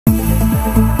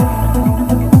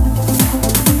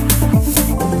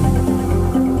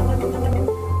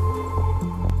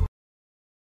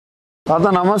తాత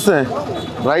నమస్తే.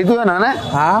 రైతువేనా?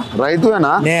 రైతువేనా?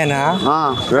 నేనా?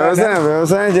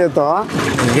 వ్యవసాయం చేస్తావా?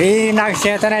 నాకు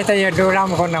చేతనైతే ఎడ్డు కూడా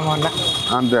అమ్ముకున్నా మొన్న.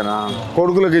 అంతేనా?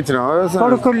 కొడుకులకు ఇచ్చినావా వ్యవసాయం?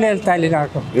 కొడుకులు లేదు తల్లి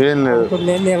నాకు. ఏం లేదు.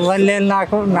 ఎవరు లేదు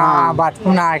నాకు. నా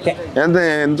బతుకు నాకే.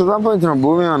 ఎంత సంపాదించిన?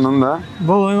 భూమి ఏమన్నా ఉందా?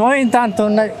 భూమి ఇంత అంత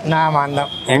ఉన్నది నా మందం.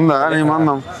 ఉందా నీ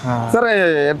మందం? సరే,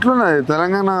 ఎట్లున్నది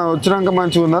తెలంగాణ వచ్చినాక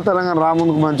మంచిగా ఉందా? తెలంగాణ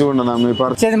రాముందుకు మంచిగా ఉండదా? మీ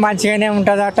పరిస్థితి మంచిగానే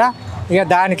ఉంటుందట. ఇక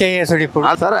దానికే వేసుడు ఇప్పుడు.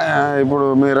 సరే, ఇప్పుడు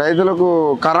మీ రైతులకు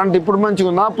కరెంట్ ఇప్పుడు మంచిగా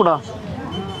ఉందా?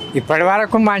 ఇప్పటి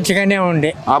వరకు మంచిగానే ఉండే.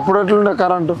 అప్పుడు ఎట్లుండే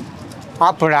కరెంటు?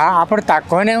 అప్పుడు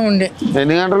తక్కువనే ఉండే.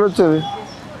 ఎన్ని గంటలు వచ్చేది?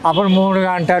 అప్పుడు 3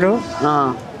 గంటలు.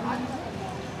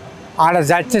 ఆడ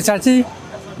చచ్చి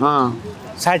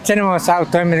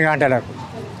 9 గంటలకు.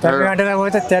 9 గంటలకు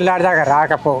పోతే తెల్లారిదాకా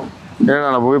రాకపోవు.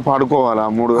 పోయి పడుకోవాలా?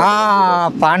 3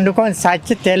 పండుకొని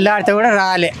చచ్చి తెల్లారితే కూడా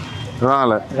రాలే.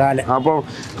 అప్పుడు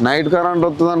నైట్ కరెంట్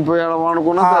వస్తుందని పోయి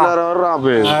అనుకున్నా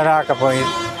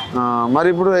రాకపోయింది. మరి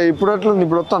ఇప్పుడు ఎట్లుంది?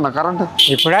 ఇప్పుడు వస్తుందా కరెంట్?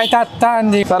 ఇప్పుడైతే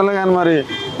వస్తుంది. సర్లే కానీ మరి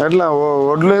ఎట్లా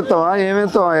ఒడ్లు ఎత్తావా?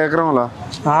 ఏమేస్తావా ఎకరంలో?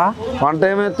 పంట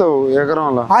ఏమేస్తావు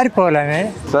ఎకరంలో? ఆరిపోలేమే.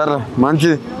 సరే,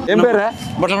 మంచిది. ఏం పేరే?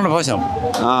 బట్టలు పోసాం.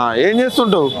 ఏం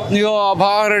చేస్తుంటావు? ఇగో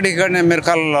బావరెడ్డి ఇక్కడ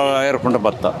మిరకాలలో ఏరుకుంటా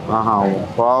బత్తా.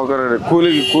 బావరెడ్డి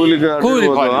కూలికి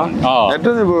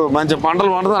ఎట్లుంది? మంచి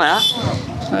పంటలు పండుతానా?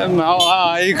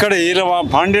 ఇక్కడ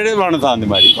పండేడే పండుతుంది.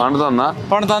 మరి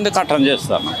పండుతుంది కట్టం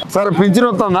చేస్తాను. సరే, పింఛన్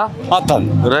వస్తుందా? వస్తుంది.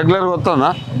 రెగ్యులర్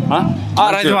వస్తుందా?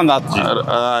 రైతు మంది వస్తుంది.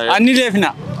 అన్ని లేపినా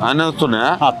అన్నీ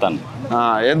వస్తున్నాయా? వస్తాను.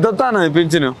 ఎంత వస్తాను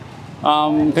పింఛన్?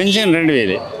 పెన్షన్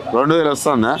 2000. 2000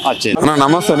 వస్తుందా?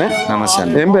 నమస్తే. నమస్తే.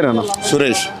 ఏం పేరు అన్న?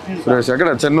 సురేష్. ఎక్కడ?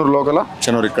 చెన్నూరు లోకలా?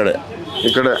 చెన్నూరు ఇక్కడే.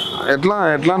 ఎట్లా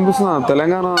అనిపిస్తుంది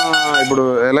తెలంగాణ? ఇప్పుడు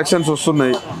ఎలక్షన్స్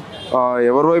వస్తున్నాయి.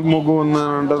 ఎవరి వైపు మొగ్గు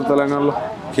ఉందని అంటారు తెలంగాణలో?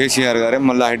 కేసీఆర్ గారే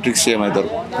మళ్ళీ హైట్రిక్ సీఎం అవుతారు.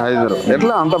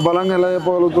 ఎట్లా అంత బలంగా ఎలా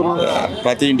చెప్పగలుగుతున్నారు?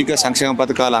 ప్రతి ఇంటికి సంక్షేమ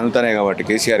పథకాలు అందుతున్నాయి కాబట్టి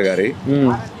కేసీఆర్ గారి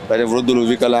ప్రతి వృద్ధులు,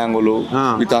 వికలాంగులు,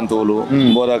 వితంతువులు,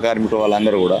 బోధా కార్మికులు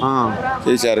వాళ్ళందరూ కూడా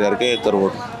కేసీఆర్ గారికి ఎత్తారు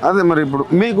ఓటు. అదే మరి ఇప్పుడు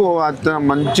మీకు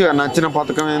మంచిగా నచ్చిన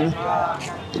పథకం ఏంది?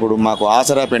 ఇప్పుడు మాకు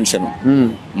ఆసరా పెన్షన్.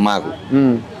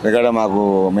 ఇక్కడ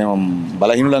మేము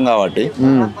బలహీనులం కాబట్టి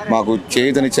మాకు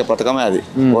చేయూతనిచ్చే పథకమే అది.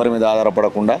 ఎవరి మీద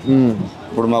ఆధారపడకుండా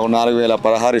ఇప్పుడు మాకు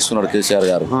 4016 ఇస్తున్నారు కేసీఆర్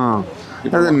గారు.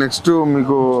 అదే నెక్స్ట్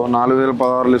మీకు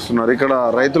 4016 ఇస్తున్నారు. ఇక్కడ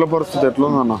రైతుల పరిస్థితి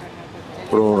ఎట్లుందన్న?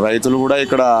 ఇప్పుడు రైతులు కూడా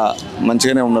ఇక్కడ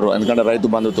మంచిగానే ఉన్నారు. ఎందుకంటే రైతు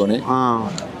బంధుతోని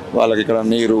వాళ్ళకి ఇక్కడ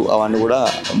నీరు అవన్నీ కూడా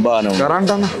బాగానే ఉంది.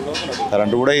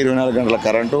 కరెంటు కూడా 24 గంటల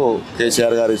కరెంటు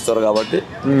కేసీఆర్ గారు ఇస్తారు కాబట్టి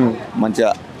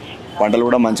మంచిగా పంటలు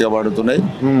కూడా మంచిగా పడుతున్నాయి.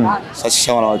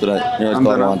 సస్యశ్యామలం అవుతున్నాయి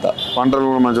నియోజకవర్గం అంతా. పంటలు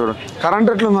కూడా మంచిగా. కరెంట్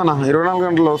ఎట్లుందన్న? 24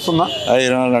 గంటలు వస్తుందా?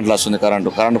 24 గంటలు వస్తుంది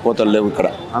కరెంటు కోతలు లేవు ఇక్కడ.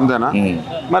 అంతేనా?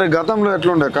 మరి గతంలో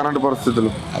ఎట్లుండే కరెంటు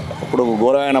పరిస్థితులు? ఇప్పుడు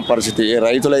ఘోరమైన పరిస్థితి.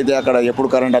 రైతులు అయితే అక్కడ ఎప్పుడు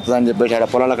కరెంట్ వస్తుందని చెప్పేసి అక్కడ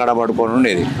పొలాల కడ పడుకొని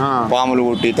ఉండేది. పాములు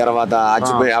కుట్టి తర్వాత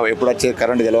చచ్చిపోయి ఎప్పుడు వచ్చే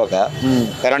కరెంట్ తెలియక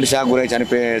కరెంట్ షాక్ గురై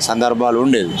చనిపోయే సందర్భాలు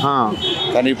ఉండేది.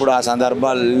 కానీ ఇప్పుడు ఆ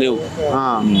సందర్భాలు లేవు.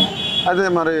 అదే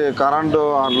మరి కరెంటు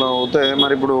అట్లా అవుతే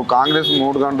మరి ఇప్పుడు కాంగ్రెస్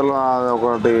 3 గంటలు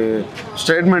ఒకటి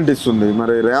స్టేట్మెంట్ ఇస్తుంది.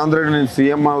 మరి రేవంత్ రెడ్డి నేను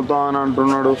సీఎం అవుతా అని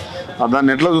అంటున్నాడు.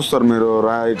 దాన్ని ఎట్లా చూస్తారు మీరు?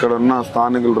 ఇక్కడ ఉన్న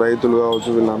స్థానికులు, రైతులు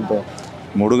కావచ్చు, వీళ్ళంతా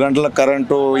 3 గంటల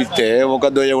కరెంటు ఇస్తే ఒక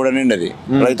దొయ్య కూడా నిండది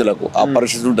రైతులకు. ఆ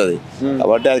పరిస్థితి ఉంటుంది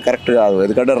కాబట్టి అది కరెక్ట్ కాదు.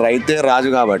 ఎందుకంటే రైతే రాజు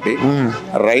కాబట్టి,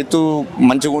 రైతు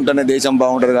మంచిగా ఉంటేనే దేశం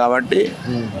బాగుంటుంది కాబట్టి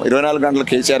 24 గంటలు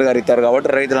కేసీఆర్ గారు ఇస్తారు కాబట్టి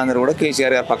రైతులందరూ కూడా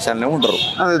కేసీఆర్ గారి పక్షాలనే ఉంటారు.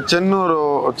 అదే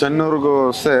చెన్నూరుకు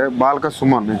వస్తే బాల్క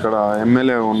సుమన్ ఇక్కడ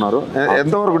ఎమ్మెల్యే ఉన్నారు.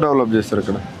 ఎంతవరకు డెవలప్ చేస్తారు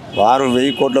ఇక్కడ? వారు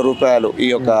 1000 కోట్ల రూపాయలు ఈ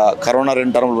యొక్క కరోనా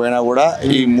 2 టర్ములు పోయినా కూడా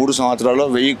ఈ 3 సంవత్సరాల్లో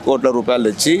 1000 కోట్ల రూపాయలు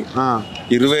తెచ్చి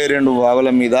 22 వాగుల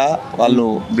మీద వాళ్ళు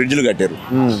బ్రిడ్జిలు కట్టారు.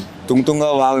 తుంగతుంగ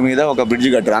వాగు మీద ఒక బ్రిడ్జి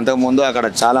కట్టారు. అంతకుముందు అక్కడ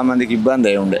చాలా మందికి ఇబ్బంది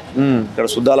అయి ఉండే. ఇక్కడ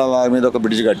సుద్దాల వాగు మీద ఒక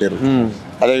బ్రిడ్జి కట్టారు.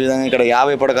 అదేవిధంగా ఇక్కడ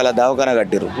 50 పడకల దవాఖానా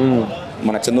కట్టారు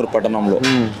మన చెన్నూరు పట్టణంలో.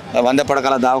 100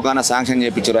 పడకల దవాఖానా శాంక్షన్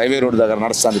చేయించారు. హైవే రోడ్ దగ్గర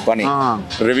నడుస్తుంది పని.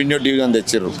 రెవెన్యూ డివిజన్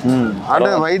తెచ్చారు. అంటే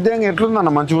వైద్యం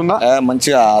ఎట్లుందన్న? మంచిగా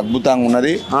మంచిగా అద్భుతంగా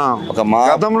ఉన్నది. ఒక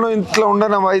గతంలో ఇంట్లో ఉండే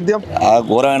వైద్యం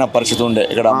ఘోరమైన పరిస్థితి ఉండే.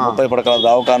 ఇక్కడ 30 పడకల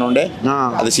దవాఖానా ఉండే.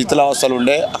 అది శీతలావస్థలు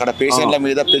ఉండే. అక్కడ పేషెంట్ల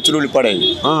మీద పెచ్చులు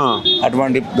పడేవి.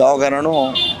 అటువంటి దవాఖానాను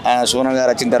సోనా గారు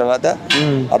వచ్చిన తర్వాత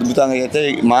అద్భుతంగా అయితే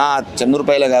మా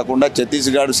చెన్నూరుపైలే కాకుండా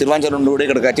ఛత్తీస్గఢ్, సిరివాంచల్ నుండి కూడా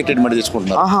ఇక్కడికి వచ్చి ట్రీట్మెంట్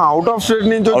తీసుకుంటున్నారు. అవుట్ ఆఫ్ స్టేట్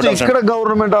నుంచి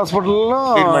గవర్నమెంట్ హాస్పిటల్లో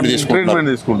ట్రీట్మెంట్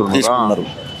తీసుకుంటున్నారు.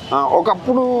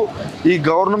 ఒకప్పుడు ఈ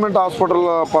గవర్నమెంట్ హాస్పిటల్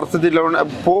పరిస్థితి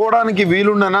పోవడానికి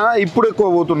వీలుండేనా? ఇప్పుడు ఎక్కువ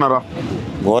పోతున్నారా?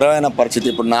 ఘోరమైన పరిస్థితి.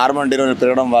 ఇప్పుడు నార్మల్ డెలివరీ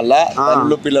పెరగడం వల్ల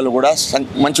తల్లులు పిల్లలు కూడా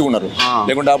మంచిగా ఉన్నారు.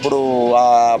 లేకుంటే అప్పుడు ఆ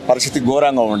పరిస్థితి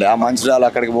ఘోరంగా ఉండే. ఆ మంచిర్యాల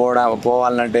అక్కడికి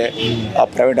పోవాలంటే ఆ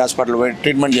ప్రైవేట్ హాస్పిటల్ పోయి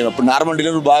ట్రీట్మెంట్ చేయాలి. ఇప్పుడు నార్మల్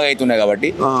డెలివరీ బాగా అవుతున్నాయి కాబట్టి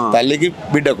తల్లికి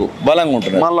బిడ్డకు బలంగా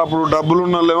ఉంటుంది. మళ్ళీ అప్పుడు డబ్బులు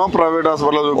ఉన్నోళ్ళేమో ప్రైవేట్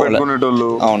హాస్పిటల్ పెట్టుకునేటోళ్ళు,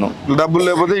 అవును, డబ్బులు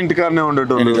లేకపోతే ఇంటికాడనే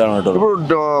ఉండేటోళ్ళు.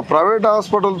 ఇప్పుడు ప్రైవేట్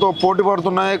హాస్పిటల్ తో పోటీ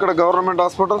పడుతున్నాయి ఇక్కడ గవర్నమెంట్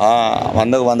హాస్పిటల్.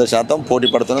 100% పోటీ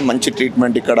పడుతుంది. మంచి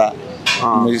ట్రీట్మెంట్ ఇక్కడ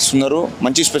ఇస్తున్నారు.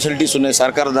 మంచి స్పెషాలిటీస్ ఉన్నాయి.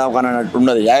 సర్కారు దవాఖానా అన్నట్టు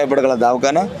ఉన్నది. 50 పడగల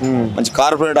దవాఖానా మంచి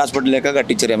కార్పొరేట్ హాస్పిటల్ లెక్క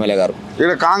కట్టించారు ఎమ్మెల్యే గారు.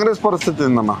 ఇక్కడ కాంగ్రెస్ పరిస్థితి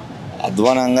ఏందమ్మా?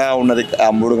 అధ్వానంగా ఉన్నది. ఆ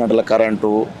 3 గంటల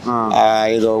కరెంటు,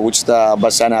 ఏదో ఉచిత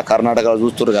బస్ అని కర్ణాటకలో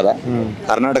చూస్తున్నారు కదా.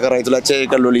 కర్ణాటక రైతులు వచ్చే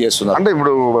ఇక్కడ లొలి చేస్తున్నారు. అంటే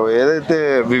ఇప్పుడు ఏదైతే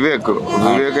వివేక్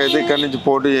అయితే ఇక్కడ నుంచి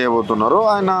పోటీ చేయబోతున్నారు.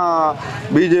 ఆయన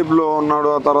బీజేపీలో ఉన్నాడు,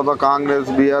 ఆ తర్వాత కాంగ్రెస్,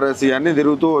 బీఆర్ఎస్ ఇవన్నీ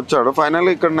తిరుగుతూ వచ్చాడు. ఫైనల్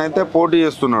ఇక్కడనైతే పోటీ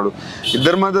చేస్తున్నాడు.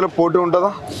 ఇద్దరి మధ్యలో పోటీ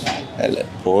ఉంటుందా?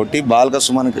 పోటీ బాల్క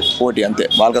సుమన్ పోటీ అంతే.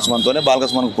 బాల్క సుమన్ తోనే బాల్క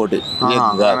సుమన్ పోటీ.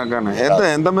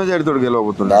 ఎంత మెజారిటీ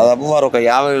గెలవబోతుంది? దాదాపు వారు ఒక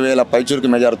 50,000 పైచూరికి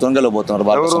మెజారిటీతో గెలవబోతున్నారు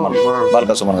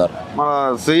బాల్క సుమన్ గారు. మన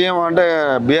సీఎం అంటే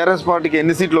బీఆర్ఎస్ పార్టీకి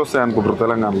ఎన్ని సీట్లు వస్తాయి అనుకుంటారు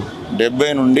తెలంగాణలో?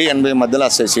 70 నుండి 80 మధ్యలో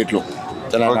వస్తాయి సీట్లు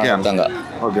తెలంగాణ.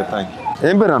 Okay, thank you.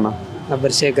 ఏం పేరు అన్న? నా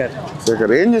పేరు శేఖర్.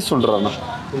 ఏం చేస్తుంటారు అన్న?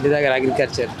 ఇంటి దగ్గర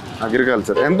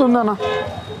అగ్రికల్చర్. ఎంత ఉందన్న?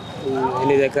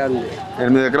 8 ఎకరాలు ఉంది.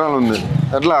 8 ఎకరాలు ఉంది.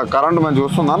 ఎట్లా కరెంట్ మంచిగా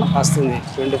వస్తుందా? వస్తుంది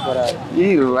 24 hours. ఈ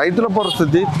రైతుల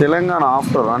పరిస్థితి తెలంగాణ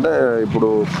ఆఫ్టర్ అంటే ఇప్పుడు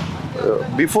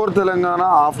బిఫోర్ తెలంగాణ,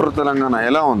 ఆఫ్టర్ తెలంగాణ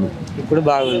ఎలా ఉంది? ఇప్పుడు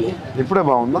బాగుంది. ఇప్పుడే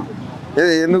బాగుందా?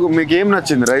 ఎందుకు మీకు ఏం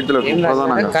నచ్చింది రైతులకు?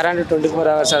 కరెంట్ 24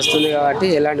 hours వస్తుంది కాబట్టి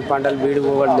ఎలాంటి పంటలు బీడు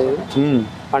పోవట్లేదు.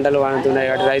 పంటలు పండుతున్నాయి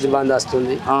కాబట్టి రైతు బంధు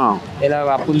వస్తుంది. ఎలా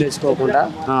అప్పులు తెచ్చుకోకుండా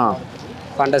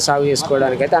పంట సాగు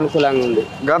చేసుకోవడానికి అయితే అనుకూలంగా ఉంది.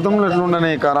 గతంలో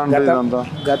ఎట్లుండే కరెంట్?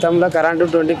 గతంలో కరెంటు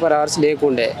 24 hours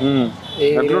లేకుండే.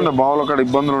 బావుల కాడ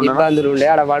ఇబ్బందులు ఉండే.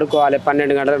 ఆడ పడుకోవాలి.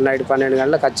 12 గంటలకు, నైట్ 12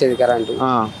 గంటలకు వచ్చేది కరెంటు.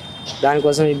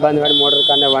 దానికోసం ఇబ్బంది పడి మోటార్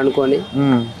కన్నా వండుకొని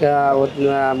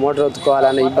మోటార్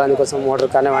ఒత్తుకోవాలన్న ఇబ్బంది కోసం మోటార్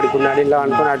కన్నా వండుకున్నాడు. ఇంట్లో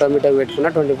వండుకొని ఆటోమేటిక్ పెట్టుకున్నా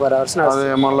 24 hours.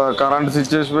 మళ్ళీ కరెంట్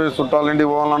స్విచ్ చేసి చుట్టాలు ఇంటికి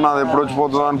పోవాలన్నా అది ఎప్పుడు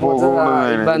వచ్చిపోతుంది అని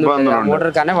ఇబ్బంది.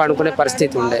 మోటార్ కన్నా వండుకునే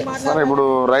పరిస్థితి ఉండే. ఇప్పుడు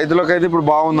రైతులకైతే ఇప్పుడు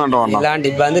బాగుందంట. ఇలాంటి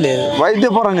ఇబ్బంది లేదు. వైద్య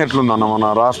పరంగా ఎట్లుందన్న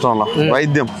మన రాష్ట్రంలో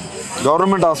వైద్యం?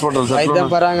 గవర్నమెంట్ హాస్పిటల్స్ వైద్యం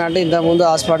పరంగా అంటే ఇంతకు ముందు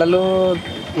హాస్పిటల్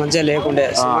మంచిగా లేకుండే.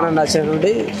 సుమన్ నచ్చిన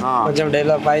నుండి కొంచెం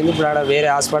డెవలప్ అయింది. ఇప్పుడు ఆడ వేరే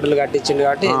హాస్పిటల్ కట్టించిండు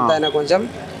కాబట్టి ఎంతైనా కొంచెం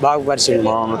బాగుపరిచింది.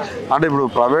 అంటే ఇప్పుడు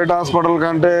ప్రైవేట్ హాస్పిటల్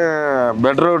కంటే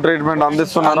బెటర్ ట్రీట్మెంట్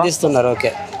అందిస్తున్నారు.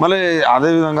 ఓకే. మళ్ళీ అదే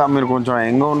విధంగా మీరు కొంచెం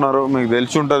యంగ్ ఉన్నారు, మీకు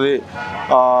తెలిసి ఉంటుంది.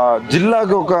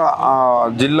 జిల్లాకి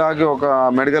ఒక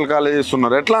మెడికల్ కాలేజ్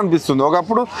ఇస్తున్నారు. ఎట్లా అనిపిస్తుంది?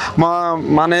 ఒకప్పుడు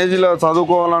మన ఏజ్లో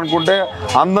చదువుకోవాలనుకుంటే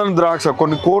అందరి ద్రాక్ష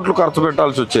కొన్ని కోట్లు ఖర్చు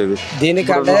పెట్టాల్సి వచ్చేది.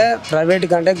 దీనికంటే ప్రైవేట్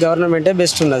కంటే గవర్నమెంటే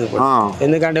బెస్ట్ ఉన్నది.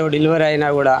 ఎందుకంటే డెలివరీ అయినా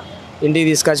కూడా ఇంటికి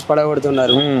తీసుకొచ్చి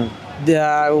పడగొడుతున్నారు.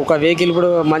 ఒక వెహికల్ ఇప్పుడు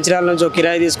మంచిర్యాల నుంచి ఒక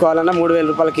కిరాయి తీసుకోవాలన్నా 3,000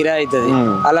 రూపాయల కిరాయి అవుతుంది.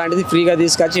 అలాంటిది ఫ్రీగా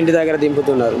తీసుకొచ్చి ఇంటి దగ్గర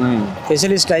దింపుతున్నారు.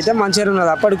 స్పెషలిస్ట్ అయితే మంచిగా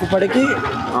ఉన్నది. అప్పటికిప్పటికి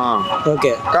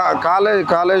ఓకే. కాలేజ్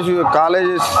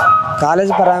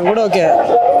పరంగా కూడా ఓకే.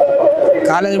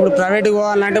 కాలేజ్ ఇప్పుడు ప్రైవేట్కి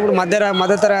పోవాలంటే ఇప్పుడు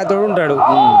మధ్య తరగతి ఉంటాడు.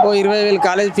 20,000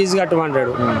 కాలేజ్ ఫీజు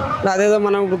కట్టమంటాడు. అదేదో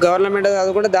మనం ఇప్పుడు గవర్నమెంట్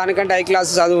చదువుకుంటే దానికంటే హై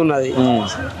క్లాస్ చదువు ఉన్నది.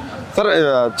 సరే,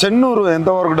 చెన్నూరు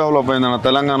ఎంతవరకు డెవలప్ అయిందన్న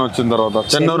తెలంగాణ వచ్చిన తర్వాత?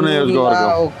 చెన్నూరు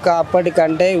నియోజకవర్గం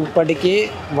అప్పటికంటే ఇప్పటికి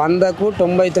 100కు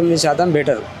 99%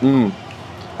 బెటర్.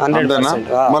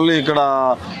 మళ్ళీ ఇక్కడ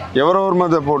ఎవరెవరి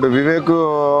మధ్య పోటీ? వివేక్,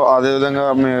 అదేవిధంగా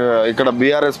ఇక్కడ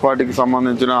బీఆర్ఎస్ పార్టీకి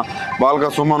సంబంధించిన బాల్క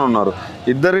సుమన్ ఉన్నారు.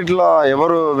 ఇద్దరిట్లా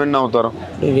ఎవరు విన్ అవుతారు?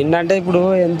 విన్ అంటే ఇప్పుడు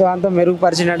ఎంతో అంత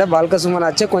మెరుగుపరిచినట్టే బాల్క సుమన్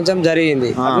వచ్చే కొంచెం జరిగింది.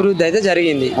 అభివృద్ధి అయితే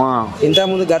జరిగింది. ఇంతకు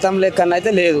ముందు గతం లెక్కన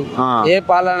అయితే లేదు. ఏ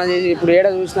పాలన చేసి ఇప్పుడు ఏడ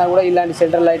చూసినా కూడా ఇలాంటి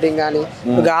సెంట్రల్ లైటింగ్ కానీ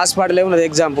హాస్పిటల్ ఉన్నది.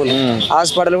 ఎగ్జాంపుల్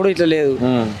హాస్పిటల్ కూడా ఇట్లా లేదు.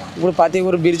 ఇప్పుడు ప్రతి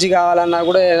ఊరు బ్రిడ్జి కావాలన్నా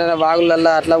కూడా ఏదైనా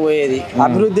వాగులల్లో అట్లా పోయేది.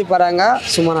 అభివృద్ధి పరంగా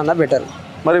సుమన్ అన్న బెటర్.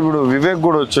 మరి ఇప్పుడు వివేక్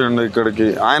కూడా వచ్చాడు ఇక్కడికి.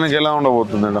 ఆయనకి ఎలా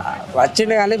ఉండబోతుంది?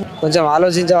 వచ్చిండు కానీ కొంచెం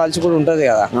ఆలోచించవలసి కూడా ఉంటది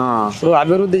కదా. ఇప్పుడు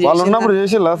అభివృద్ధి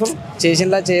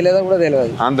చేసిందా చేయలేదో కూడా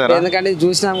తెలియదు. ఎందుకంటే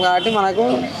చూసినాం కాబట్టి మనకు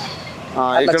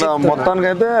ఇక్కడ మొత్తానికి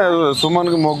అయితే సుమన్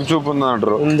కి మొగ్గు చూపు ఉంది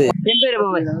అంటారు.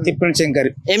 తిప్పని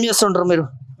శంకర్. ఏం చేస్తుంటారు మీరు?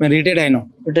 మేము రిటైర్డ్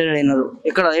అయినారు.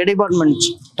 ఇక్కడ ఏ డిపార్ట్మెంట్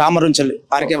నుంచి? టామర్ నుంచి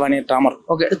ఆర్కే వాణి టామర్.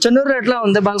 ఓకే. చెన్నూరు ఎట్లా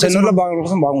ఉంది? చెన్నూరులో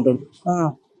కోసం బాగుంటాడు.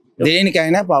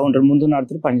 దేనికైనా బాగుంటాడు. ముందు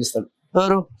నడుతాడు, పనిచేస్తాడు.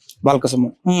 ఎవరు? బాల్క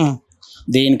సుమన్.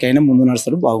 దేనికైనా ముందు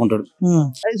నడుస్తాడు, బాగుంటాడు.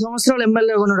 5 సంవత్సరాలు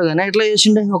ఎమ్మెల్యేగా ఉన్నాడు కానీ ఎట్లా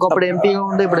చేసిండే? ఒకప్పుడు ఎంపీగా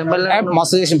ఉండే, ఇప్పుడు ఎమ్మెల్యే.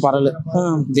 మస్తు చేసిన పర్వాలేదు.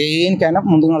 దేనికైనా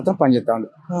ముందు నడుతాడు, పని చేస్తా ఉండు.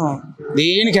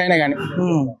 దేనికైనా కానీ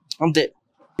అంతే.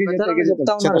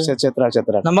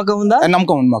 నమ్మకం ఉందా?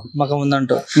 నమ్మకం ఉంది మాకు. నమ్మకం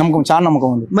ఉందంటూ. నమ్మకం, చాలా నమ్మకం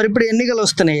ఉంది. మరి ఇప్పుడు ఎన్నికలు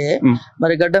వస్తున్నాయి,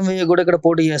 మరి గడ్డం వివేక్ కూడా ఇక్కడ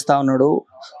పోటీ చేస్తా ఉన్నాడు.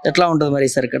 ఎట్లా ఉంటది మరి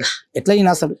ఈసారి ఇక్కడ? ఎట్లా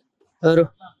అయినా అసలు ఎవరు?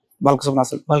 బాల్క సుమన్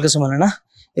అసలు. బాల్క సుమనేనా?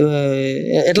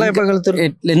 ఎట్లా చెప్పగలుగుతారు?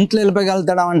 ఎంత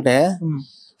వెళ్ళిపోగలుగుతాడా అంటే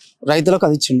రైతులకు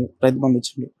అది ఇచ్చిండు, రైతు బంధు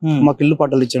ఇచ్చిండు, మాకు ఇల్లు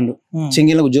పట్టాలు ఇచ్చిండు,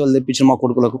 సింగిల్లకు ఉద్యోగాలు తెప్పించిండు మా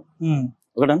కొడుకులకు.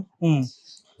 ఒకటా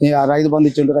రైతు బంధు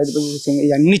ఇచ్చిండు, రైతు బంధు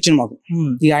ఇవన్నీ ఇచ్చిండు మాకు.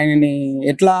 ఇక ఆయనని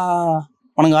ఎట్లా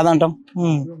మనం కాదంటాం?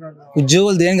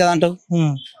 ఉద్యోగాలు దేని కదంటావు?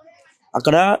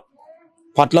 అక్కడ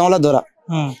పట్నంలో దొర,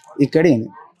 ఇక్కడ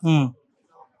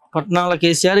పట్నంలో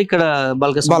కేసీఆర్, ఇక్కడ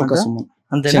బాల్క సుమన్.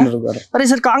 అంతే. మరి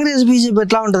సార్ కాంగ్రెస్ బీజేపీ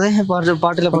ఎట్లా ఉంటది?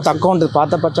 పార్టీలో తక్కువ ఉంటుంది,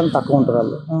 పాత పక్షాలు తక్కువ ఉంటారు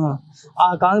వాళ్ళు. ఆ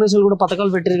కాంగ్రెస్ వాళ్ళు కూడా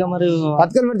పథకాలు పెట్టారు, మరి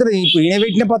పథకాలు పెడతారు. ఇప్పుడు ఈయన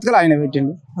పెట్టిన పథకాలు ఆయన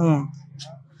పెట్టిండు.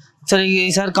 సరే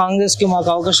ఈసారి కాంగ్రెస్ కి మాకు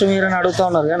అవకాశం ఇవ్వరని అడుగుతా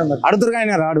ఉన్నారు కానీ మరి అడుగుతారు,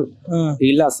 ఆయన రాడు,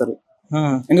 వీళ్ళు వస్తారు.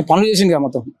 ఇంకా పనులు చేసింది కదా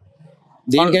మొత్తం.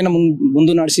 దేనికైనా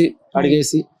ముందు నడిచి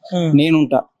అడిగేసి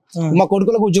నేనుంటా. మా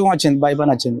కొడుకులకు ఉద్యోగం వచ్చింది,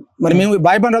 బాయ్పని వచ్చింది. మరి మేము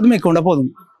బాయ్పని రాదు, మీకు ఉండపోదు.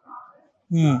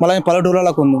 మళ్ళీ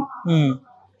పల్లెటూరులకు ఉందాం.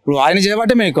 ఇప్పుడు ఆయన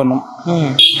చేయబట్టే మేము ఇక్కడ ఉన్నాం.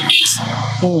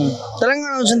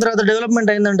 తెలంగాణ వచ్చిన తర్వాత డెవలప్మెంట్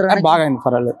అయిందంటారా? బాగా అయింది,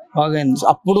 పర్వాలేదు, బాగా అయింది.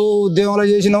 అప్పుడు ఉద్యోగంలో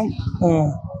చేసినాం.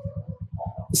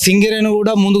 సింగరేణి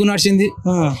కూడా ముందుకు నడిచింది.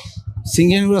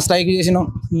 సింగరేణి కూడా స్ట్రైక్ చేసినాం.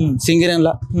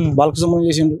 సింగరేణిలా బాల్క సుమన్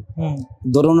చేసిండు,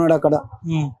 దొర ఉన్నాడు అక్కడ,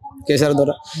 కేసీఆర్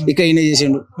దొర. ఇక ఈయన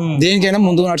చేసిండు. దేనికైనా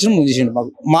ముందుకు నడిచిండు, ముందు చేసిండు. మాకు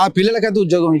మా పిల్లలకైతే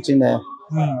ఉద్యోగం ఇచ్చిండే.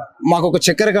 మాకు ఒక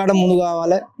చక్కెర కాడ ముందు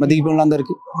కావాలి, మా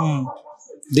దిగిపోయినందరికి.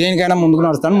 దేనికైనా ముందుకు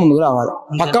నడుస్తాడు, ముందుకు రావాలి.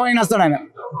 పక్క ఆయన వస్తాడు ఆయన.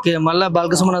 ఓకే, మళ్ళా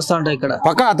బాల్క సుమన్ వస్తా ఉంటాయి ఇక్కడ,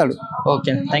 పక్క అతాడు.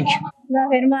 Okay, thank you.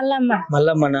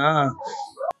 మల్లమ్మనా?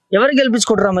 ఎవరు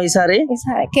గెలిపించుకుంటారమ్మా ఈసారి?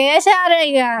 కేసీఆర్.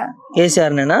 ఇక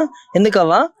కేసీఆర్ నేనా?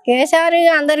 ఎందుకవ్వా? కేసీఆర్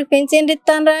అందరికి పెన్షన్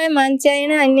ఇస్తాను, మంచి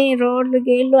అయినా అన్ని రోడ్లు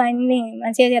గీళ్లు అన్ని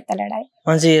మంచిగా చేస్తాడు.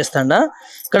 మంచిగా చేస్తాడా?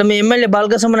 ఇక్కడ మీ ఎమ్మెల్యే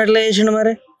బాల్క సుమన్ ఎట్లా చేసిండు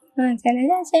మరి?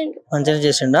 మంచిగా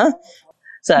చేసిండా?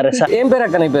 సరే సరే. ఏం పేరు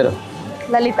అక్క నీ పేరు?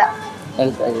 లలిత.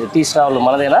 Tea stall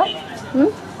మనదేనా?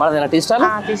 మనదేనా tea stall?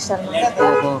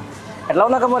 ఎట్లా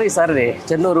ఉన్నాక మరి ఈసారి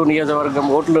చెన్నూరు నియోజకవర్గం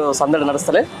ఓట్లు సందడి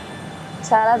నడుస్తలే?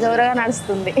 చాలా జోరుగా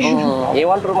నడుస్తుంది.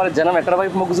 ఏమంటారు మరి జనం? ఎక్కడ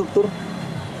వైపు మొగ్గు చూపుతారు?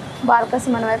 బాల్క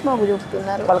సుమన్ వైపు మొగ్గు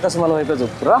చూపుతున్నారు. బాల్క సుమన్ వైపే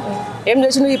చూపుతారా? ఏం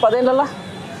చేసిండు ఈ 10 ఏళ్ళ?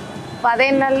 10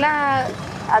 ఏళ్ళ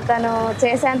అతను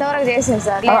చేసేంత వరకు చేసింది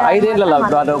సార్. 5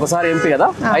 ఏళ్ళ ఒకసారి ఎంపీ కదా?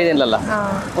 5 ఏళ్ళ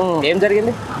ఏం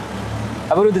జరిగింది?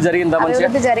 అభివృద్ధి జరిగిందా?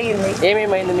 మంచిగా జరిగింది.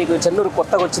 ఏమేమైంది మీకు? చెన్నూరు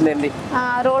కొత్తగా వచ్చింది ఏంది?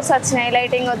 రోడ్స్ వచ్చినాయి,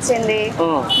 లైటింగ్ వచ్చింది,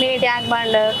 మినీ ట్యాంక్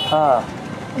బండ్,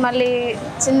 మళ్ళీ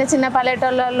చిన్న చిన్న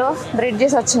పల్లెటూళ్ళలో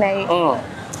బ్రిడ్జెస్ వచ్చినాయి.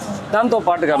 దాంతో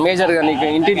పాటుగా మేజర్ గా నీకు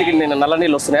ఇంటింటికి నల్ల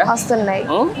నీళ్ళు వస్తున్నాయి.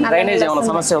 డ్రైనేజ్ ఏమైనా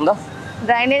సమస్య ఉందా?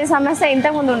 డ్రైనేజ్ సమస్య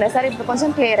ఇంతకు ముందు ఉండే సార్, ఇప్పుడు కొంచెం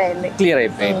క్లియర్ అయింది. క్లియర్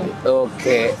అయిపోయింది.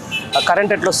 ఓకే.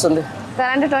 కరెంట్ ఎట్లా వస్తుంది?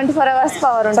 కరెంట్ 24 hours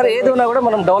పవర్ ఉంటుంది. ఏది ఉన్నా కూడా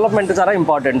మనం డెవలప్మెంట్ చాలా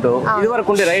ఇంపార్టెంట్. ఇది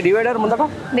వరకు ఉండే డివైడర్ ముందట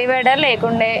డివైడర్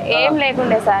లేకుండే, ఏం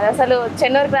లేకుండే సార్. అసలు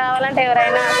చెన్నూరుకి రావాలంటే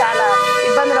ఎవరైనా చాలా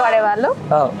ఇబ్బందులు పడేవాళ్ళు.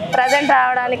 ప్రజెంట్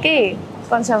రావడానికి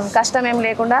కొంచెం కష్టం ఏం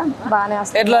లేకుండా బాగానే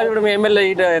వస్తుంది. ఎట్లా ఇప్పుడు మీ ఎమ్మెల్యే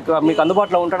మీకు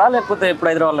అందుబాటులో ఉంటాడా, లేకపోతే ఇప్పుడు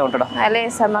హైదరాబాద్లో ఉంటాడా?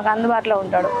 లేదు సార్, మాకు అందుబాటులో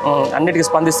ఉంటాడు. అన్నిటికీ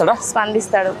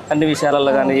స్పందిస్తాడు. అన్ని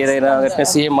విషయాలలో కానీ ఏదైనా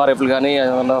సీఎంఆర్ఎఫ్లు కానీ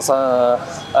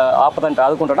ఆపదంటే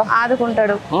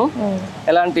ఆదుకుంటాడు.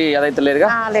 ఎలాంటి అదైతే లేదుగా.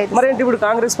 మరి ఏంటి ఇప్పుడు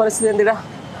కాంగ్రెస్ పరిస్థితి ఏంటిదా?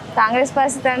 కాంగ్రెస్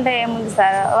పరిస్థితి అంటే ఏముంది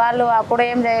సార్, వాళ్ళు అప్పుడు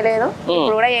ఏం చేయలేదు,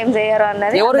 ఇప్పుడు కూడా ఏం చేయరు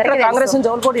అన్నది. కాంగ్రెస్ నుంచి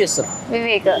ఎవరు పోటీ చేస్తారు?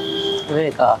 వివేక్.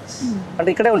 అంటే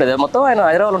ఇక్కడే ఉండేది మొత్తం? ఆయన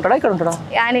హైదరాబాద్ ఉంటాడా, ఇక్కడ ఉంటాడా?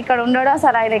 ఆయన ఇక్కడ ఉండడు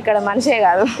అసలు. ఆయన ఇక్కడ మనిషే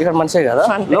కాదు. ఇక్కడ మనిషే కదా?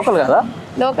 లోకల్ కదా?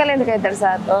 లోకల్ ఎందుకు అవుతాడు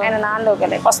సార్, ఆయన నాన్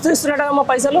లోకలే. ఫస్ట్ ఇస్తున్నాడా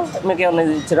పైసలు? మీకు ఏమన్నా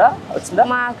ఇచ్చిరా? వచ్చిందా?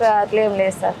 మాకు అట్లేం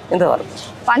లేదు సార్. ఇంతవరకు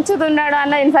పంచుతున్నాడు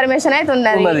అన్న ఇన్ఫర్మేషన్ అయితే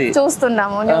ఉన్నది,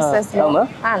 చూస్తున్నాము న్యూస్ లో.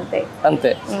 అంతే.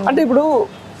 అంటే ఇప్పుడు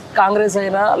కాంగ్రెస్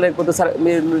అయినా లేకపోతే సరే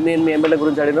నేను మీ ఎమ్మెల్యే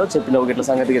గురించి అడిగినా చెప్పిన ఇట్లా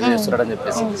సంగతి చేస్తున్నాడు అని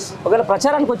చెప్పేసి, ఒకవేళ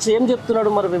ప్రచారానికి వచ్చి ఏం చెప్తున్నాడు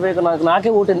మరి వివేక్?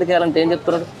 నాకే ఓటు ఎందుకు వేయాలంటే ఏం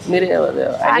చెప్తున్నాడు? మీరే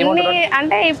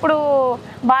అంటే ఇప్పుడు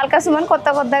బాల్క సుమన్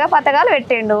కొత్తగా పథకాలు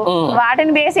పెట్టిండు,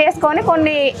 వాటిని బేస్ చేసుకొని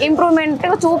కొన్ని ఇంప్రూవ్మెంట్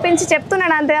చూపించి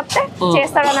చెప్తున్నాడు, అంతే తప్పితే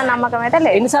చేస్తాడన్న నమ్మకం అయితే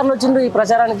లేదు. ఎన్నిసార్లు వచ్చిండు ఈ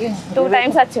ప్రచారానికి? 2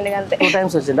 times వచ్చింది అంతే. 2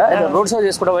 times వచ్చిందా? రోడ్ షో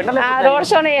చేసుకోవడం? రోడ్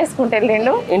షోనే చేసుకుంటే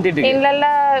వెళ్ళిండు,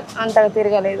 ఇళ్ళల్లో అంతగా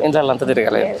తిరగలేదు.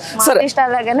 సరే,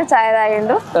 దగ్గర చాయ్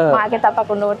తాగిండు. మాకే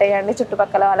తప్పకుండా ఓటేయండి,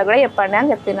 చుట్టుపక్కల వాళ్ళకి కూడా చెప్పండి అని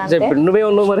చెప్పిన. నువ్వే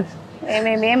ఉన్నావు మరి?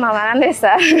 మేమేం అనలేదు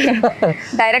సార్,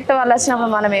 డైరెక్ట్ వాళ్ళు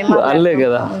వచ్చినప్పుడు మనం ఏం అనలే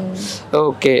కదా.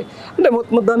 ఓకే. అంటే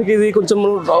మొత్తానికి ఇది కొంచెం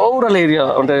రూరల్ ఏరియా,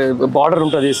 అంటే బార్డర్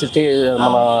ఉంటుంది, సిటీ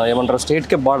మన ఏమంటారు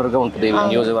స్టేట్కే బార్డర్గా ఉంటుంది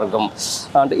నియోజకవర్గం.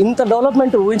 అంటే ఇంత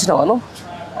డెవలప్మెంట్ ఊహించినావా?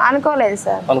 అనుకోలేదు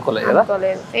సార్, అనుకోలేదు కదా?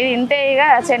 ఇది ఇంతే. ఇక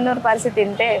చెన్నూరు పరిస్థితి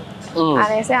ఇంతే,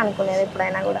 అనేసి అనుకునేది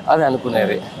ఎప్పుడైనా కూడా. అదే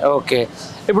అనుకునేది. ఓకే,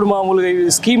 ఇప్పుడు మామూలుగా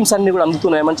స్కీమ్స్ అన్ని కూడా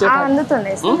అందుతున్నాయి మంచిగా?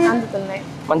 అందుతున్నాయి, అందుతున్నాయి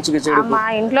మంచిగా చెడు. మా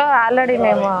ఇంట్లో ఆల్రెడీ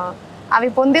మేము అవి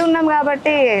పొంది ఉన్నాం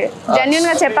కాబట్టి జెన్యున్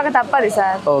గా చెప్పక తప్పదు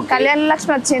సార్. కళ్యాణ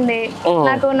లక్ష్మి వచ్చింది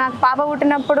నాకు పాప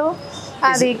పుట్టినప్పుడు,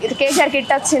 అది కేసీఆర్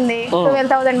కిట్ వచ్చింది,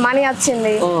 12,000 మనీ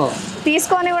వచ్చింది,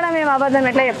 తీసుకొని కూడా మేము అబద్ధం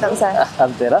ఎట్లా చెప్తాం సార్?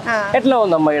 అంతేరా? ఎట్లా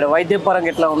ఉందమ్మా ఇక్కడ వైద్యపరంగా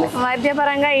ఎట్లా ఉంది?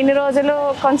 వైద్యపరంగా ఇన్ని రోజులు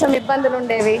కొంచెం ఇబ్బందులు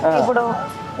ఉండేవి, ఇప్పుడు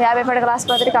 50 పడకల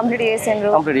ఆసుపత్రి కంప్లీట్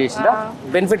చేసిండ్రు.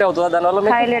 బెనిఫిట్ అవుతుందా దానివల్ల?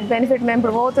 Highlight benefit. మేము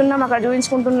ఇప్పుడు పోతున్నాం, అక్కడ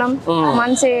చూపించుకుంటున్నాం,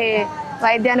 మంచి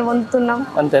వైద్యాన్ని పొందుతున్నాం.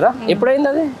 అంతేరా? ఎప్పుడైంది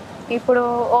అది? ఇప్పుడు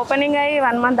ఓపెనింగ్ అయ్యి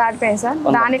 1 మంత్ దాటిపోయింది సార్.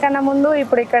 దానికన్నా ముందు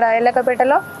ఇప్పుడు ఇక్కడ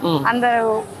ఎల్లకపేటలో అందరూ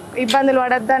ఇబ్బందులు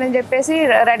పడద్దని చెప్పేసి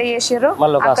రెడీ చేసారు.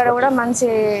 అక్కడ కూడా మంచి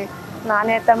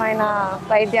నాణ్యతమైన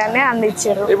వైద్యాన్ని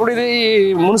అందించారు. ఇప్పుడు ఇది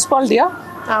మున్సిపాలిటీయా?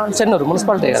 చెన్నూరు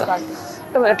మున్సిపాలిటీ కదా.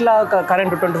 ఎట్లా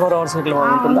కరెంట్ 24 hours ఇట్లా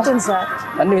ఉంటుంది సార్?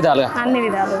 అన్ని విధాలుగా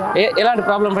ఎలాంటి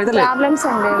ప్రాబ్లమ్స్ అయితే లేదు.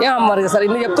 మరి సార్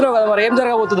ఇన్ని చెప్తున్నావు కదా, మరి ఏం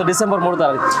జరగబోతుందో డిసెంబర్ 3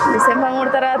 తారీఖు? డిసెంబర్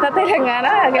 3 తర్వాత తెలంగాణ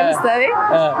గెలుస్తుంది,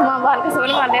 మా బాల్క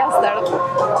సుమన్ మళ్ళీ వస్తాడు.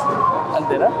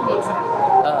 అంతేనా?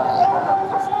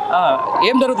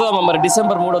 ఏం జరుగుతుందమ్మా మరి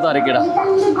డిసెంబర్ 3వ తారీఖు?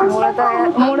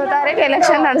 3వ తారీఖు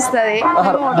ఎలక్షన్ నడుస్తుంది,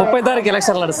 30వ తారీఖు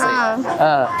ఎలక్షన్ నడుస్తాయి.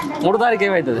 3వ తారీఖు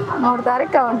ఏమవుతుంది? 3వ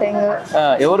తారీఖు కౌంటింగ్.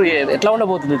 ఎవరు ఎట్లా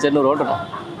ఉండబోతుంది చెన్నూరు ఓటను?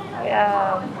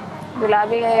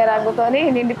 గులాబీ రంగుతో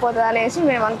నిండిపోతుంది అనేసి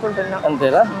మేము అనుకుంటున్నాం.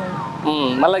 అంతేనా?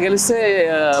 మళ్ళీ గెలిస్తే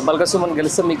బల్కా సుమన్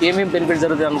గెలిస్తే మీకు ఏమేమి బెనిఫిట్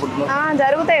జరుగుతాయి అనుకుంటున్నాం?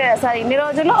 జరుగుతాయి కదా సార్. ఇన్ని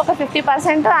రోజులు ఒక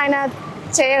 50% ఆయన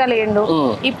చేయగలిగిండు,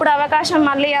 ఇప్పుడు అవకాశం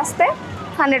మళ్ళీ వస్తే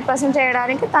 100%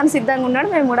 చేయడానికి తను సిద్ధంగా ఉన్నాడు,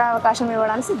 మేము కూడా అవకాశం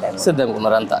ఇవ్వడానికి సిద్ధంగా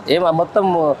ఉన్నారు. అంతా మొత్తం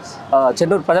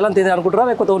చెన్నూరు ప్రజలంతా ఇదే అనుకుంటారా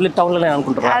లేకపోతే ఓన్లీ టౌన్లోనే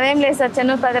అనుకుంటారా? అదేం లేదు సార్,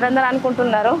 చెన్నూరు ప్రజలందరూ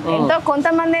అనుకుంటున్నారు. ఎంతో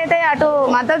కొంతమంది అయితే అటు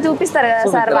మద్దతు చూపిస్తారు కదా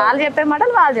సార్, వాళ్ళు చెప్పే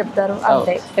మాటలు వాళ్ళు చెప్తారు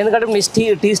అంతే. ఎందుకంటే మీ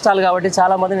టీ స్టాల్ కాబట్టి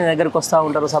చాలా మంది నీ దగ్గరకు వస్తూ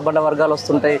ఉంటారు, సబ్బండ వర్గాలు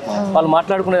వస్తుంటాయి, వాళ్ళు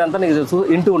మాట్లాడుకునేది అంతా నీకు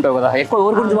ఇంటూ ఉంటావు కదా. ఎక్కువ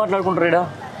ఎవరి గురించి మాట్లాడుకుంటారు? ఇక్కడ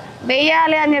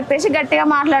వెయ్యాలి అని చెప్పేసి గట్టిగా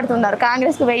మాట్లాడుతున్నారు,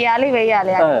 కాంగ్రెస్కి వెయ్యాలి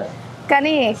వెయ్యాలి అని.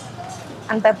 కానీ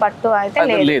అంత పట్టు అయితే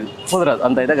లేదు, కుదరదు,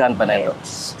 అంత అయితే కాని పని అయితే.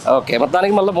 ఓకే,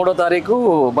 మొత్తానికి మళ్ళీ 3వ తారీఖు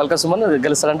బల్కా సుమన్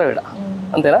గెలుస్తారంట ఇక్కడ,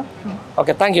 అంతేనా?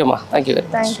 ఓకే, థ్యాంక్ యూ అమ్మా. Thank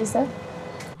you sir.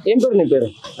 ఏం పేరు నీ పేరు?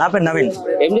 నా పేరు నవీన్.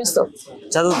 ఏం చేస్తావు?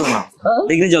 చదువుతున్నా,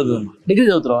 డిగ్రీ చదువుతున్నా. డిగ్రీ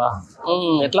చదువుతున్నావా?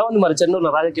 ఎట్లా ఉంది మరి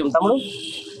చెన్నూరులో రాజకీయం తమ్ముడు?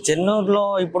 చెన్నూరులో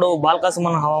ఇప్పుడు బాల్కా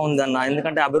సుమన్ హవా ఉంది అన్న,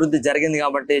 ఎందుకంటే అభివృద్ధి జరిగింది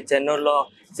కాబట్టి. చెన్నూరులో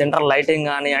సెంట్రల్ లైటింగ్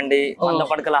కానివ్వండి,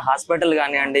 100 పడకల హాస్పిటల్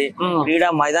కానివ్వండి,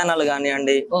 క్రీడా మైదానాలు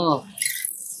కానివ్వండి,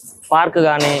 పార్క్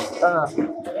గానీ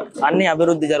అన్ని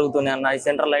అభివృద్ధి జరుగుతున్నాయి అన్న. ఈ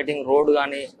సెంట్రల్ లైటింగ్ రోడ్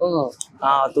గానీ,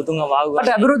 తుతుంగ వాగు.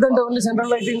 అభివృద్ధి అంటే ఓన్లీ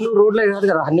సెంట్రల్ లైటింగ్ రోడ్లే కాదు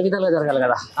కదా, అన్ని విధాలుగా జరగాలి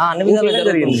కదా. అన్ని విధాలుగా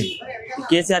జరిగింది.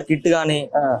 కేసీఆర్ కిట్ గానీ,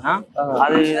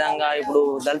 అదే విధంగా ఇప్పుడు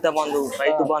దళిత బంధు,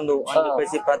 రైతు బంధు అని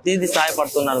చెప్పేసి ప్రతిదీ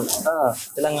సహాయపడుతున్నారు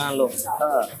తెలంగాణలో.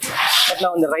 ఎట్లా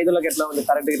ఉంది రైతులకు? ఎట్లా ఉంది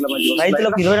కరెంట్?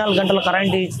 రైతులకు 24 గంటల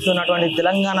కరెంట్ ఇస్తున్నటువంటి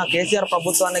తెలంగాణ కేసీఆర్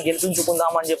ప్రభుత్వాన్ని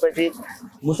గెలిపించుకుందామని చెప్పేసి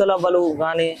ముసలవ్వలు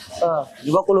గాని,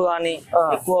 యువకులు గాని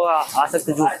ఎక్కువగా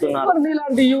ఆసక్తి చూపుతున్నారు.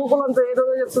 ఇలాంటి యువకులు అంతా ఏదో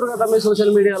చెప్తున్నారు కదా మీ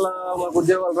సోషల్ మీడియాలో, మాకు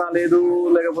ఉద్యోగాలు రాలేదు,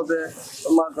 లేకపోతే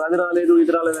మాకు అది రాలేదు,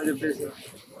 ఇది రాలేదు అని చెప్పేసి.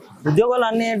 ఉద్యోగాలు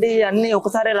అన్ని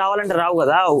ఒకసారి రావాలంటే రావు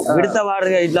కదా, విడత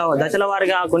వారిగా ఇట్లా దశల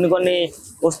వారిగా కొన్ని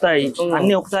వస్తాయి.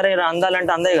 అన్ని ఒకసారి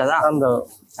అందాలంటే అందాయి కదా,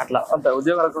 అట్లా అంత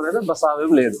ఉద్యోగాలకు బస్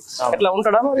అవేం లేదు. అట్లా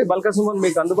ఉంటాడా మరి బల్కా సుమన్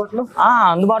మీకు అందుబాటులో?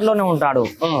 అందుబాటులోనే ఉంటాడు,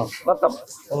 మొత్తం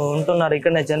ఉంటున్నారు.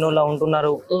 ఇక్కడనే చెన్నూరులో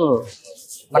ఉంటున్నారు.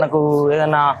 మనకు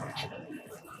ఏదైనా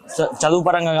చదువు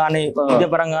పరంగా కానీ, విద్య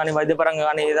పరంగా కానీ, వైద్య పరంగా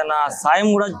కానీ ఏదైనా సాయం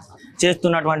కూడా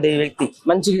చేస్తున్నటువంటి వ్యక్తి.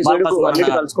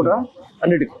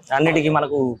 అన్నిటికీ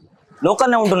మనకు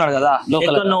లోకల్నే ఉంటున్నాడు కదా.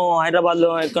 ఎక్కడో హైదరాబాద్ లో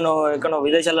ఎక్కడో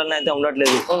విదేశాలలో అయితే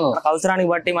ఉండట్లేదు. అవసరానికి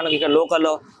బట్టి మనకి ఇక్కడ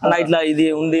లోకల్లో అలా ఇట్లా ఇది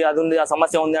ఉంది, అది ఉంది, ఆ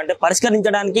సమస్య ఉంది అంటే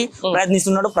పరిష్కరించడానికి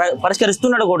ప్రయత్నిస్తున్నాడు,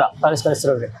 పరిష్కరిస్తున్నాడు కూడా.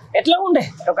 ఎట్లా ఉండే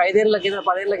ఒక 5 ఏళ్ల కింద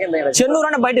 10 ఏళ్ల కింద చెన్నూరు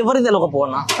అంటే బయట ఎవరికి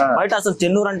తెలియకపోనా? బయట అసలు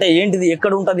చెన్నూరు అంటే ఏంటిది,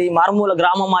 ఎక్కడ ఉంటది, మారుమూల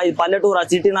గ్రామమా, ఇది పల్లెటూరా,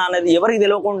 సిటీనా అనేది ఎవరికి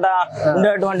తెలియకుండా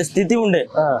ఉండేటువంటి స్థితి ఉండే.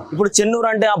 ఇప్పుడు చెన్నూరు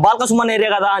అంటే బాల్కా సుమన్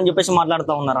ఏరియా కదా అని చెప్పేసి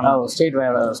మాట్లాడుతూ ఉన్నారు. స్టేట్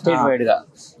వైడ్ గా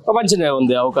మంచిగా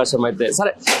ఉంది అవకాశం అయితే.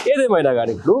 సరే, ఏదేమైనా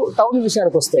కానీ ఇప్పుడు టౌన్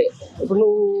విషయానికి వస్తే, ఇప్పుడు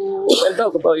నువ్వు ఎంత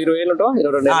ఒక 20 ఏళ్ళు ఉంటావా?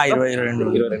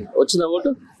 22 వచ్చిన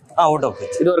ఓటు?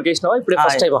 ఇదివరకు వేసినావా? ఇప్పుడు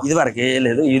ఫస్ట్ టైం? ఇదివరకు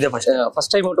లేదు, ఇదే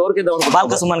ఫస్ట్ టైం ఓటు. ఎవరికి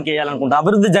బాల్కా సుమన్ కి వేయాలనుకుంటా.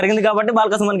 అభివృద్ధి జరిగింది కాబట్టి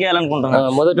బాల్కా సుమన్ కి వేయాలనుకుంటున్నాను.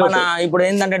 మన ఇప్పుడు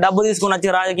ఏంటంటే డబ్బు తీసుకుని వచ్చి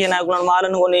రాజకీయ నాయకులను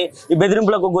వాళ్ళను కొని ఈ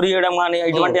బెదిరింపులకు గురి చేయడం కానీ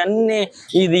ఇటువంటి అన్ని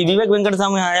ఇది వివేక్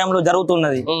వెంకటస్వామి హయాంలో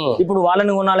జరుగుతున్నది. ఇప్పుడు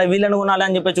వాళ్ళని కొనాలి, వీళ్ళని కొనాలి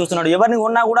అని చెప్పి చూస్తున్నాడు. ఎవరిని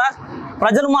కొన్నా కూడా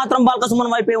ప్రజలు మాత్రం బాల్కా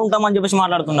సుమన్ వైపే ఉంటామని చెప్పేసి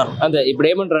మాట్లాడుతున్నారు. అంతే. ఇప్పుడు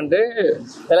ఏమంటారంటే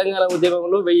తెలంగాణ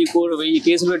ఉద్యమంలో 1000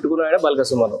 కేసులు పెట్టుకున్నాడు బాల్కా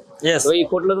సుమన్, 1000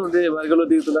 కోట్ల వరకులో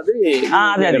దిగుతున్నది.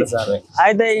 అదే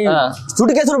అయితే ఈ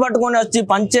సుటికేసులు పట్టుకొని వచ్చి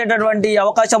పంచేటటువంటి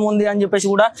అవకాశం ఉంది అని చెప్పేసి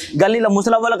కూడా గల్లీల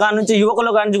ముసలవ్వల కాడ నుంచి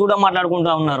యువకుల కాడ నుంచి కూడా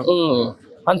మాట్లాడుకుంటా ఉన్నారు.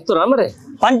 పంచుతున్నా మరి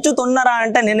పంచుతున్నారా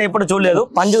అంటే నేను ఎప్పుడు చూడలేదు.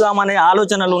 పంచుదామనే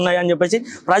ఆలోచనలు ఉన్నాయి అని చెప్పేసి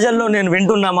ప్రజల్లో నేను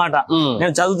వింటున్నమాట.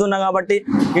 నేను చదువుతున్నా కాబట్టి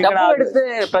ఇక్కడ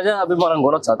ప్రజా అభిమానం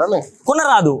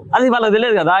కొనరాదు, అది వాళ్ళకి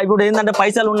తెలియదు కదా. ఇప్పుడు ఏంటంటే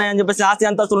పైసలు ఉన్నాయని చెప్పేసి ఆస్తి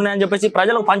అంతస్తులు ఉన్నాయని చెప్పేసి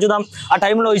ప్రజలకు పంచుదాం, ఆ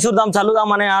టైంలో ఇసురుదాం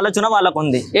చల్లుదాం అనే ఆలోచన వాళ్ళకు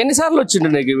ఉంది. ఎన్నిసార్లు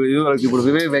వచ్చిండు నీకు ఇప్పుడు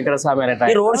వివేక్ వెంకటస్వామి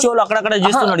అనే రోడ్ షోలు అక్కడక్కడ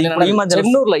చేస్తున్నాడు. ఇప్పుడు ఈ మధ్య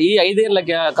చెన్నూరులో ఈ 5 ఏళ్ల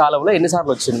కాలంలో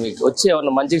ఎన్నిసార్లు వచ్చింది మీకు? వచ్చి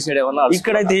ఏమన్నా మంచిగా చేయడం ఏమన్నా?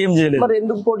 ఇక్కడైతే ఏం చేయలేదు. మరి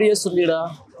ఎందుకు పోటీ చేస్తుంది?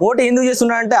 ఓటు ఎందుకు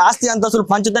చేస్తున్నాడు అంటే ఆస్తి అంతస్తులు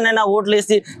పంచుతానైనా ఓట్లు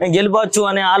వేసి గెలవచ్చు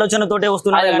అనే ఆలోచనతోటే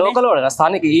వస్తున్నాడు. లోకల్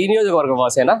స్థానిక ఈ నియోజకవర్గం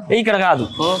వాసేనా? ఇక్కడ కాదు,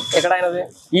 ఎక్కడైనది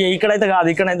ఇక్కడైతే కాదు,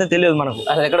 ఇక్కడైతే తెలియదు మనకు.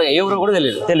 అసలు ఎక్కడ ఏ ఊరు కూడా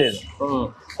తెలియదు.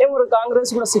 ఇప్పుడు కాంగ్రెస్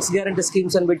కూడా 6 గ్యారెంటీ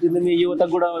స్కీమ్స్ అని పెట్టింది. మీ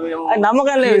యువతకు కూడా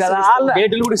నమ్మకం లేదు కదా.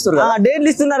 డేట్లు కూడా ఇస్తారు, డేట్లు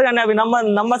ఇస్తున్నారు కానీ అవి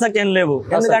నమ్మసక్యం లేవు.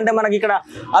 ఎందుకంటే మనకి ఇక్కడ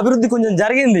అభివృద్ధి కొంచెం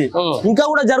జరిగింది, ఇంకా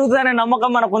కూడా జరుగుతుందనే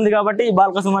నమ్మకం మనకు ఉంది. కాబట్టి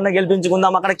బాల్క సుమన్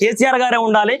గెలిపించుకుందాం, అక్కడ కేసీఆర్ గారే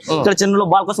ఉండాలి, ఇక్కడ చెన్నూరులో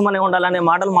బాల్క సుమన్ ఉండాలి అనే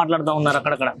మాటలు మాట్లాడుతూ ఉన్నారు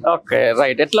అక్కడక్కడ. Okay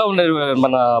right. ఎట్లా ఉంది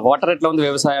మన వాటర్? ఎట్లా ఉంది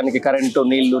వ్యవసాయానికి? కరెంటు,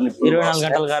 నీళ్లు? 24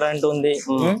 గంటల కరెంట్ ఉంది.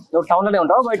 నువ్వు టౌన్ లోనే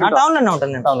ఉంటావు? బయట టౌన్ లోనే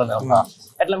ఉంటాను. టౌన్ లోనే ఉంటా.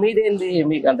 ఎట్లా మీదేంది?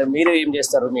 మీకు అంటే మీరు ఏం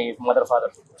చేస్తారు? మీ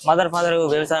మదర్ ఫాదర్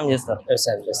వ్యవసాయం చేస్తారు.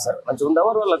 మంచిగా ఉందా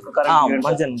వాళ్ళకి?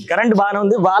 కరెంట్ బాగానే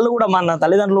ఉంది. వాళ్ళు కూడా మన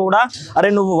తల్లిదండ్రులు కూడా అరే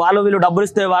నువ్వు వీళ్ళు డబ్బులు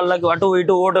ఇస్తే వాళ్ళకి అటు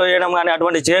ఇటు ఓటు వేయడం కానీ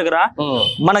అటువంటి చేయకరా,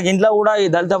 మనకి ఇంట్లో కూడా ఈ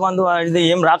దళిత బంధు ఇది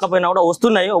ఏం రాకపోయినా కూడా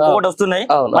వస్తున్నాయి, ఒక్కొక్కటి వస్తున్నాయి,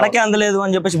 మనకే అందలేదు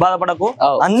అని చెప్పేసి బాధపడకు,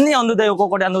 అన్ని అందుతాయి,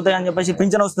 ఒక్కొక్కటి అందుతాయి అని చెప్పేసి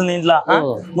పింఛన్ వస్తుంది ఇంట్లో.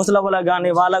 ముసలవ్వలకు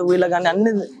కానీ వాళ్ళకి వీళ్ళకి కానీ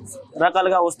అన్ని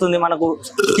రకాలుగా వస్తుంది. మనకు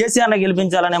కేసీఆర్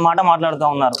గెలిపించాలనే మాట మాట్లాడుతూ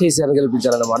ఉన్నారు.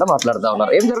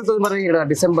 ఏం జరుగుతుంది మరి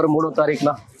డిసెంబర్ 3వ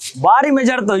తారీఖున? భారీ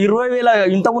మెజార్టీతో 20,000,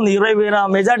 ఇంతకుముందు 20,000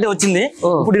 మెజార్టీ వచ్చింది,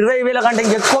 ఇప్పుడు 20,000 కంటే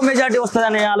ఎక్కువ మెజార్టీ వస్తుంది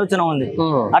అనే ఆలోచన ఉంది.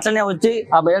 అట్లనే వచ్చి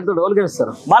ఆ మెజార్టీ ఎవరు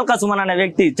గెలుస్తారు? బాల్క సుమన్ అనే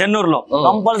వ్యక్తి చెన్నూరులో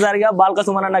కంపల్సరిగా బాల్క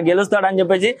సుమన్ అన్న గెలుస్తాడని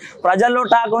చెప్పేసి ప్రజల్లో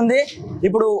టాక్ ఉంది.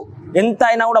 ఇప్పుడు ఎంత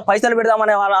అయినా కూడా పైసలు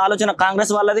పెడదామనే వాళ్ళ ఆలోచన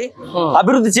కాంగ్రెస్ వాళ్ళది.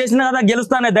 అభివృద్ధి చేసినా కదా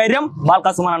గెలుస్తానే ధైర్యం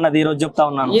బాల్క సుమన్ అన్నది. ఈ రోజు చెప్తా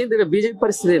ఉన్నాను. బీజేపీ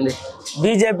పరిస్థితి ఏంటి?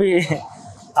 బీజేపీ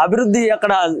అభివృద్ధి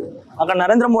అక్కడ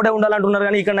నరేంద్ర మోడీ ఉండాలంటున్నారు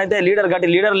కానీ ఇక్కడైతే గట్టి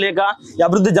లీడర్ లేక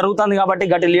అభివృద్ధి జరుగుతుంది కాబట్టి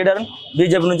గట్టి లీడర్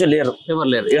బీజేపీ నుంచి లేరు.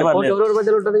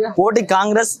 పోటీ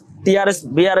కాంగ్రెస్, టిఆర్ఎస్,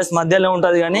 బిఆర్ఎస్ మధ్యలో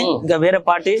ఉంటది కానీ ఇంకా వేరే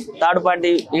పార్టీ థర్డ్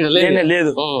పార్టీ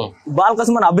లేదు. బాల్క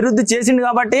సుమన్ అభివృద్ధి చేసింది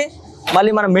కాబట్టి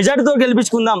మళ్ళీ మనం మెజార్టీతో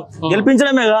గెలిపించుకుందాం,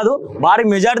 గెలిపించడమే కాదు భారీ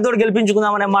మెజార్టీతో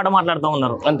గెలిపించుకుందాం అనే మాట మాట్లాడుతూ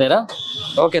ఉన్నారు. అంతేనా?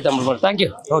 ఓకే తమ్ముడు, థ్యాంక్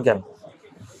యూ. ఓకే.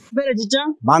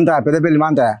 పెద్దపల్లి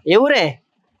మాంతా ఎవరే?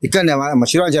 ఇక్కడనే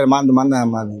శ్రీవంచ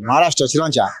మహారాష్ట్ర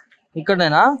శ్రీవంచ.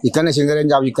 ఇక్కడనేనా? ఇక్కడనే సింగరేం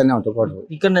జాబ్ ఇక్కడనే ఉంటుంది.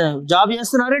 ఇక్కడనే జాబ్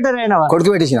చేస్తున్నారు. రిటైర్ అయినావా?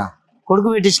 కొడుకు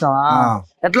పెట్టించినావా?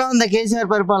 ఎట్లా ఉందా కేసీఆర్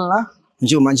పరిపాలన?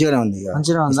 మంచిగానే ఉంది.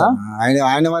 మంచిగా ఉందా?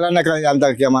 ఆయన వల్ల అంత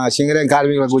సింగరేం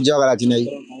కార్మికులకు ఉద్యోగాలు వచ్చినాయి,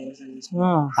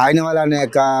 ఆయన వల్ల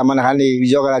మనకు అన్ని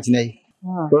ఉద్యోగాలు వచ్చినాయి,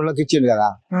 రోడ్లకు ఇచ్చిండు కదా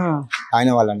ఆయన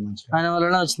వల్లనే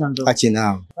వచ్చిందా.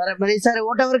 మరి ఈసారి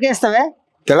ఓటు ఎవరికి వేస్తావే?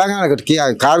 తెలంగాణ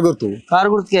కారు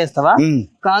గుర్తుకే వేస్తావా?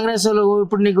 కాంగ్రెస్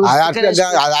ఇప్పుడు నీకు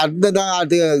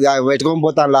పెట్టుకొని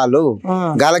పోతాను వాళ్ళు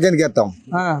గాలకెందుకు వేస్తాం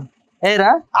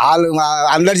వాళ్ళు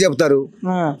అందరు చెప్తారు,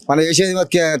 మనం వేసేది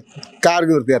కారు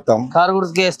గుర్తు వేస్తాం. కారు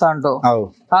గుర్తుకే వేస్తా అంటావు.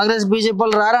 కాంగ్రెస్ బీజేపీ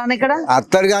వాళ్ళు రారా అని ఇక్కడ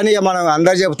వస్తారు కానీ మనం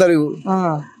అందరు చెప్తారు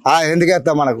ఎందుకు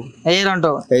వేస్తాం, మనకు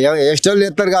వేయరంటావు. ఎస్టోళ్ళు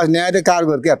వేస్తారు కాదు, నేనైతే కారు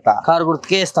గుర్తుకే వేస్తా. కారు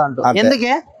గుర్తుకే వేస్తా అంటావు.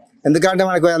 ఎందుకంటే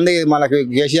మనకు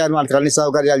కేసీఆర్ మనకు అన్ని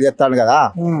సౌకర్యాలు చెప్తాను కదా,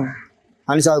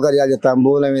 అన్ని సౌకర్యాలు చెప్తాం.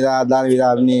 భూముల మీద దాని మీద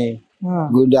అన్ని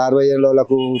 60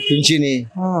 ఏళ్ళకు పింఛని,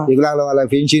 వికలాంగుల వాళ్ళకి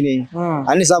పింఛని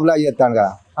అన్ని సప్లై చేస్తాను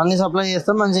కదా. అన్ని సప్లై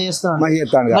చేస్తాం, మంచిగా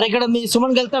చేస్తాను కదా. ఇక్కడ మీ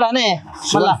సుమన్ గెలుతాడానే?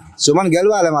 సుమన్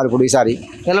గెలవాలి మరి, ఇప్పుడు ఈసారి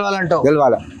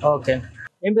గెలవాలి. ఓకే.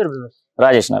 ఏం పేరు?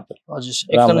 రాజేష్. నా పేరు రాజేష్.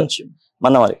 ఎక్కడ నుంచి?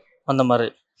 మందమరి.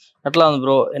 ఎట్లా ఉంది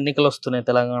బ్రో? ఎన్నికలు వస్తున్నాయి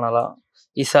తెలంగాణలో.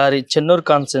 ఈసారి చెన్నూరు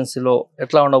కాన్స్టిట్యున్సీలో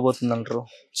ఎట్లా ఉండబోతుంది అంటారు?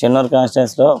 చెన్నూరు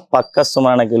కాన్స్టిట్యున్సీలో పక్క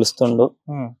సుమన్ గెలుస్తుండు,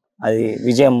 అది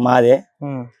విజయం మాదే.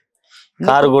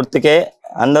 కారు గుర్తుకే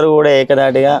అందరూ కూడా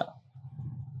ఏకదాటిగా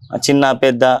చిన్న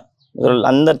పెద్ద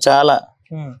అందరు చాలా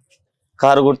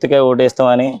కారు గుర్తుకే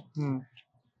ఓటేస్తామని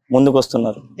ముందుకు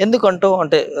వస్తున్నారు. ఎందుకంటూ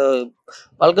అంటే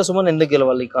బాల్క సుమన్ ఎందుకు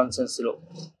గెలవాలి ఈ కాన్స్టిట్యున్సీలో?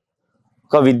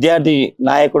 ఒక విద్యార్థి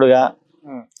నాయకుడుగా,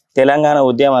 తెలంగాణ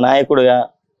ఉద్యమ నాయకుడుగా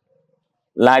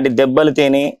లాంటి దెబ్బలు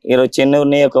తిని ఈరోజు చెన్నూరు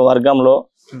నియోజకవర్గంలో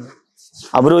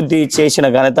అభివృద్ధి చేసిన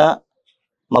ఘనత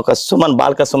ఒక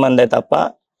బాల్క సుమన్దే తప్ప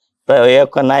ఏ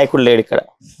ఒక్క నాయకుడు లేడు ఇక్కడ.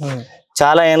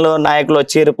 చాలా ఏళ్ళలో నాయకులు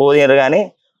వచ్చారు పోయారు కానీ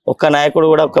ఒక్క నాయకుడు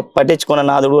కూడా పట్టించుకున్న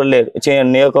నాదుడు కూడా లేడు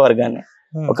నియోజకవర్గాన్ని.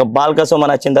 ఒక బాల్క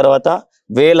సుమన్ వచ్చిన తర్వాత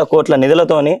 1,000 కోట్ల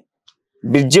నిధులతోని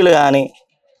బ్రిడ్జిలు కానీ,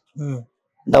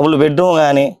 డబుల్ బెడ్రూమ్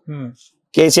కానీ,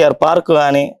 కేసీఆర్ పార్క్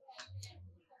కానీ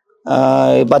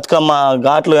బతుకమ్మ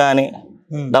ఘాట్లు కానీ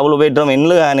డబుల్ బెడ్రూమ్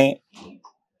ఇండ్లు కానీ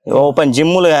ఓపెన్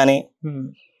జిమ్ములు కానీ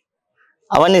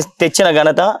అవన్నీ తెచ్చిన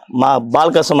ఘనత మా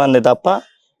బాల్క సుమన్ తప్ప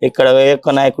ఇక్కడ ఏ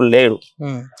ఒక్క నాయకులు లేడు.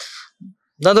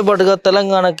 దాంతోపాటుగా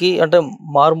తెలంగాణకి అంటే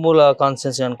మారుమూల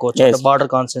కాన్స్టిట్యున్సీ అనుకోవచ్చు, బార్డర్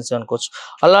కాన్స్టిట్యున్సీ అనుకోవచ్చు.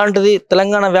 అలాంటిది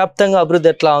తెలంగాణ వ్యాప్తంగా అభివృద్ధి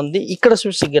ఎట్లా ఉంది, ఇక్కడ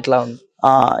స్పెసిఫిక్ ఎట్లా ఉంది?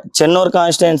 చెన్నూరు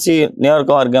కాన్స్టిట్యున్సీ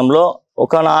నియోజకవర్గంలో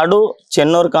ఒకనాడు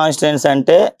చెన్నూరు కాన్స్టిట్యున్సీ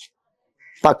అంటే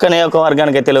పక్క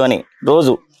నియోజకవర్గానికి తెలియని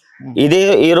రోజు ఇదే.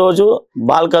 ఈ రోజు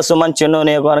బాల్క సుమన్ చెన్నూరు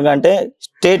నియోజకవర్గం అంటే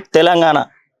స్టేట్ తెలంగాణ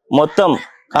మొత్తం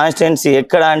కాన్స్టిట్యున్సీ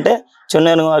ఎక్కడ అంటే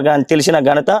చెన్నూరు నియోజకవర్గానికి తెలిసిన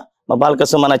ఘనత మా బాల్క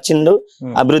సుమన్ వచ్చిండు,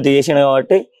 అభివృద్ధి చేసిండు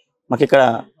కాబట్టి మాకు ఇక్కడ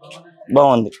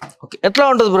బాగుంది. ఎట్లా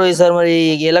ఉంటుంది బ్రో ఈసారి మరి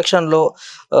ఈ ఎలక్షన్ లో?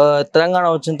 తెలంగాణ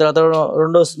వచ్చిన తర్వాత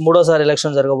మూడోసారి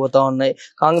ఎలక్షన్ జరగబోతా ఉన్నాయి.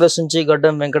 కాంగ్రెస్ నుంచి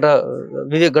గడ్డం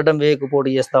వివేక్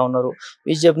పోటీ చేస్తా ఉన్నారు,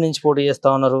 బీజేపీ నుంచి పోటీ చేస్తా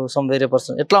ఉన్నారు, సమ్ వేరే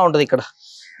పర్సన్. ఎట్లా ఉంటది ఇక్కడ?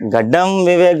 గడ్డం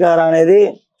వివేక్ గారు అనేది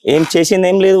ఏం చేసింది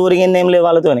ఏం లేదు, ఊరిగింది ఏం లేదు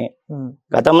వాళ్ళతోని.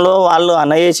 గతంలో వాళ్ళు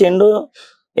అన్న చేసిండు,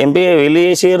 ఎంపీ వీళ్ళు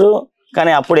చేసారు,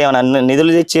 కానీ అప్పుడు ఏమైనా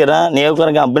నిధులు తెచ్చిరా,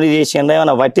 నియోజకవర్గం అభివృద్ధి చేసిండ్రా,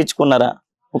 ఏమైనా పట్టించుకున్నారా?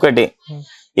 ఒకటి.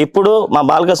 ఇప్పుడు మా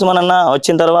బాల్క సుమన్ అన్న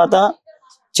వచ్చిన తర్వాత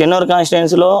చెన్నూరు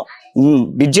కాన్స్టిట్యున్సీలో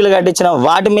బ్రిడ్జిలు కట్టించిన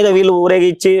వాటి మీద వీళ్ళు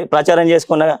ఊరేగిచ్చి ప్రచారం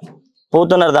చేసుకున్న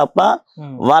పోతున్నారు తప్ప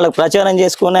వాళ్ళకు ప్రచారం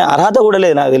చేసుకునే అర్హత కూడా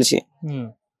లేదు నాకు తెలిసి.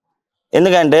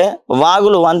 ఎందుకంటే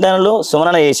వాగులు వంతెనలు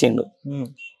సుమన చేసిండు.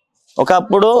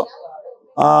 ఒకప్పుడు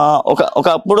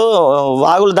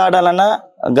వాగులు దాటాలన్నా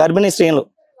గర్భిణీ స్త్రీలు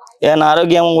ఏమైనా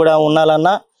ఆరోగ్యం కూడా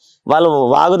ఉండాలన్నా వాళ్ళు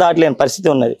వాగు దాటలేని పరిస్థితి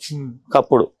ఉన్నది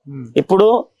ఒకప్పుడు. ఇప్పుడు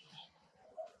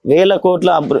వేల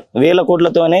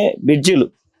కోట్లతోనే బ్రిడ్జిలు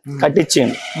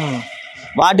కట్టించిండు.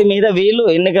 వాటి మీద వీళ్ళు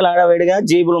ఎన్నికల ఆడవేడిగా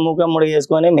జీబులు ముఖమ్ముడి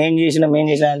చేసుకొని మేం చేసిన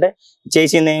అంటే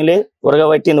చేసింది ఏం లేదు,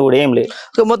 ఉరగబట్టింది కూడా ఏం లేదు.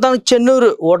 మొత్తానికి చెన్నూరు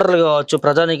ఓటర్లు కావచ్చు,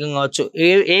 ప్రజానీకం కావచ్చు,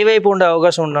 ఏ వైపు ఉండే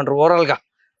అవకాశం ఉందంటారు? ఓవరాల్ గా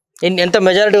ఎంత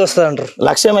మెజారిటీ వస్తుంది అంటారు?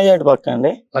 1,00,000 మెజారిటీ పక్క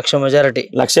అండి.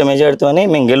 1,00,000 మెజారిటీతోని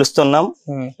మేము గెలుస్తున్నాం.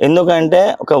 ఎందుకంటే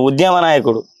ఒక ఉద్యమ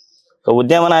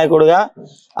నాయకుడుగా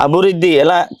అభివృద్ధి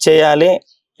ఎలా చేయాలి,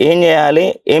 ఏం చేయాలి,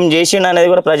 ఏం చేసిండు అనేది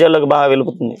కూడా ప్రజల్లోకి బాగా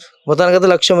వెలుపుతుంది. మొత్తానికి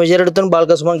 1,00,000 మెజారిటీతో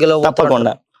బాల్క సుమన్ గెలవ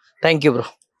తప్పకుండా. Thank you bro.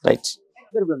 రైట్.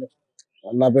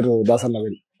 నా పేరు దాసర్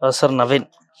నవీన్. సార్ నవీన్,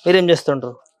 మీరేం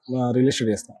చేస్తుంటారు? రియల్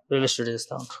ఎస్టేట్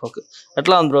చేస్తా ఉంటారు. ఓకే.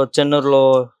 ఎట్లా ఉంది బ్రో చెన్నూరులో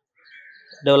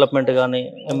డెవలప్మెంట్ కానీ,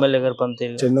 ఎమ్మెల్యే గారి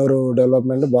పనితీరు? చెన్నూరు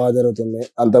డెవలప్మెంట్ బాగా జరుగుతుంది.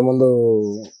 అంతకుముందు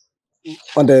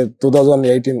అంటే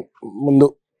 2018 ముందు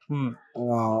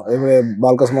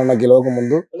బాల్క సుమన్ గెలవక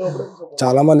ముందు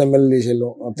చాలా మంది ఎమ్మెల్యేలు చేసేళ్ళు,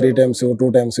 3 times 2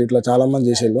 times ఇట్లా చాలా మంది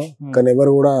చేసేళ్ళు. కానీ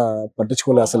ఎవరు కూడా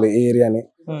పట్టించుకోలేదు అసలు ఈ ఏరియాని.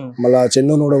 మళ్ళా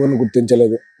చెన్నూరు కూడా ఎవరిని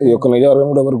గుర్తించలేదు, ఈ యొక్క నియోజకవర్గం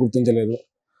కూడా ఎవరు గుర్తించలేదు.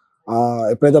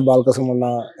 ఎప్పుడైతే బాల్క సుమన్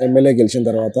ఎమ్మెల్యే గెలిచిన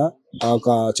తర్వాత ఒక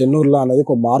చెన్నూరులో అనేది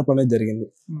ఒక మార్పు అనేది జరిగింది.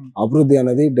 అభివృద్ధి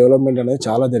అనేది, డెవలప్మెంట్ అనేది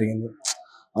చాలా జరిగింది.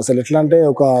 అసలు ఎట్లా అంటే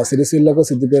ఒక సిరిసిల్లకు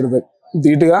సిద్దిపేట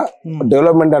ధీటుగా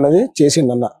డెవలప్మెంట్ అనేది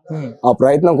చేసిండన్న. ఆ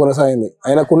ప్రయత్నం కొనసాగింది.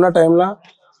 ఆయనకున్న టైంలో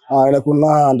ఆయనకున్న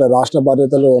అంటే రాష్ట్ర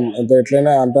బాధ్యతలు ఎంత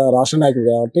ఎట్లయినా అంత రాష్ట్ర నాయకుడు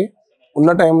కాబట్టి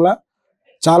ఉన్న టైంలో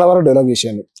చాలా వరకు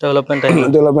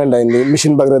డెవలప్మెంట్ అయింది.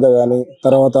 మిషన్ భగీరథ కానీ,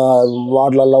 తర్వాత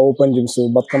వార్డులలో open gyms,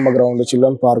 Bathukamma ground,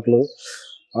 children పార్కులు,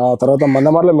 తర్వాత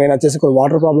మందమర్లో మెయిన్ వచ్చేసి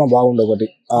వాటర్ ప్రాబ్లం బాగుండే ఒకటి.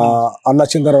 అన్న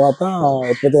వచ్చిన తర్వాత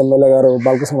ఎప్పుడైతే ఎమ్మెల్యే గారు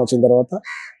బాల్క సుమన్ వచ్చిన తర్వాత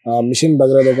మిషన్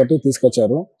భగీరథ ఒకటి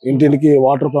తీసుకొచ్చారు. ఇంటింటికి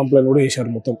వాటర్ పంపులను కూడా వేసారు.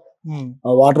 మొత్తం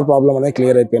వాటర్ ప్రాబ్లం అనేది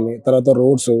క్లియర్ అయిపోయింది. తర్వాత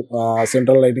రోడ్స్,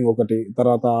 సెంట్రల్ లైటింగ్ ఒకటి,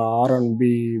 తర్వాత R&B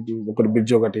ఒకటి,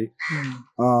 బ్రిడ్జ్ ఒకటి,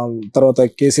 తర్వాత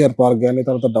కేసీఆర్ పార్క్ కానీ,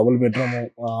 తర్వాత డబుల్ బెడ్రూమ్,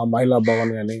 మహిళా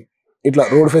భవన్ కానీ, ఇట్లా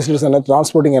రోడ్ ఫెసిలిటీస్ అనేది,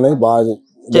 ట్రాన్స్పోర్టింగ్ అనేది బాగా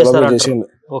చేసింది.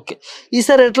 ఓకే.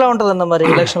 ఈసారి ఎట్లా ఉంటదన్న మరి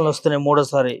ఎలక్షన్లు వస్తున్నాయి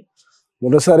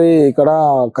మూడోసారి ఇక్కడ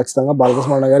ఖచ్చితంగా బాల్క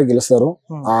సుమన్ గారు గెలుస్తారు.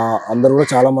 అందరు కూడా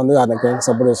చాలా మంది ఆయన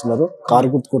సపోర్ట్ చేస్తున్నారు. కారు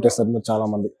గుర్తు కొట్టేస్తారు చాలా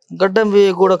మంది. గడ్డం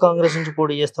కూడా కాంగ్రెస్ నుంచి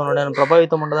పోటీ చేస్తున్నాడు, ఆయన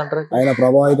ప్రభావితం ఉండదంటారు? ఆయన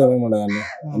ప్రభావితం ఏమి ఉండదండి.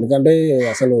 ఎందుకంటే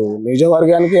అసలు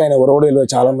నియోజకవర్గానికి ఆయన ఎవరు తెలియదు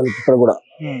చాలా మంది ఇప్పుడు కూడా.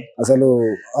 అసలు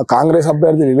కాంగ్రెస్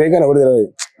అభ్యర్థి వివేక్ అని ఎవరు తెలియదు.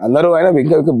 అందరూ ఆయన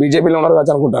బీజేపీలో ఉన్నారు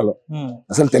కావచ్చు అనుకుంటారు.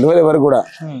 అసలు తెలియదు ఎవరు కూడా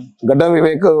గడ్డం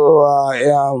వివేక్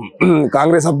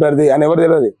కాంగ్రెస్ అభ్యర్థి అని ఎవరు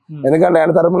తెలియదు. ఎందుకంటే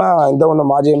ఆయన తరఫున ఇంతకుముందు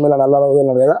మాజీ ఎమ్మెల్యే నల్లరాజు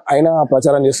ఉన్నారు కదా, ఆయన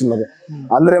ప్రచారం చేస్తున్నారు.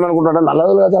 అందరూ ఏమనుకుంటారు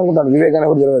నల్లరాజు కదా అనుకుంటారు, వివేక్ అని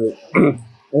ఎవరు తెలియదు.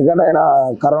 ఎందుకంటే ఆయన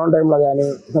కరోనా టైంలో కానీ,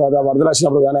 తర్వాత వరదలు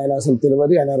వచ్చినప్పుడు కానీ ఆయన అసలు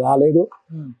తెలియదు, ఆయన రాలేదు.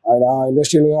 ఆయన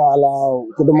ఇండస్ట్రియల్గా అలా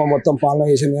కుటుంబం మొత్తం పాలన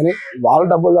చేసింది. కానీ వాళ్ళు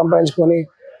డబ్బులు సంపాదించుకొని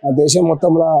దేశం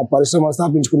మొత్తంలో పరిశ్రమలు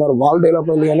స్థాపించుకున్నారు, వాళ్ళు డెవలప్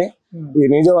అయింది. కానీ ఈ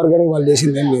నియోజకవర్గానికి వాళ్ళు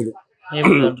చేసింది ఏం లేదు.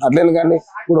 అట్లేదు. కానీ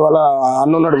ఇప్పుడు వాళ్ళ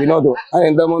అన్న ఉన్నాడు వినోద్, ఆయన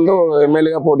ఇంతకుముందు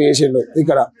ఎమ్మెల్యేగా పోటీ చేసిండు,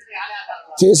 ఇక్కడ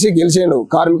చేసి గెలిచిండు,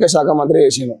 కార్మిక శాఖ మంత్రి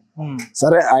చేసిండు.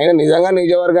 సరే ఆయన నిజంగా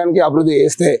నియోజకవర్గానికి అభివృద్ధి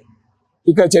చేస్తే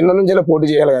ఇక్కడ చెన్నూరు నుంచి ఇలా పోటీ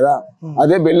చేయాలి కదా,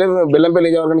 అదే బెల్లంపల్లి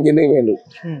నియోజకవర్గానికి ఎందుకు వేయండు?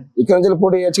 ఇక్కడ నుంచి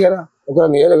పోటీ చేయొచ్చు కదా, ఒక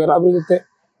నియోజకవర్గం అభివృద్ధి.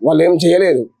 వాళ్ళు ఏం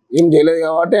చేయలేదు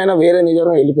కాబట్టి ఆయన వేరే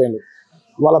నియోజకవర్గం వెళ్ళిపోయాడు.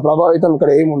 వాళ్ళ ప్రభావితం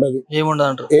ఇక్కడ ఏముండదు.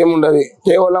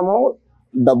 కేవలము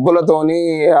డబ్బులతోని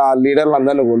ఆ లీడర్లు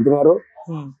అందరినీ కొంటున్నారు,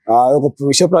 ఒక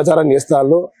విష ప్రచారం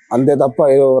చేస్తారు అంతే తప్ప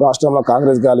ఏదో రాష్ట్రంలో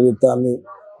కాంగ్రెస్ గాలిస్తాన్ని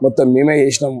మొత్తం మేమే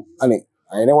చేసినాం అని.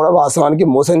 ఆయన కూడా వాస్తవానికి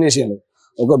మోసం చేసిండు.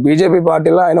 ఒక బీజేపీ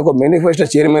పార్టీలో ఆయన ఒక మేనిఫెస్టో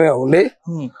చైర్మన్ ఉండి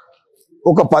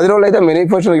ఒక 10 రోజులు అయితే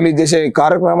మేనిఫెస్టో రిలీజ్ చేసే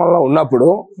కార్యక్రమంలో ఉన్నప్పుడు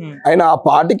ఆయన ఆ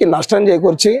పార్టీకి నష్టం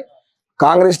చేకూర్చి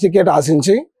కాంగ్రెస్ టికెట్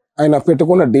ఆశించి ఆయన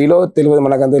పెట్టుకున్న డీలో తెలియదు,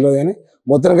 మనకంత తెలియదు కానీ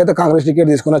మొత్తానికైతే కాంగ్రెస్ టికెట్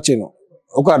తీసుకుని వచ్చాను.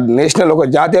 ఒక నేషనల్ ఒక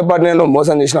జాతీయ పార్టీని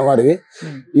మోసం చేసిన వాడివి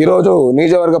ఈ రోజు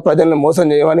నియోజకవర్గ ప్రజల్ని మోసం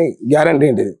చేయమని గ్యారంటీ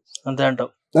ఏంటిది? అంతే అంటావు.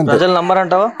 ప్రజలు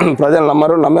నమ్మరంటావా? ప్రజలు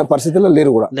నమ్మరు, నమ్మే పరిస్థితుల్లో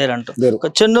లేరు కూడా. లేరు.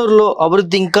 చెన్నూరులో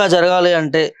అభివృద్ధి ఇంకా జరగాలి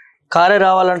అంటే కారే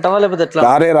రావాలంటావా లేకపోతే ఎట్లా?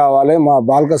 కారే రావాలి, మా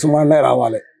బాల్క సుమన్నే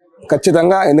రావాలి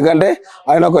ఖచ్చితంగా. ఎందుకంటే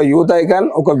ఆయన ఒక యూత్ ఐకాన్,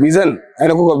 ఒక విజన్,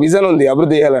 ఆయనకు ఒక విజన్ ఉంది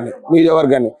అభివృద్ధి చేయాలని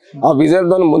నియోజకవర్గాన్ని. ఆ విజన్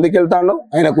తో ముందుకెళ్తాడు.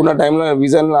 ఆయనకున్న టైంలో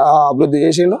విజన్ అభివృద్ధి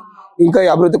చేసిండు. ఇంకా ఈ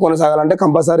అభివృద్ధి కొనసాగాలంటే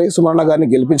కంపల్సరీ సుమన్న గారిని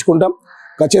గెలిపించుకుంటాం.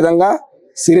 ఖచ్చితంగా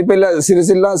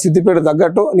సిరిసిల్ల సిద్దిపేట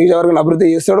తగ్గట్టు నియోజకవర్గాన్ని అభివృద్ధి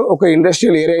చేస్తాడు. ఒక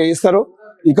ఇండస్ట్రియల్ ఏరియా చేస్తాడు.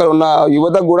 ఇక్కడ ఉన్న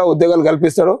యువతకు కూడా ఉద్యోగాలు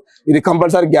కల్పిస్తాడు. ఇది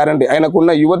కంపల్సరీ గ్యారంటీ.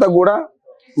 ఆయనకున్న యువతకు కూడా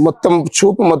మొత్తం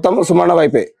చూపు మొత్తం సుమన్న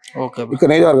వైపే ఇక్కడ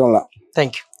నియోజకవర్గంలో.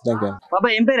 థ్యాంక్ యూ బాబా.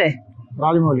 ఏం పేరే?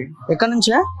 రాజమౌళి. ఎక్కడి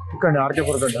నుంచా? ఇక్కడ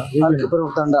ఆర్కేపురగడ్డ.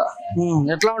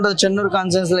 ఎట్లా ఉంటది చెన్నూరు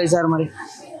కాన్ఫరెన్స్ లో ఈసారి? మరి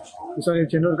ఈసారి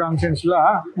చెన్నూరు కాన్ఫరెన్స్ లో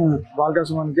బాల్కా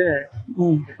సుమన్కే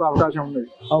ఎక్కువ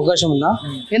అవకాశం ఉందా?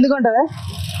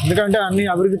 ఎందుకంటే అన్ని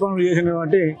అభివృద్ధి పనులు చేసిన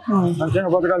కాబట్టి, సంక్షేమ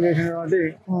పథకాలు చేసిన కాబట్టి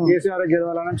కేసీఆర్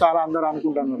గెలవాలని చాలా అందరూ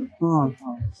అనుకుంటున్నారు.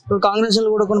 ఇప్పుడు కాంగ్రెస్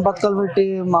కూడా కొన్ని పథకాలు పెట్టి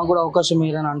మాకు కూడా అవకాశం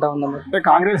ఇవ్వాలని అంటా ఉందా? అంటే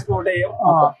కాంగ్రెస్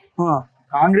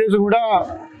కూడా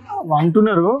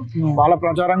అంటున్నారు, వాళ్ళ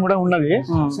ప్రచారం కూడా ఉన్నది.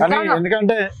 కానీ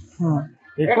ఎందుకంటే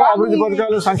ఎక్కువ అభివృద్ధి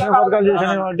పథకాలు సంక్షేమ పథకాలు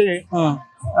చేసిన కాబట్టి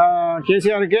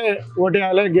కేసీఆర్ కే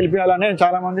ఓటేయాలి, గెలిపించాలని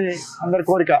చాలా మంది అందరి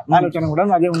కోరిక, ఆలోచన కూడా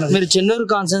అదే ఉన్నది. మీరు చెన్నూరు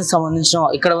కాన్ఫరెన్స్ సంబంధించిన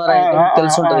ఇక్కడ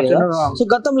తెలుసుంటది కదా. సో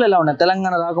గతంలో ఎలా ఉన్నాయి?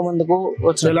 తెలంగాణ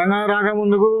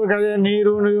రాకముందుకు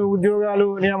నీరు, ఉద్యోగాలు,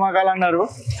 నియామకాలు అన్నారు.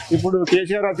 ఇప్పుడు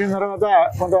కేసీఆర్ వచ్చిన తర్వాత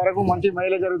కొంతవరకు మంచి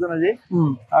మహిళ జరుగుతున్నది,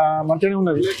 మంచిగా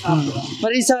ఉన్నది.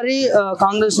 మరి ఈసారి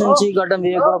కాంగ్రెస్ నుంచి గడ్డం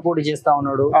వివేక్ కూడా పోటీ చేస్తా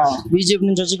ఉన్నాడు, బీజేపీ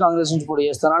నుంచి వచ్చి కాంగ్రెస్ నుంచి పోటీ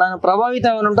చేస్తాడు. ఆయన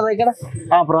ప్రభావితం ఏమైనా ఉంటుందా ఇక్కడ?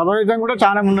 ప్రభావితం కూడా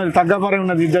చాలా ఉన్నది, తగ్గపరే ఉన్నది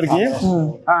ఇద్దరికి.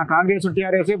 కాంగ్రెస్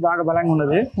టీఆర్ఎస్ బాగా బలంగా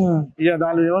ఉన్నది. ఇక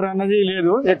దాని ఎవరు అన్నది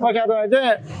లేదు, ఎక్కువ శాతం అయితే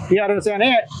టీఆర్ఎస్ అనే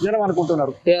జనం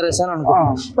అనుకుంటున్నారు. టీఆర్ఎస్ అని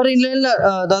అనుకుంటున్నారు. మరి ఇంట్లో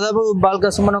దాదాపు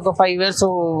బాల్క సుమన్ ఒక 5 years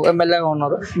ఎమ్మెల్యేగా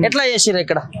ఉన్నారు. ఎట్లా చేసిరు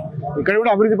ఇక్కడ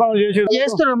కూడా అభివృద్ధి పనులు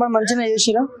చేస్తున్నారు? మరి మంచిగా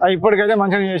చేసిరా? ఇప్పటికైతే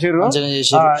మంచిగా చేసిరు.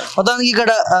 మొత్తానికి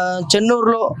ఇక్కడ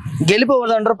చెన్నూరులో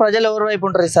గెలిపోవద్దంటారు. ప్రజలు ఎవరి వైపు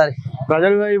ఉంటారు ఈసారి?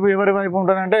 ప్రజల వైపు ఎవరి వైపు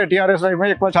ఉంటారంటే టీఆర్ఎస్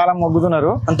వైపు ఎక్కువ చాలా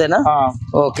మొగ్గుతున్నారు. అంతేనా?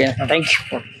 Okay, thank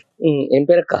you. ఏం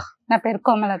పేరు అక్క? నా పేరు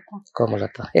కోమలత.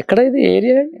 కోమలత. ఎక్కడ ఇది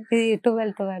ఏరియా? ఇది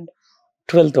 12th వార్డ్.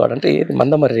 12th వార్డ్ అంటే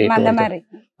మందమర్రి.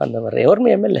 ఎవరు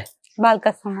మీ ఎమ్మెల్యే?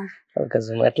 బాల్కా సుమన్.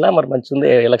 ఎట్లా మరి మంచిగా ఉంది?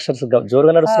 ఎలక్షన్స్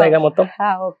జోరుగా నడుస్తున్నాయిగా మొత్తం?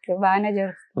 ఓకే, బాగానే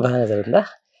జరుగుతుందా?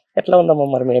 ఎట్లా ఉందమ్మా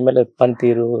మరి మీ ఎమ్మెల్యే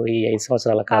పనితీరు ఈ 5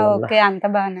 సంవత్సరాల కాలంలో? అంత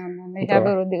బాగానే ఉందండి,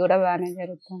 అభివృద్ధి కూడా బాగానే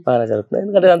జరుగుతుంది.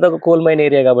 ఎందుకంటే అంత ఒక కోల్ మైన్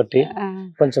ఏరియా కాబట్టి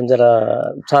కొంచెం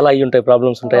చాలా అయ్యి ఉంటాయి,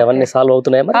 ప్రాబ్లమ్స్ ఉంటాయి, అవన్నీ సాల్వ్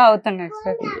అవుతున్నాయి. అవుతున్నాయి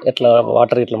సార్. ఎట్లా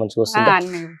వాటర్ ఇట్లా మంచిగా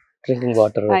వస్తుంది? డ్రింకింగ్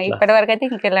వాటర్ ఇప్పటి వరకు అయితే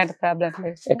ఇంకెలాంటి ప్రాబ్లం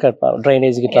లేదు. ఎక్కడ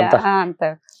డ్రైనేజ్ ఇట్లా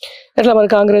ఎట్లా? మరి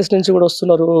కాంగ్రెస్ నుంచి కూడా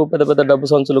వస్తున్నారు, పెద్ద పెద్ద డబ్బు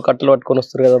సంచులు కట్టలు పట్టుకొని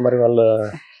వస్తారు కదా, మరి వాళ్ళు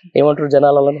ఏమంటారు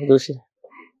జనాలను చూసి?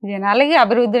 జనాలకి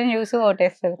అభివృద్ధిని చూసి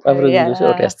ఓటేస్తారు.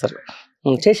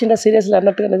 చేసిందా సీరియస్లీ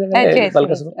అన్నట్టుగా?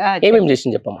 ఏమేమి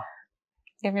చేసింది చెప్పమ్మా.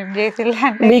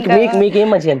 మీకేం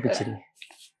మంచిగా అనిపించింది?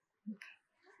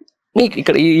 మీకు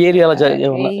ఇక్కడ ఈ ఏరియాలో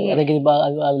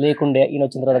లేకుండే ఈయన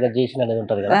వచ్చిన తర్వాత చేసిన అనేది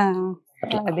ఉంటది కదా,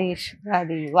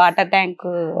 అది వాటర్ ట్యాంక్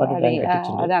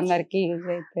అది అందరికి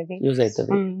యూజ్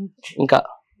అవుతుంది. ఇంకా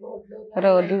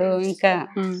రోడ్లు, ఇంకా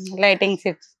లైటింగ్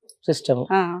సిస్టమ్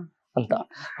అంతా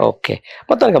ఓకే.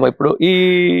 మొత్తానికి ఇప్పుడు ఈ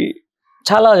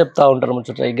చాలా చెప్తా ఉంటారు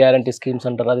ముచ్చట, ఈ గ్యారంటీ స్కీమ్స్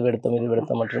అంటారు, అది పెడతాం ఇది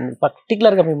పెడతాం అంటారు.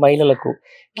 పర్టికులర్ గా మీ మహిళలకు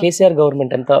కేసీఆర్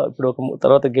గవర్నమెంట్ ఎంత ఇప్పుడు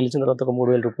తర్వాత గెలిచిన తర్వాత ఒక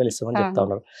 3,000 రూపాయలు ఇస్తామని చెప్తా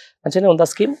ఉన్నారు. మంచిగానే ఉందా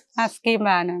స్కీమ్? స్కీమ్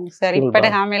బాగానే ఉంది సార్.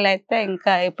 ఇప్పటి హామీలు అయితే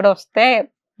ఇంకా ఇప్పుడు వస్తే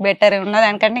బెటర్ ఉన్నది,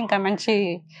 దానికంటే ఇంకా మంచి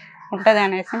ఉంటది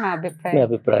అనేసి మా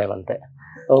అభిప్రాయం. అంతే.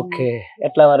 ఓకే.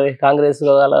 ఎట్లా మరి కాంగ్రెస్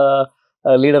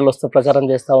లీడర్లు వస్తే ప్రచారం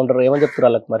చేస్తా ఉంటారు, ఏమని చెప్తారు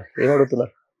వాళ్ళకి? మరి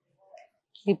ఏమడుగుతున్నారు?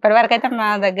 ఇప్పటి వరకు అయితే మా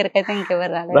దగ్గరకి అయితే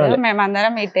ఇంకెవరు రాలేదు,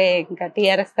 మేమందరం ఇటే ఇంకా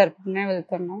టీఆర్ఎస్ తరఫునే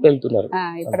వెళ్తున్నారు.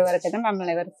 ఇప్పటి వరకు అయితే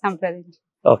మమ్మల్ని ఎవరు సంప్రదించారు.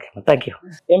 Okay, thank you.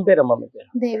 ఏం పేరమ్మా మీ పేరు?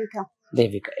 దేవిక.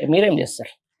 దేవిక. మీరేం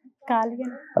చేస్తారు?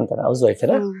 అంతేనా? హౌస్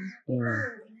వైఫేనా?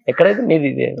 ఎక్కడైతే మీది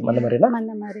మందమరినా?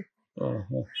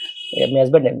 మీ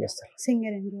హస్బెండ్ ఏం చేస్తారు?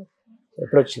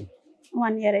 ఎప్పుడు వచ్చింది?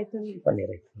 1 year అవుతుంది. 1 year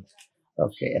అవుతుంది.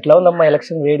 ఓకే. ఎట్లా ఉందమ్మా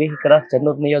ఎలక్షన్ వేడి ఇక్కడ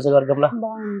చెన్నూరు నియోజకవర్గంలో?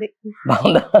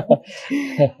 బాగుందా?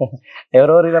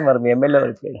 ఎవరెవరినా మరి మీ ఎమ్మెల్యే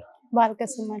ఎవరు ఇప్పుడు? బాల్క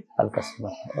సుమన్.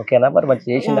 ఓకేనా? మరి మంచి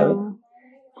చేసిండా?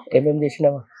 ఏమేమి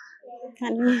చేసినావా?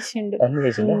 అన్ని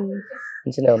చేసిండా?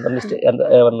 మంచిగా ఉందా లిస్ట్?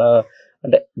 ఏమన్నా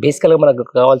అంటే బేసికల్గా మనకు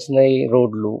కావాల్సినవి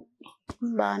రోడ్లు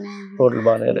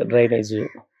బాగానే, డ్రైనేజ్,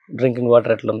 డ్రింకింగ్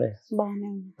వాటర్ ఎట్లా ఉంది?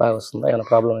 బాగా వస్తుందా? ఏమైనా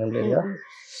ప్రాబ్లం ఏం లేదు కదా?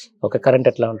 ఓకే. కరెంట్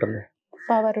ఎట్లా ఉంటుంది?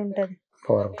 పవర్ ఉంటుంది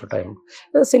టైం.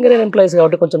 సింగర్ ఎంప్లాయీస్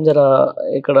కాబట్టి కొంచెం జర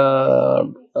ఇక్కడ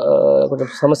కొంచెం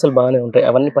సమస్యలు బాగానే ఉంటాయి.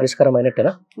 అవన్నీ పరిష్కారం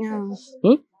అయినట్టేనా?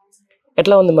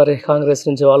 ఎట్లా ఉంది మరి? కాంగ్రెస్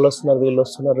నుంచి వాళ్ళు వస్తున్నారు, వీళ్ళు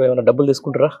వస్తున్నారు, ఏమైనా డబ్బులు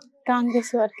తీసుకుంటారా?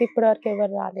 కాంగ్రెస్ వరకు ఇప్పటి వరకు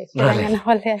ఎవరు రాలేదు. తెలంగాణ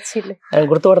వాళ్ళే వచ్చిళ్ళు. ఆయన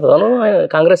గుర్తుపడతాను.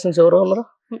 కాంగ్రెస్ నుంచి ఎవరు ఉన్నారు?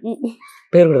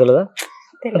 పేరు కూడా తెలియదా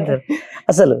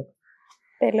అసలు?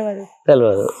 తెలియదు.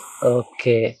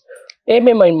 ఓకే.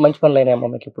 ఏమేమి మంచి పనులు అయినాయమ్మా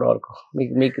మీకు ఇప్పటి వరకు?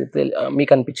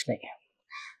 మీకు అనిపించినాయి?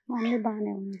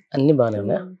 అన్ని బాగానే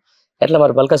ఉన్నాయా? ఎట్లా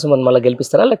మరి బల్కా సుమన్ మళ్ళీ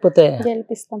గెలిపిస్తారా లేకపోతే?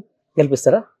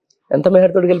 గెలిపిస్తారా? ఎంత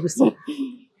మెహర్తో గెలిపిస్తాం?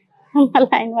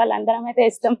 వాళ్ళందరం అయితే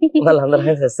ఇస్తాం.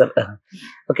 వాళ్ళందరం చేస్తారు.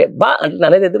 ఓకే.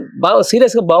 అనేది బాగా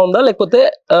సీరియస్ గా బాగుందా లేకపోతే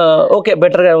ఓకే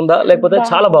బెటర్ గా ఉందా లేకపోతే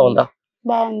చాలా బాగుందా?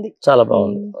 చాలా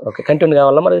బాగుంది. ఓకే. కంటిన్యూ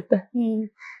కావాలా మరి అయితే?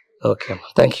 ఓకే అమ్మా,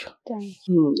 థ్యాంక్ యూ.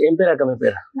 ఏం పేరు అక్క మీ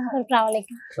పేరు?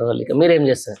 ప్రవళిక. మీరేం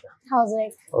చేస్తారు?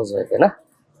 హౌస్ వైఫేనా?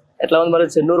 ఎట్లా ఉంది మరి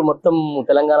చెన్నూరు మొత్తం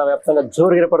తెలంగాణ వ్యాప్తంగా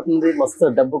జోరు గిరపడుతుంది, మస్తు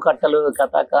డబ్బు కట్టలు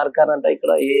కథ కార్ఖానా అంట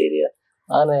ఇక్కడ ఈ ఏరియా.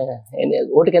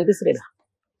 ఓటుకి ఎంత ఇస్తారు?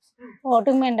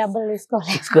 ఓటుకు మేము డబ్బులు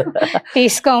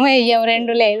తీసుకోము, ఇయ్యం,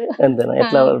 రెండు లేదు. అంతేనా?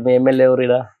 ఎట్లా మీ ఎమ్మెల్యే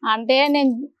ఎవరు? అంటే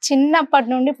నేను చిన్నప్పటి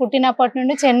నుండి పుట్టినప్పటి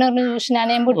నుండి చెన్నూరుని చూసిన.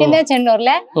 నేను పుట్టిందే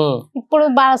చెన్నూరులే. ఇప్పుడు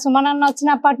సుమన్ అన్న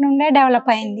వచ్చినప్పటి నుండే డెవలప్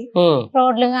అయింది.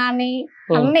 రోడ్లు గాని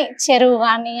అన్ని, చెరువు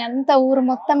గాని అంత ఊరు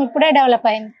మొత్తం ఇప్పుడే డెవలప్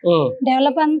అయింది.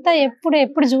 డెవలప్ అంతా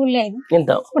ఎప్పుడు చూడలేదు,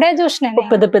 ఇప్పుడే చూసిన.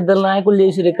 పెద్ద పెద్ద నాయకులు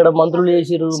చేసిరు ఇక్కడ, మంత్రులు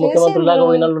చేసిరు, ముఖ్యమంత్రులు లాగా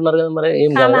పోయిన వాళ్ళు ఉన్నారు కదా, మరి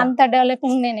అంత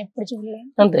డెవలపింగ్ నేను ఎప్పుడు చూడలేదు,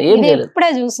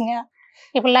 ఇప్పుడే చూసిన.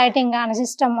 ఇప్పుడు లైటింగ్ గాని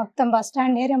సిస్టమ్ మొత్తం బస్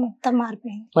స్టాండ్ ఏరియా మొత్తం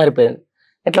మారిపోయింది.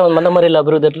 ఎట్లా ఉంది మన మరి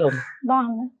అభివృద్ధి? ఎట్లా ఉంది?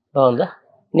 బాగుందా?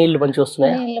 నీళ్లు మంచిగా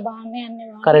వస్తున్నాయి?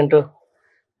 కరెంటు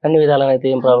అన్ని విధాలుగా అయితే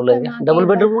ఏం ప్రాబ్లం లేదు. డబుల్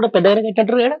బెడ్రూమ్ కూడా పెద్దగా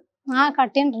కట్టినట్టు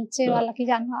కట్టిండ్రు, ఇచ్చే వాళ్ళకి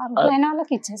అర్హులైన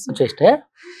వాళ్ళకి ఇచ్చేస్తే.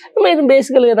 మీరు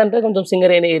బేసికల్ ఏదంటే కొంచెం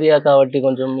సింగర్ అయిన ఏరియా కాబట్టి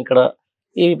కొంచెం ఇక్కడ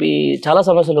ఈ చాలా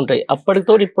సమస్యలు ఉంటాయి.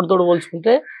 అప్పటితో ఇప్పటితో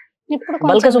పోల్చుకుంటే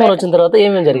బల్కా సుమన్ వచ్చిన తర్వాత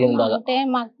ఏమేమి జరిగింది? బాగా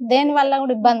దేని వల్ల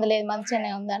కూడా ఇబ్బంది లేదు, మంచిగానే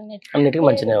ఉంది, అన్నిటికీ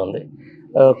మంచిగానే ఉంది.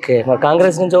 ఓకే. మరి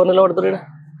కాంగ్రెస్ నుంచి ఎవరు నిలబడుతున్నారు?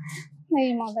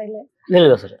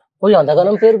 లేదు అసలు.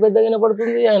 అంతగానం పేరు పెద్దగా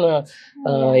పడుతుంది. ఆయన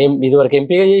ఇదివరకు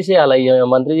ఎంపీగా చేసి అలా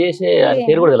మంత్రి చేసి ఆయన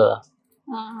పేరు కూడా తెలియదా?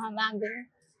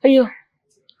 అయ్యో,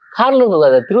 కార్లు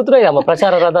తిరుగుతున్నాయి అమ్మ,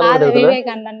 ప్రచార రథాలు.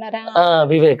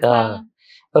 వివేక్.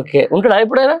 ఓకే. ఉంటాడా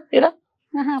ఎప్పుడైనా ఇక్కడ?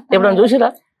 ఎప్పుడైనా చూసిరా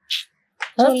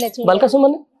బల్కా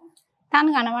సుమన్?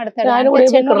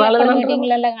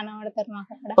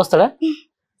 వస్తాడా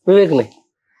వివేక్ ని?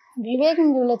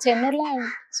 చెన్నూరులో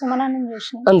సుమనాన్ని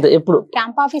చూసిన అంతే. ఎప్పుడు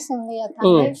క్యాంప్ ఆఫీస్ ఉంది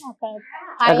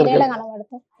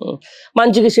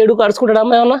మంచిగా చెడు కడుచుకుంటాడా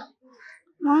అమ్మ ఏమన్నా?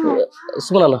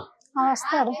 సుమన్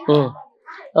వస్తాడు.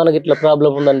 మనకి ఇట్లా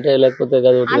ప్రాబ్లం ఉందంటే లేకపోతే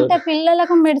అంటే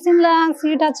పిల్లలకు మెడిసిన్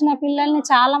సీట్ వచ్చిన పిల్లల్ని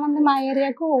చాలా మంది మా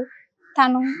ఏరియాకు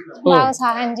తను బాగా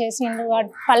సహాయం చేసిండు.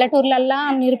 పల్లెటూర్లల్లో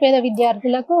నిరుపేద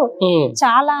విద్యార్థులకు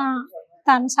చాలా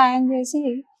తను సాయం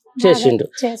చేసిండు.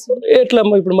 ఎట్లా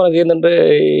ఇప్పుడు మనకి ఏంటంటే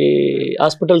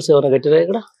హాస్పిటల్స్ ఏమైనా కట్టిరా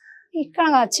ఇక్కడ?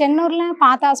 ఇక్కడ చెన్నూరులో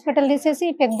పాత హాస్పిటల్ తీసేసి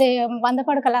పెద్ద 100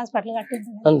 పడకల హాస్పిటల్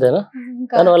కట్టింది. అంతేనా?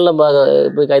 దానివల్ల బాగా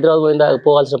హైదరాబాద్ పోయిందా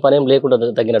పోవాల్సిన పని ఏం లేకుండా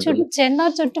తగ్గినట్టు.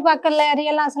 చెన్నూరు చుట్టుపక్కల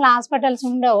ఏరియాలో అసలు హాస్పిటల్స్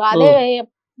ఉండవు. అదే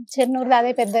చెన్నూరు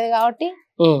అదే పెద్దది కాబట్టి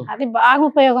అది బాగా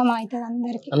ఉపయోగం అవుతుంది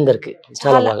అందరికి.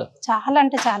 చాలా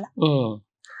అంటే చాలా.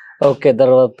 ఓకే.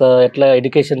 తర్వాత ఎట్లా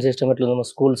ఎడ్యుకేషన్ సిస్టమ్ ఎట్లా ఉంది?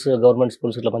 స్కూల్స్, గవర్నమెంట్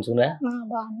స్కూల్స్ ఇట్లా మంచిగా ఉన్నాయా?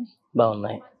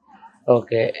 బాగున్నాయి.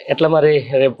 ఓకే. ఎట్లా మరి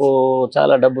రేపు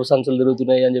చాలా డబ్బు సంచులు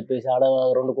తిరుగుతున్నాయి అని చెప్పేసి ఆడ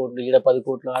 2 కోట్లు, ఈడ 10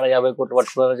 కోట్లు, ఆడ 50 కోట్లు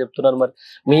పట్టుకున్నారని చెప్తున్నారు. మరి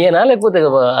మీయేనా లేకపోతే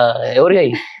ఎవరి?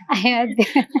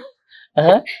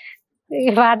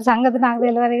 వాటి సంగతి నాకు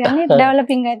తెలియదు కానీ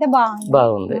డెవలపింగ్ అయితే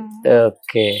బాగుంది.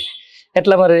 ఓకే.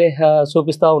 ఎట్లా మరి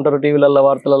చూపిస్తా ఉంటారు టీవీలలో,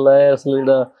 వార్తలలో అసలు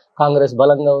ఇక్కడ కాంగ్రెస్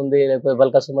బలంగా ఉంది లేకపోతే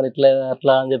బల్కా సుమన్ ఇట్లా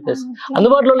అట్లా అని చెప్పేసి.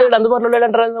 అందుబాటులో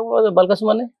లేడంటారు బల్కా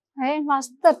సుమన్?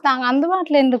 మస్తు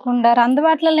అందుబాటులో ఎందుకు ఉండరు?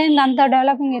 అందుబాటులో లేని అంత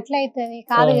డెవలపింగ్ ఎట్లా అవుతుంది?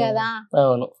 కాదు కదా.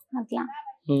 అవును. అట్లా.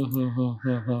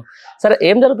 సరే,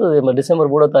 ఏం జరుగుతుంది డిసెంబర్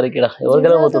 3వ తారీఖు? ఎవరు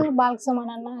గెలవబోతున్నారు? బాల్క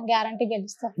సుమన్ అన్న గ్యారంటీ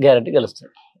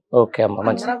గెలుస్తారు. ఓకే అమ్మ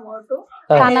మంచి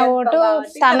తన ఓటు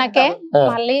తనకే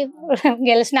మళ్ళీ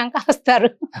గెలిచినాక వస్తారు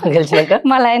గెలిచినాక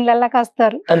మా లైన్లకి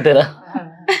వస్తారు అంతేనా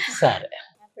సరే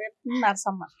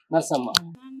నర్సమ్మ నర్సమ్మ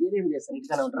మీరేం చేస్తారు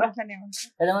ఇంటికానే ఉంటారా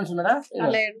పెద్ద మనిషి ఉన్నారా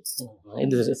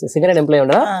సింగరేణి ఎంప్లాయ్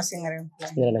ఉండరా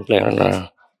సింగరేణి ఎంప్లాయ్ ఉండరా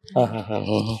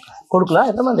కొడుకులా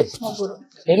ఎంతమంది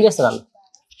ఏం చేస్తారు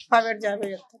private job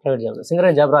private job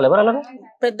Singareni job రాలే ఎవరు అలాగా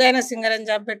పెద్ద అయిన Singareni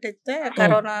job పెట్టిస్తే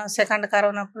corona second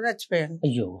corona అప్పుడు చచ్చిపోయాడు.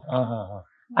 అయ్యో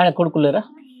ఆయన కొడుకు లేరా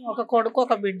ఒక కొడుకు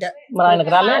ఒక బిడ్డ. మరి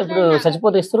ఆయనకు రాలే ఇప్పుడు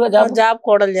చచ్చిపోతే ఇస్తారు జాబ్ జాబ్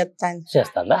కోడలు చేస్తాను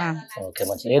చేస్తాడా ఓకే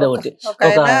మంచి ఏదో ఒకటి ఒక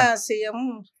సీఎం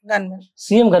గన్మెన్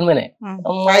సీఎం గన్మెనే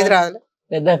హైదరాబాద్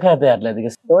పెద్ద కథ అట్లేదు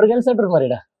ఎవరు గెలుస్తాడు మరి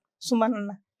సుమన్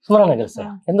అన్న సుమన్ అన్న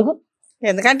గెలుస్తాడు ఎందుకు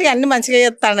ఎందుకంటే అన్ని మంచిగా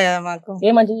చేస్తాడు కదా మాకు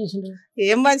ఏం మంచిగా చేసిండు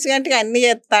ఏం మంచిగా అంటే అన్ని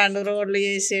చేస్తాడు రోడ్లు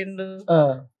చేసిండు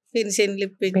పెన్షన్లు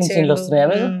పెన్షన్లు వస్తున్నాయా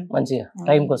మంచిగా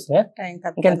టైంకి వస్తున్నాయా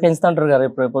ఇంకెంత పెంచుతుంటారు కదా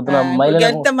ఇప్పుడు పొద్దున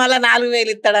మహిళలకు మళ్ళీ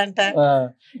 4,000 ఇస్తాడంట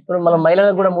ఇప్పుడు మన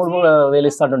మహిళలకు కూడా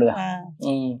 3,000 ఇస్తాడుగా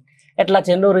ఎట్లా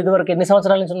చెన్నూరు ఇదివరకు ఎన్ని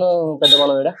సంవత్సరాల నుంచి పెద్ద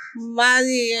మనం ఇక్కడ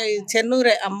మాది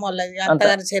చెన్నూరే అమ్మోళ్ళది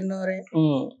అత్తగారు చెన్నూరే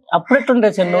అప్పుడు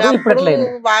ఎట్లుండే చెన్నూరు ఇప్పుడు ఎట్లయింది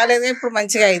బాగాలేదు ఇప్పుడు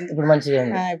మంచిగా అయింది ఇప్పుడు మంచిగా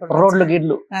అయింది రోడ్లు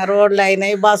గిడ్లు రోడ్లు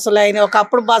అయినాయి బస్సులు అయినాయి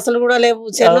ఒకప్పుడు బస్సులు కూడా లేవు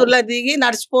చెన్నూరులో దిగి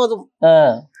నడిచిపోదు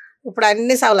ఇప్పుడు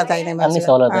అన్ని సవలత అయినాయి అన్ని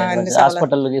సవలత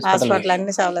హాస్పిటల్ హాస్పిటల్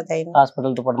అన్ని సవలత అయినాయి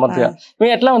హాస్పిటల్ తో పాటు మంచిగా మీ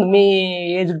ఎట్లా ఉంది మీ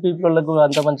ఏజ్డ్ పీపుల్ వాళ్ళకు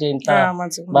అంత మంచి ఇంట్లో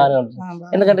బాగానే ఉంటుంది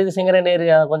ఎందుకంటే ఇది సింగరేణి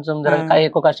ఏరియా కొంచెం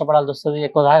ఎక్కువ కష్టపడాల్సి వస్తుంది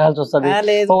ఎక్కువ తాగాల్సి వస్తుంది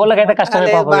వాళ్ళకైతే కష్టమే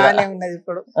బాగానే ఉన్నది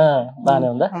ఇప్పుడు బాగానే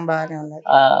ఉందా బాగానే ఉన్నది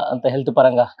అంత హెల్త్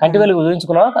పరంగా కంటి వెలుగు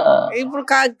చూపించుకున్నావా ఇప్పుడు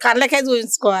కళ్ళకే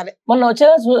చూపించుకోవాలి మొన్న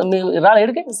వచ్చా రా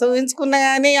ఏడికి చూపించుకున్నా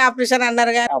గానీ ఆపరేషన్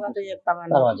అన్నారు కానీ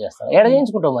చేస్తాను ఏడ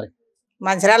చేయించుకుంటావు మరి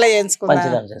మంచిరాల చేయించుకుంటా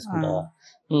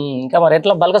ఇంకా మరి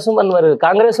ఎట్లా బల్క సుమన్ మరి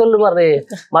కాంగ్రెస్ వాళ్ళు మరి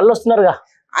మళ్ళీ వస్తున్నారుగా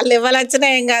వాళ్ళు ఇవ్వాలొచ్చినా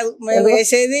ఏం కాదు మేము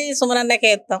వేసేది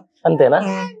సుమనన్నకే ఇస్తాం అంతేనా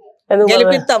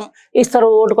గెలిపిస్తాం ఇస్తారు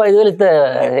ఓటుకు 5,000 ఇస్తే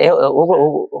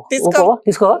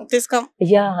తీసుకో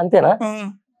అయ్యా అంతేనా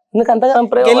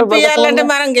గెలిపియాలంటే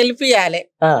మనం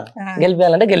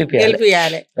గెలిపియాలంటే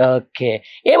గెలిపియాలి ఓకే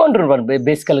ఏమంటారు మరి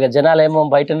బేసికల్ గా జనాలు ఏమో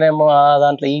బయటనేమో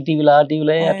దాంట్లో ఈ టీవీలో ఆ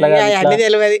టీవీలో అట్లా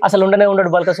అసలు ఉండనే ఉండడు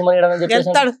బల్క సుమన్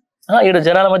ఈడు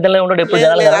జనాల మధ్యలో ఉండడు ఎప్పుడు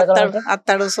జనాలు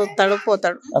అత్తాడు చూస్తాడు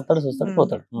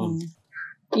పోతాడు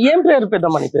ఏం పేరు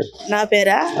పెద్దమ్మ నీ పేరు నా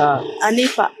పేరా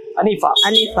అనీఫా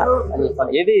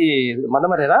ఏది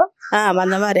మందమరేనా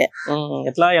మందమరే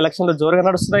ఎట్లా ఎలక్షన్లు జోరుగా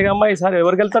నడుస్తున్నాయి అమ్మా ఈసారి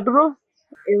ఎవరికి వెళ్తారు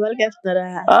ఎవరికి వెళ్తారా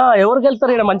ఎవరికి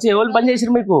వెళ్తారు ఇక్కడ మంచి ఎవరు పని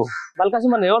చేసారు మీకు బల్క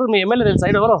సుమన్ ఎవరు మీ ఎమ్మెల్యే తెలుసా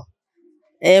ఎవరు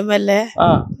ఎమ్మెల్యే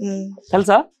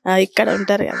తెలుసా ఇక్కడ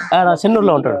ఉంటారు కదా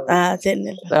చెన్నూరులో ఉంటాడు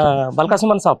బల్క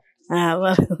సుమన్ సాబ్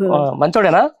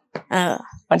మంచోడేనా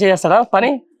మంచిగా చేస్తాడా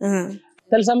పని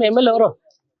తెలుసా మీ ఎమ్మెల్యే ఎవరు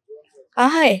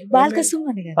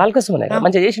బాల్క సుమన్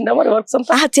మంచిగా చేసిండా మరి వర్క్స్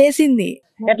అంతా చేసింది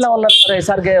ఎట్లా ఉన్నారు మరి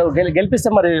ఈసారి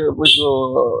గెలిపిస్తే మరి మీకు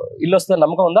ఇల్లు వస్తుంది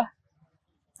నమ్మకం ఉందా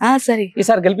సరే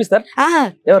ఈసారి గెలిపిస్తారు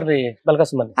ఎవరిని బల్క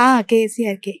సుమన్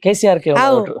కేసీఆర్ కి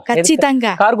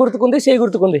ఖచ్చితంగా కారు గుర్తుకుంది చేయి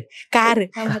గుర్తుకుంది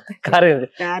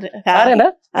కారేనా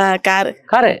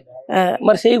కారే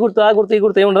మరి చేయి గుర్తు ఆ గుర్తు ఈ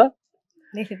గుర్తు ఏముండదా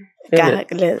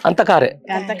అంత కారే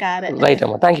రైట్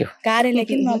అమ్మా థ్యాంక్ యూ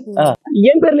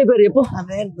ఏం పేరు నీ పేరు చెప్పు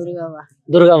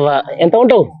దుర్గవ్వ ఎంత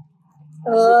ఉంటావు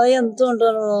ఎంత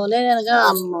ఉంటాను నేను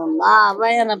మా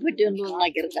అబ్బాయి పెట్టి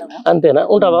అంతేనా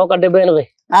ఉంటావా ఒక 70-80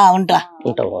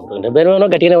 ఉంటావు 70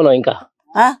 గట్టిగానే ఉన్నావు ఇంకా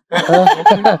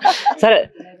సరే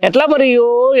ఎట్లా మరి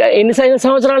ఎన్ని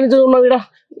సంవత్సరాల నుంచి ఉన్నావు ఇక్కడ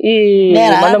ఈ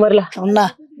మందమరిలా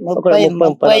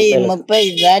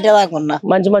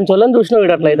మంచి మంచి వాళ్ళని చూసినావు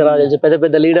ఇక్కడ అట్లయితే నాకు తెలిసి పెద్ద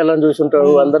పెద్ద లీడర్లను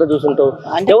చూసుంటావు అందరూ చూసుంటావు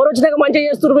ఎవరు వచ్చినాక మంచిగా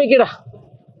చేస్తారు మీకు ఇక్కడ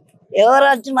ఎవరు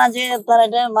వచ్చి మంచిగా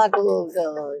చేస్తారంటే మాకు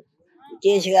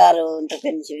కేసీఆర్ ఇంత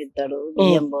పెన్షన్ ఇస్తాడు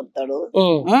బియ్యం పోతాడు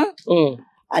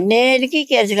అన్నిటికీ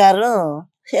కేసీఆర్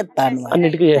చెప్తాడు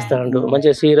అన్నిటికీ చేస్తాడు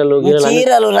మంచిగా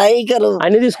చీరలు రైకలు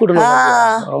అన్ని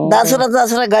తీసుకుంటున్నాడు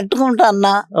దసరా కట్టుకుంటా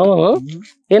అన్నా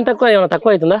ఏం తక్కువ ఏమన్నా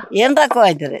తక్కువ అవుతుందా ఏం తక్కువ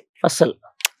అవుతుంది అస్సలు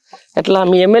ఎట్లా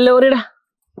మీ ఎమ్మెల్యే ఎవరిడా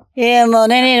ఏమో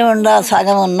నేను ఉండా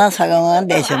సగం ఉన్నా సగం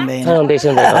దేశం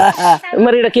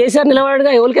మరి ఇక్కడ కేసీఆర్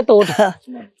నిలబడగా ఎవరికి ఎత్తా ఓటు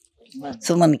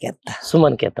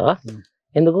సుమన్కి ఎత్తావా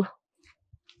ఎందుకు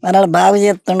మనల్ని బాగా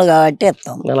చేస్తుండు కాబట్టి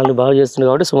ఎత్తాం మనల్ని బాగా చేస్తుండు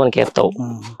కాబట్టి సుమన్కి ఎత్తావు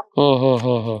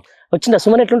వచ్చిందా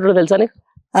సుమన్ ఎట్లుంటాడు తెలుసా నీకు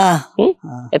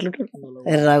ఎట్లుంటాడు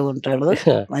ఎర్రగా ఉంటాడు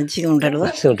మంచిగా ఉంటాడు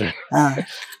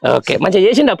ఓకే మంచిగా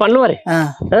చేసిండా పనులు మరి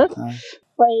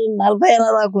 40 ఏళ్ళ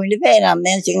దాకా ఉండిపోయినా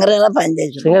నేను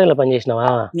సింగరేణిలో పనిచేసినావా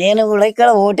నేను కూడా ఇక్కడ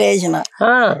ఓటు వేసిన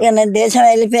నేను దేశం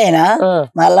వెళ్ళిపోయినా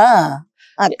మళ్ళా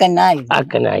అక్కడనే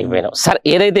ఆగిపోయినావు సరే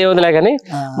ఏదైతే ఏముందిలే కానీ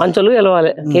మంచోళ్ళు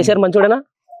గెలవాలి కేసీఆర్ మంచోడేనా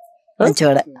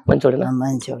మంచోడేనా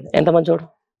ఎంత మంచోడు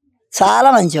చాలా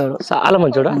మంచివాడు. చాలా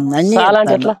మంచివాడా? అన్ని చాలా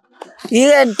అంటే ఎట్లా? ఇక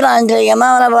ఎట్లా అంటే ఇక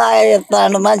మామూలు బాగా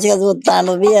చెప్తాడు, మంచిగా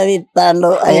చూస్తాడు, బియ్యం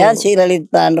ఇస్తాడు, అయ్యా చీరలు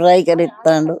ఇస్తాడు, రైకలు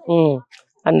ఇస్తాడు,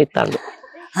 అన్ని ఇస్తాడు.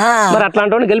 మరి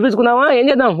అట్లాంటి వాడిని గెలిపించుకుందామా? ఏం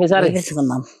చేద్దాం ఈసారి?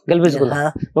 గెలిపించుకుందాం.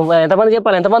 నువ్వు ఎంతమంది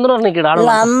చెప్పాలి? ఎంతమంది ఉన్నారు నీకు?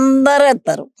 అందరూ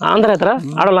ఎత్తారు. అందరూ ఎత్తరా?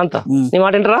 ఆడవాళ్ళంతా నీ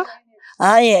మాట వింటారా?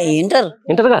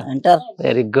 వింటారుగా?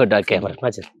 Very good. ఓకే, మరి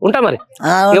మంచిది. ఉంటా మరి.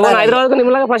 హైదరాబాద్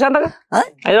నిమ్మలాగా ప్రశాంతంగా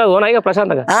హైదరాబాద్ ఓనాయిగా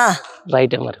ప్రశాంతంగా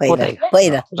రైట్. మరి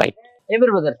రైట్. ఏం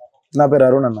పేరు బ్రదర్? నా పేరు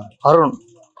అరుణ్ అన్న. అరుణ్.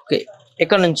 ఓకే,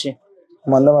 ఎక్కడి నుంచి?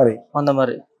 మందమరి.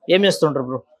 మందమరి. ఏం చేస్తుంటారు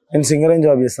బ్రో? నేను సింగరేణి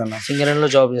జాబ్ చేస్తాను. సింగరేణిలో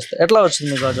జాబ్ చేస్తా. ఎట్లా వచ్చింది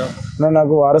మీకు ఆ జాబ్?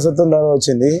 నాకు వారసత్వం ద్వారా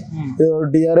వచ్చింది.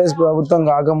 టిఆర్ఎస్ ప్రభుత్వం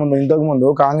కాకముందు, ఇంతకు ముందు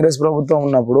కాంగ్రెస్ ప్రభుత్వం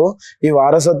ఉన్నప్పుడు ఈ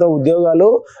వారసత్వ ఉద్యోగాలు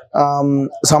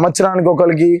సంవత్సరానికి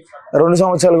ఒకరికి, 2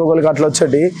 సంవత్సరాలకు ఒకరికి అట్లా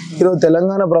వచ్చేటి. ఈరోజు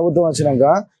తెలంగాణ ప్రభుత్వం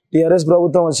వచ్చినాక, టిఆర్ఎస్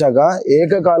ప్రభుత్వం వచ్చాక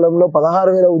ఏకకాలంలో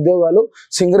 16,000 ఉద్యోగాలు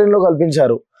సింగరేణిలో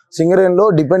కల్పించారు. సింగరేణిలో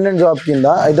డిపెండెంట్ జాబ్ కింద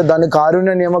అయితే దాన్ని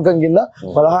కారుణ్య నియామకం కింద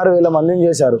 16,000 మందిని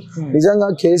చేశారు. నిజంగా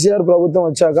కేసీఆర్ ప్రభుత్వం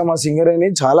వచ్చాక మా సింగరేణి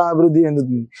చాలా అభివృద్ధి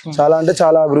చెందుతుంది. చాలా అంటే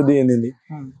చాలా అభివృద్ధి చెందింది.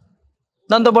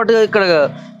 దాంతోపాటు ఇక్కడ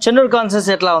చెన్నూరు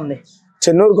కాన్స్టిట్యూన్సీ ఎట్లా ఉంది?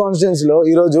 చెన్నూరు కాన్స్టిట్యూన్సీ లో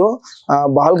ఈరోజు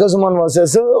బాల్క సుమన్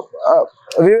వర్సెస్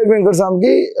వివేక్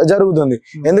వెంకటస్వామికి జరుగుతుంది.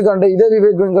 ఎందుకంటే ఇదే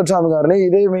వివేక్ వెంకటస్వామి గారిని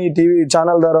ఇదే మీ టీవీ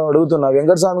ఛానల్ ద్వారా అడుగుతున్నా.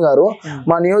 వెంకటస్వామి గారు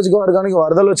మా నియోజకవర్గానికి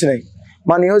వరదలు వచ్చినాయి.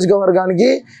 మా నియోజకవర్గానికి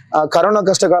కరోనా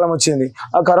కష్టకాలం వచ్చింది.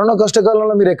 ఆ కరోనా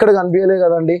కష్టకాలంలో మీరు ఎక్కడ కనిపించలే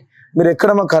కదండి. మీరు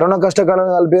ఎక్కడ మా కరోనా కష్టకాలం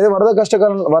కనిపించలేదు,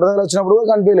 వరదలు వచ్చినప్పుడు కూడా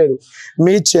కనిపించలేదు.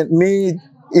 మీ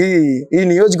ఈ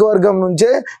నియోజకవర్గం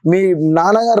నుంచే మీ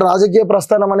నాన్నగారు రాజకీయ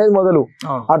ప్రస్థానం అనేది మొదలు.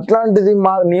 అట్లాంటిది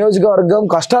మా నియోజకవర్గం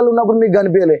కష్టాలు ఉన్నప్పుడు మీకు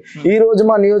కనిపించలే. ఈ రోజు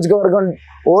మా నియోజకవర్గం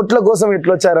ఓట్ల కోసం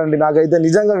ఎట్లొచ్చారండి. నాకైతే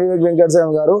నిజంగా వివేక్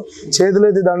వెంకటస్వామి గారు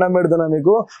చేతులెత్తి దండం పెడుతున్నా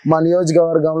మీకు. మా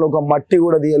నియోజకవర్గంలో ఒక మట్టి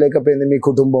కూడా తీయలేకపోయింది మీ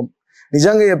కుటుంబం.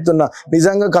 నిజంగా చెప్తున్నా.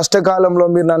 నిజంగా కష్టకాలంలో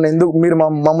మీరు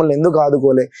మమ్మల్ని ఎందుకు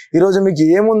ఆదుకోలే? ఈరోజు మీకు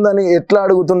ఏముందని ఎట్లా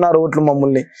అడుగుతున్నారు ఓట్లు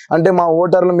మమ్మల్ని? అంటే మా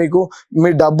ఓటర్లు మీకు మీ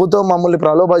డబ్బుతో మమ్మల్ని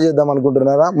ప్రలోభ చేద్దాం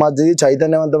అనుకుంటున్నారా? మాది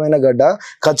చైతన్యవంతమైన గడ్డ,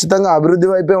 ఖచ్చితంగా అభివృద్ధి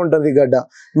వైపే ఉంటుంది ఈ గడ్డ.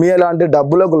 మీ ఎలాంటి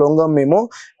డబ్బులకు లొంగం. మేము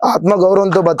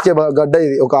ఆత్మగౌరవంతో బతికే గడ్డ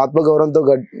ఇది. ఒక ఆత్మగౌరవంతో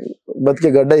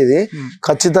బతికే గడ్డ ఇది.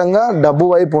 ఖచ్చితంగా డబ్బు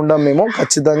వైపు ఉండం. మేము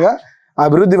ఖచ్చితంగా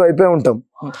అభివృద్ధి వైపే ఉంటాం.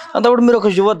 అంతప్పుడు మీరు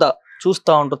ఒక యువత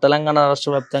చూస్తూ ఉంటారు, తెలంగాణ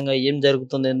రాష్ట్ర వ్యాప్తంగా ఏం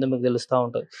జరుగుతుంది ఏందో మీకు తెలుస్తూ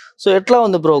ఉంటుంది. సో ఎట్లా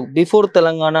ఉంది bro before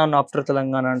Telangana and after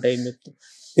Telangana అంటే ఏం చెప్తుంది?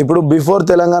 ఇప్పుడు బిఫోర్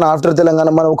తెలంగాణ, ఆఫ్టర్ తెలంగాణ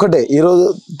మనం ఒకటే. ఈరోజు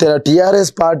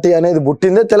టిఆర్ఎస్ పార్టీ అనేది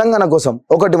పుట్టిందే తెలంగాణ కోసం.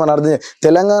 ఒకటి మన అర్థం,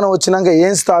 తెలంగాణ వచ్చినాక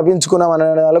ఏం స్థాపించుకున్నాం అనే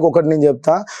వాళ్ళకి ఒకటి నేను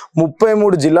చెప్తా.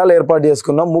 33 జిల్లాలు ఏర్పాటు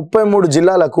చేసుకున్నాం. 33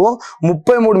 జిల్లాలకు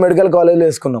 33 మెడికల్ కాలేజీలు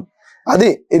వేసుకున్నాం.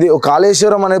 ఇది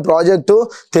కాళేశ్వరం అనే ప్రాజెక్టు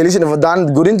దాని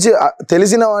గురించి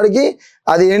తెలిసిన వాడికి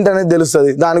అది ఏంటనేది తెలుస్తుంది.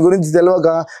 దాని గురించి తెలియక,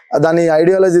 దాని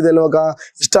ఐడియాలజీ తెలియక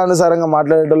ఇష్టానుసారంగా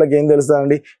మాట్లాడేటోళ్ళకి ఏం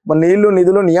తెలుస్తుందండి? నీళ్లు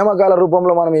నిధులు నియామకాల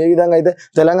రూపంలో మనం ఏ విధంగా అయితే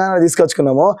తెలంగాణ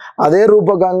తీసుకొచ్చుకున్నామో అదే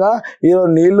రూపకంగా ఈరోజు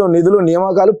నీళ్లు నిధులు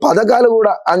నియామకాలు పథకాలు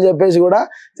కూడా అని చెప్పేసి కూడా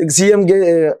సీఎం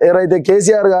ఎవరైతే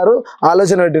కేసీఆర్ గారు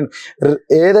ఆలోచన పెట్టిండు.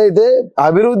 ఏదైతే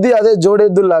అభివృద్ధి అదే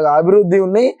జోడెద్దుల్లాగా అభివృద్ధి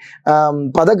ఉన్నాయి,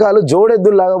 పథకాలు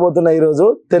జోడెద్దుల్లాగా పోతున్నాయి ఈరోజు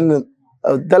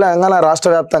తెలంగాణ రాష్ట్ర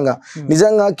వ్యాప్తంగా.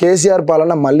 నిజంగా కేసీఆర్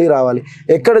పాలన మళ్ళీ రావాలి.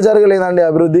 ఎక్కడ జరగలేదండి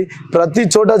అభివృద్ధి? ప్రతి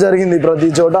చోట జరిగింది. ప్రతి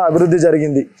చోట అభివృద్ధి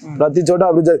జరిగింది.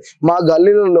 మా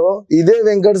గల్లీలలో ఇదే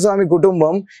వెంకటస్వామి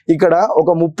కుటుంబం ఇక్కడ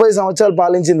ఒక 30 సంవత్సరాలు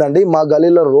పాలించిందండి. మా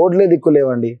గల్లీలో రోడ్లే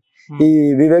దిక్కులేవండి. ఈ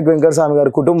వివేక్ వెంకటస్వామి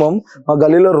గారి కుటుంబం మా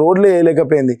గల్లీలో రోడ్లే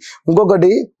వేయలేకపోయింది. ఇంకొకటి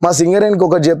మా సింగరేణికి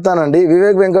ఒకటి చెప్తానండి.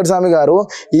 వివేక్ వెంకటస్వామి గారు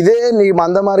ఇదే నీ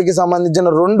మందమారికి సంబంధించిన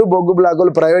 2 బొగ్గు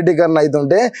బ్లాకులు ప్రైవేటీకరణ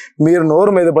అవుతుంటే మీరు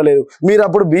నోరు మెదపలేదు. మీరు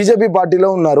అప్పుడు బీజేపీ పార్టీలో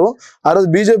ఉన్నారు. ఆ రోజు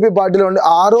బీజేపీ పార్టీలో ఉండి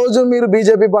ఆ రోజు మీరు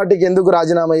బీజేపీ పార్టీకి ఎందుకు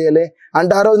రాజీనామా చేయలే?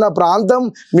 అంటే ఆ రోజు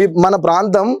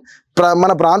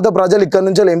మన ప్రాంత ప్రజలు ఇక్కడ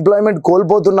నుంచి ఎంప్లాయ్మెంట్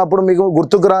కోల్పోతున్నప్పుడు మీకు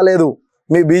గుర్తుకు రాలేదు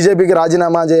మీ బీజేపీకి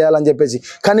రాజీనామా చేయాలని చెప్పేసి.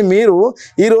 కానీ మీరు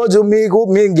ఈరోజు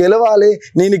మేము గెలవాలి,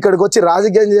 నేను ఇక్కడికి వచ్చి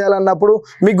రాజకీయం చేయాలన్నప్పుడు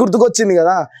మీకు గుర్తుకొచ్చింది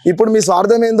కదా. ఇప్పుడు మీ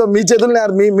స్వార్థం ఏందో మీ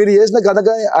చేతుల్ని మీరు చేసిన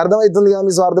కథగా అర్థమవుతుంది కదా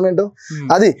మీ స్వార్థం ఏంటో.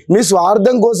 అది మీ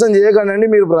స్వార్థం కోసం చేయకండి.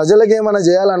 మీరు ప్రజలకు ఏమైనా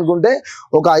చేయాలనుకుంటే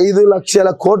ఒక 5 లక్షల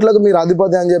కోట్లకు మీరు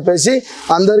అధిపతి అని చెప్పేసి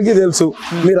అందరికీ తెలుసు.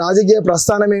 మీ రాజకీయ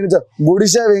ప్రస్థానం ఏంటో.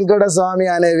 గుడిసె వెంకటస్వామి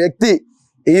అనే వ్యక్తి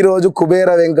ఈ రోజు కుబేర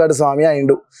వెంకట స్వామి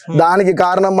అయిండు. దానికి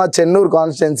కారణం మా చెన్నూరు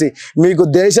కాన్స్టిట్యున్సీ. మీకు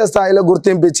దేశ స్థాయిలో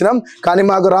గుర్తింపు ఇచ్చినాం, కానీ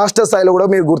మాకు రాష్ట్ర స్థాయిలో కూడా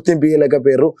మీరు గుర్తింపు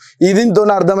ఇవ్వలేకపోయారు. దీంతో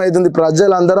అర్థమవుతుంది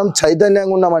ప్రజలందరం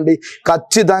చైతన్యంగా ఉన్నామండి.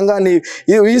 ఖచ్చితంగా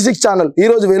ఈ6 ఛానల్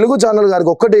ఈరోజు వెలుగు ఛానల్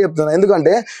గారికి ఒక్కటే చెప్తున్నా.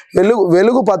 ఎందుకంటే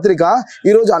వెలుగు పత్రిక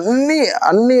ఈరోజు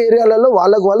అన్ని ఏరియాలలో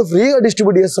వాళ్ళు ఫ్రీగా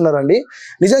డిస్ట్రిబ్యూట్ చేస్తున్నారండి.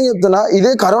 నిజంగా చెప్తున్నా,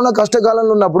 ఇదే కరోనా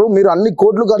కష్టకాలంలో ఉన్నప్పుడు మీరు అన్ని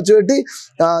కోట్లు ఖర్చు పెట్టి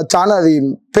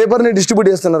పేపర్ని డిస్ట్రిబ్యూట్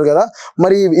చేస్తున్నారు కదా. మరి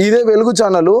మరి ఇదే వెలుగు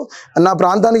ఛానల్ నా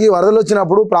ప్రాంతానికి వరదలు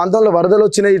వచ్చినప్పుడు ప్రాంతంలో వరదలు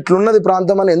వచ్చినాయి ఇట్లున్నది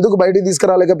ప్రాంతం అని ఎందుకు బయటికి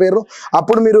తీసుకురాలేకపోయారు?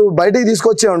 అప్పుడు మీరు బయటికి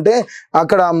తీసుకొచ్చే ఉంటే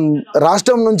అక్కడ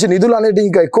రాష్ట్రం నుంచి నిధులు అనేవి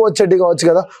ఇంకా ఎక్కువ వచ్చేటి కావచ్చు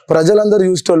కదా, ప్రజలందరూ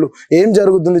చూసేటోళ్ళు ఏం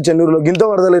జరుగుతుంది చెన్నూరులో, గింత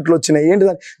వరదలు ఎట్లా వచ్చినాయి ఏంటి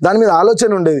దాని మీద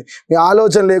ఆలోచన ఉండేది. మీ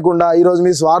ఆలోచన లేకుండా ఈరోజు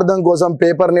మీ స్వార్థం కోసం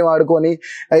పేపర్ని వాడుకొని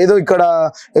ఏదో ఇక్కడ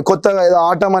కొత్తగా ఏదో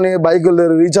ఆటం అనే బైకులు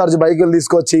రీఛార్జ్ బైకులు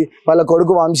తీసుకొచ్చి వాళ్ళ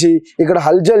కొడుకు వంశీ ఇక్కడ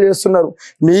హల్చల్ చేస్తున్నారు.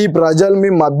 మీ ప్రజలు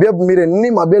మీరు ఎన్ని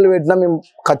మభ్యలు పెట్టినా మేము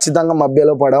ఖచ్చితంగా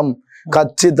మభ్యలో పడం,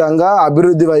 ఖచ్చితంగా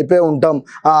అభివృద్ధి వైపే ఉంటాం.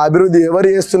 ఆ అభివృద్ధి ఎవరు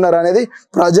చేస్తున్నారు అనేది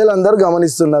ప్రజలందరూ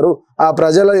గమనిస్తున్నారు. ఆ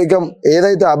ప్రజల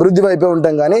ఏదైతే అభివృద్ధి వైపే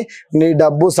ఉంటాం కానీ నీ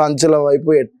డబ్బు సంచుల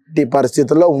వైపు ఎట్టి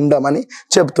పరిస్థితుల్లో ఉండమని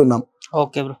చెప్తున్నాం.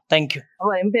 Okay bro, thank you.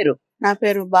 ఏం పేరు? నా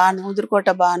పేరు బాను, ఉదురుకోట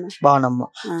బాను. బానమ్మ.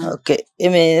 ఓకే,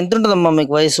 ఎంత ఉంటుందమ్మా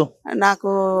మీకు వయసు? నాకు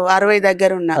 60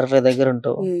 దగ్గర ఉన్నా. 60 దగ్గర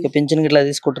ఉంటావు. పింఛన్ ఇట్లా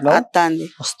తీసుకుంటున్నా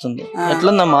వస్తుంది.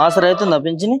 ఎట్లుందమ్మా, ఆసరా అవుతుందా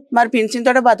పింఛన్? మరి పింఛన్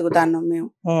తోటే బతుకుతాను మేము.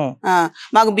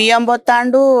 మాకు బియ్యం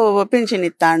పోతాండు, పింఛన్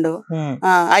ఇస్తాండు,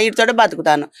 అయ్యితోటే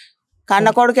బతుకుతాను. కన్న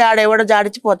కొడుకు ఆడెవడో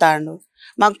జాడిచిపోతాండు.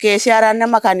 మాకు కేసీఆర్ అనే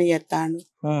మాకు అన్ని చేస్తాండు.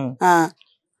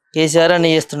 కేసీఆర్ అని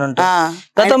చేస్తుంట.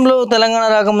 గతంలో తెలంగాణ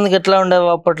రాకముందుకు ఎట్లా ఉండేవి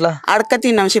అప్పట్లో? అడక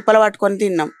తిన్నాం, చిప్పలు పట్టుకొని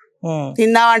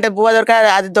తిన్నామంటే బువ్వ దొరక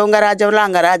అది దొంగ రాజ్యంలో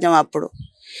అంగరాజ్యం అప్పుడు.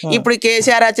 ఇప్పుడు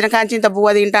కేసీఆర్ వచ్చిన కాంచి ఇంత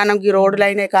బువ్వ తింటాను, ఈ రోడ్లు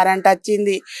అయినాయి, కరెంట్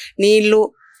వచ్చింది, నీళ్లు,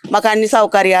 మాకు అన్ని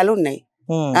సౌకర్యాలు ఉన్నాయి.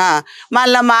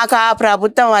 మళ్ళా మాకు ఆ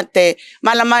ప్రభుత్వం వస్తే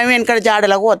మళ్ళా మేము వెనకడ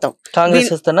జాడలకు పోతాం,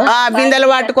 బిందెలు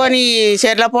పట్టుకొని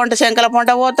చెర్ల పొంట శంకల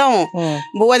పొంట పోతాం.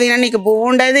 బువ్వ తిన నీకు బువ్వ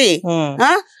ఉండేది.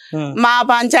 మా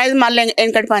పంచాయతీ మళ్ళీ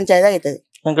వెనకటి పంచాయతీ అవుతుంది.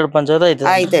 వెంకట పంచాయతీ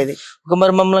అవుతుంది.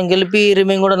 మరి మమ్మల్ని గెలిపి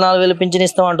మేము కూడా 4000 పింఛన్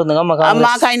ఇస్తాం అంటుంది.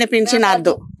 మాకు ఆయన పింఛన్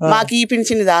వద్దు, మాకు ఈ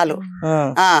పింఛన్ చాలు.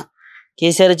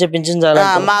 కేసీఆర్ ఇచ్చే పింఛన్ చాలు.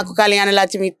 మాకు కళ్యాణ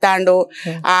లక్ష్మి ఇస్తాండు,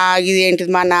 ఇది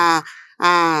ఏంటిది మన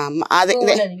అదే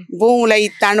భూములు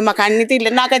ఇస్తాండు, మాకు అన్ని తిల్లు.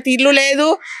 నాకైతే ఇల్లు లేదు,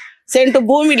 సెంటు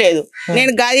భూమి లేదు.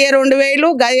 నేను గదే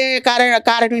 2000 గదే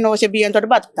కారణం వచ్చే బియ్యంతో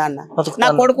బతుకుతాను. నా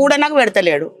కొడుకు కూడా నాకు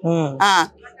పెడతలేడు.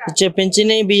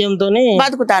 పింఛన్ బియ్యంతో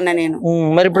బతుకుతాను నేను.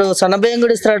 మరి ఇప్పుడు సన్న బియ్యం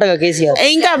కూడా ఇస్తారట కేసీఆర్.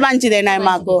 ఇంకా మంచిదేనా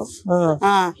మాకు?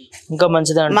 ఇంకా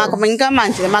మంచిదే, మాకు ఇంకా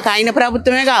మంచిదే. మాకు ఆయన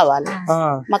ప్రభుత్వమే కావాలి,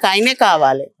 మాకు ఆయనే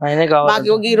కావాలి.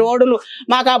 మాకు ఈ రోడ్లు,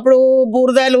 మాకు అప్పుడు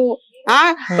బురదలు,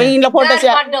 ఇండ్ల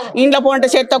పొంట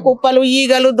చెత్త కుప్పలు,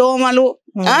 ఈగలు, దోమలు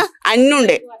అన్ని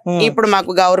ఉండే. ఇప్పుడు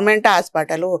మాకు గవర్నమెంట్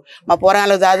హాస్పిటల్, మా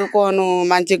పొరాలు చదువుకోను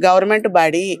మంచి గవర్నమెంట్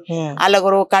బడి,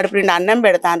 వాళ్ళకు కడుపు నిండా అన్నం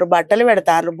పెడతాండ్రు, బట్టలు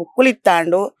పెడతాండ్రు, బుక్కులు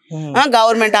ఇస్తాండు.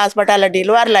 గవర్నమెంట్ హాస్పిటల్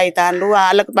డెలివరీలు అవుతాండ్రు,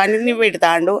 వాళ్ళకు బండిని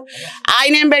పెడతాండు.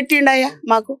 ఆయన ఏం పెట్టిండయ్యా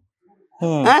మాకు?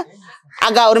 ఆ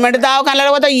గవర్నమెంట్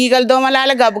దవాఖానలో పోతే ఈగలు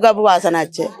దోమలాలే గబ్బు గబ్బు వాసన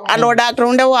వచ్చే. అందులో డాక్టర్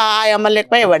ఉండేవు, ఆ అమ్మలు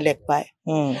లేకపోయి ఎవరు లేకపోయి.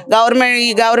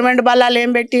 ఈ గవర్నమెంట్ బల్లాలు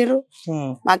ఏం పెట్టిర్రు?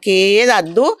 మాకు ఏది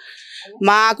వద్దు,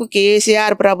 మాకు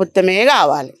కేసీఆర్ ప్రభుత్వమే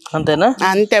కావాలి. అంతేనా?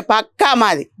 అంతే, పక్కా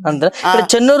మాది. అంతే.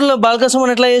 చెన్నూరులో బాల్క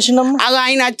సుమన్ ఎట్లా చేసిండు?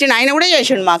 ఆయన వచ్చిండు, ఆయన కూడా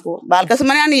చేసిండు. మాకు బాల్క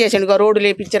సుమన్ అన్ని చేసిండు, రోడ్డు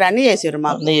లేపించారు, అన్ని చేసారు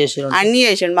మాకు, అన్ని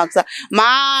చేసిండు మాకు. మా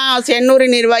చెన్నూరు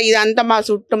ఇదంతా మా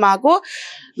చుట్టూ మాకు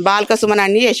బాల్క సుమన్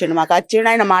అన్ని చేసిండు. మాకు వచ్చిండు,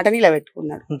 ఆయన మాట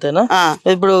నిలబెట్టుకున్నాడు. అంతేనా?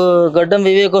 ఇప్పుడు గడ్డం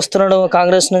వివేక్ వస్తున్నాడు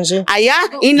కాంగ్రెస్ నుంచి. అయ్యా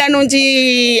ఇండ్ల నుంచి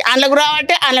అండ్లకు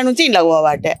రావట్టే, అండ్ల నుంచి ఇండ్లకు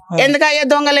పోవట్టే. ఎందుకయ్యా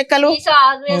దొంగ లెక్కలు?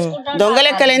 దొంగ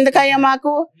లెక్కలు ఎందుకయ్యా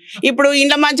మాకు? ఇప్పుడు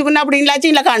ఇండ్ల మంచుకున్నప్పుడు ఇండ్ల వచ్చి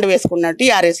ఇండ్ల కాండు వేసుకున్నాడు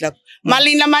టీఆర్ఎస్ లకు. మళ్ళీ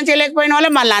ఇండ్ల మంచిగా లేకపోయిన వాళ్ళ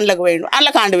మళ్ళీ అండ్లకు పోయిండు, అండ్ల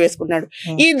కాండు వేసుకున్నాడు.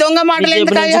 ఈ దొంగ మాటలు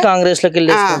ఎందుకయ్యా? కాంగ్రెస్ లోకి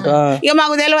ఇక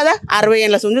మాకు తెలియదా? 60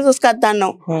 ఏళ్ళ సుంది చూసుకొస్తాను.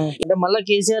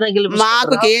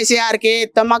 మాకు కేసీఆర్ కే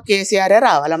ఇస్తాం, మాకు కేసీఆర్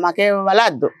రావాలా, మాకే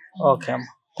వద్దు. ఓకే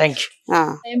అమ్మా, థ్యాంక్ యూ.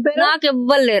 నాకు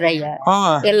ఎవ్వలేరయ్యా,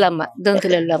 ఎల్లమ్మ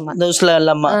దొంతులు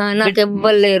ఎల్లమ్మ. నాకు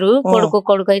ఎవ్వలేరు.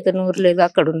 కొడుకు అయితే 100 లేదు,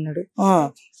 అక్కడ ఉన్నాడు.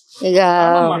 ఇక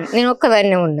నేను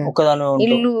ఒక్కదాన్నే ఉన్నా.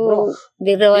 ఇల్లు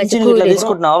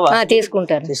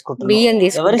తీసుకుంటాను, బియ్యం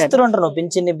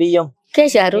తీసుకుంటాను. బియ్యం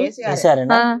కేసీఆర్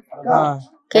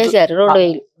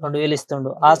 2000 ఇస్తుండు.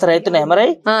 ఆసరా అవుతున్నాయి మరి?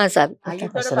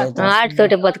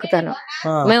 ఆటితోటే బతుకుతాను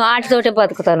మేము, ఆటితోటే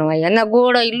బతుకుతాను అయ్యా. నా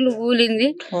గోడ ఇల్లు కూలింది,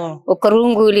 ఒక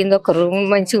రూమ్ కూలింది, ఒక రూమ్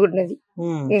మంచిగా ఉన్నది.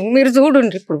 మీరు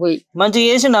చూడండి ఇప్పుడు పోయి. మంచిగా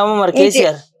చేసిండు మరి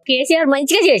కేసీఆర్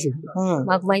మంచిగా చేసిండు,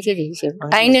 మాకు మంచిగా చేసిండు.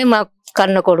 ఆయనే మాకు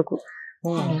కన్న కొడుకు.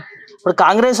 ఇప్పుడు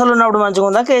కాంగ్రెస్ వాళ్ళు ఉన్నప్పుడు మంచిగా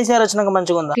ఉందా, కేసీఆర్ వచ్చినాక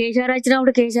మంచిగా ఉందా? కేసీఆర్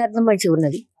వచ్చినప్పుడు కేసీఆర్ మంచిగా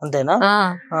ఉన్నది. అంతేనా?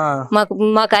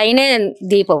 మాకు ఆయనే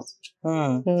దీపం,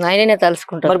 ఆయననే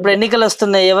తలుసుకుంటారు. ఇప్పుడు ఎన్నికలు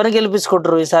వస్తున్నాయి, ఎవరు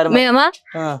గెలిపించుకుంటారు ఈసారి? మేమా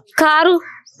కారు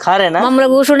కారేనా మమ్మల్ని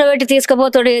కూర్చుండబెట్టి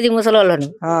తీసుకుపోతాడు ఏది ముసలోళ్ళను.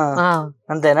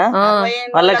 అంతేనా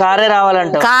మళ్ళీ కారే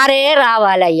రావాలంట. కారే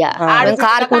రావాలి అయ్యా,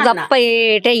 కారుకు తప్ప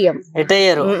ఎటయ్యం.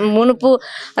 ఎటయ్యారు మునుపు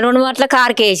 2 మాటల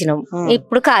కారుకే వేసినాం,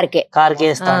 ఇప్పుడు కారుకే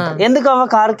వేస్తా. ఎందుకు అవ్వ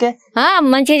కారుకే?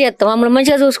 మంచిగా చేస్తాం, మమ్మల్ని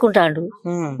మంచిగా చూసుకుంటాడు.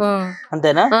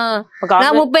 అంతేనా? నా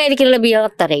 35 కిలోల బియ్యం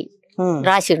వస్తాయి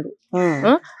రాసిండు.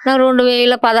 నాకు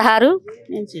 2016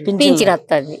 పింఛన్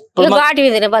వస్తుంది. వాటి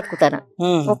మీదనే బతుకుతాను,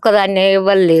 ఒక్కదాన్ని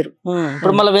ఇవ్వలేరు లేరు.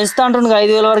 ఇప్పుడు మళ్ళీ పెంచుతా అంటుండు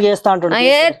 5,000 వరకు వేస్తా అంటుండు.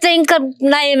 వేస్తే ఇంకా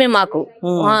నయమే మాకు,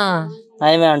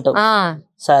 నయమే అంటావు.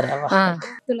 సరే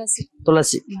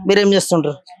తులసి మీరేం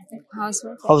చేస్తుంటారు?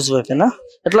 హౌస్ వైఫేనా?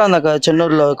 ఎట్లా ఉంది అక్క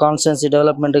చెన్నూరులో కాన్స్టిట్యున్సీ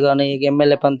డెవలప్మెంట్ గానీ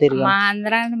ఎమ్మెల్యే పనితీరు? మా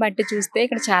ఆంధ్రాని బట్టి చూస్తే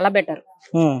ఇక్కడ చాలా బెటర్.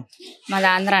 మాది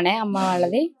ఆంధ్రానే, అమ్మ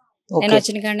వాళ్ళది. నేను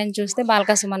వచ్చిన కాడి నుంచి చూస్తే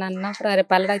బాల్కా సుమన్ అన్న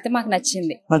పరిపాలన అయితే మాకు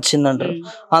నచ్చిందంటారు.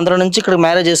 ఆంధ్ర నుంచి ఇక్కడ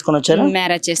మ్యారేజ్ చేసుకుని వచ్చారు?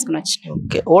 మ్యారేజ్ చేసుకుని వచ్చాను.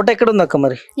 ఓటు ఎక్కడ ఉంది అక్క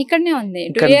మరి? ఇక్కడనే ఉంది.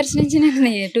 2 years నుంచి నేను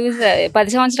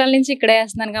 10 సంవత్సరాల నుంచి ఇక్కడే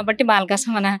వేస్తున్నాను కాబట్టి బాల్కా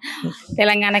సుమన్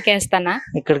తెలంగాణకి వేస్తానా,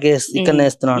 ఇక్కడనే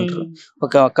వేస్తున్నా అంటారు.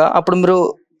 ఓకే అక్క, అప్పుడు మీరు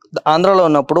ఆంధ్రాలో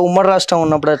ఉన్నప్పుడు ఉమ్మడి రాష్ట్రం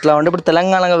ఉన్నప్పుడు ఎట్లా ఉండే, ఇప్పుడు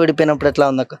తెలంగాణగా విడిపోయినప్పుడు ఎట్లా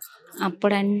ఉంది అక్క?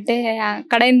 అప్పుడంటే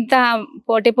అక్కడ ఇంత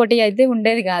పోటీ అయితే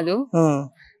ఉండేది కాదు,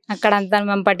 అక్కడ అంతా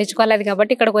మేము పట్టించుకోలేదు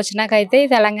కాబట్టి ఇక్కడికి వచ్చినాకైతే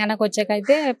తెలంగాణకు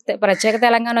వచ్చాకైతే ప్రత్యేక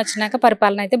తెలంగాణ వచ్చినాక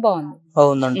పరిపాలన అయితే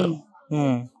బాగుంది.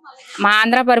 మా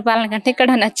ఆంధ్ర పరిపాలన కంటే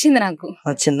ఇక్కడ నచ్చింది. నాకు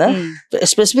నచ్చిందా?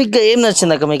 స్పెసిఫిక్ గా ఏం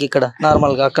నచ్చింది అక్క మీకు ఇక్కడ?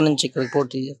 నార్మల్ గా అక్కడ నుంచి ఇక్కడ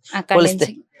పోటీ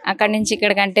అక్కడి నుంచి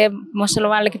ఇక్కడికంటే ముసలి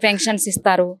వాళ్ళకి పెన్షన్స్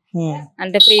ఇస్తారు,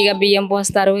 అంటే ఫ్రీగా బియ్యం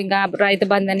పోస్తారు, ఇంకా రైతు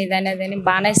బంధు ఇదని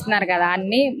బాగా ఇస్తున్నారు కదా,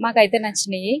 అన్ని మాకైతే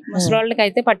నచ్చినాయి. ముసలి వాళ్ళకి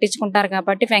అయితే పట్టించుకుంటారు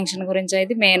కాబట్టి పెన్షన్ గురించి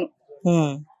అయితే మెయిన్.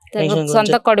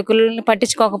 సొంత కొడుకులను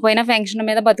పట్టించుకోకపోయినా పెన్షన్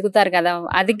మీద బతుకుతారు కదా,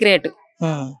 అది గ్రేట్,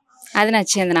 అది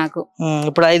నచ్చింది నాకు.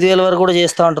 ఇప్పుడు 5,000 వరకు కూడా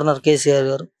చేస్తా ఉంటున్నారు కేసీఆర్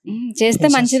గారు. చేస్తే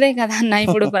మంచిదే కదా అన్న,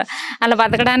 ఇప్పుడు అలా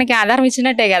బతకడానికి ఆధారం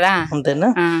ఇచ్చినట్టే కదా.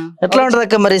 అంతేనా? ఎట్లా ఉంటది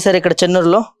అక్క మరి సరే ఇక్కడ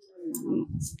చెన్నూరులో?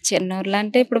 చెన్నూరులో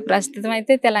అంటే ఇప్పుడు ప్రస్తుతం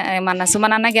అయితే మన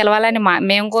సుమన్ అన్న గెలవాలని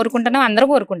మేము కోరుకుంటున్నాం, అందరూ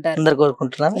కోరుకుంటారు.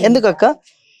 ఎందుకు అక్క?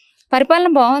 పరిపాలన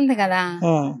బాగుంది కదా,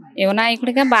 యువ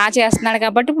నాయకుడిగా బాగా చేస్తున్నాడు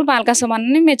కాబట్టి ఇప్పుడు బాల్కా సుమన్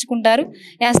మెచ్చుకుంటారు,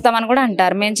 వేస్తామని కూడా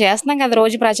అంటారు. మేము చేస్తున్నాం కదా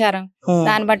రోజు ప్రచారం,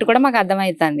 దాన్ని బట్టి కూడా మాకు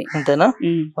అర్థమవుతుంది. అంతేనా?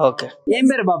 ఓకే. ఏం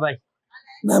పేరు బాబాయ్?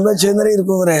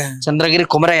 చంద్రగిరి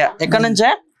కుమరయ్య. ఎక్కడి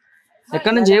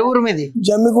నుంచి? ఏ ఊరు మీది?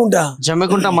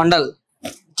 జమ్మికుంట మండల్,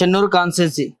 చెన్నూరు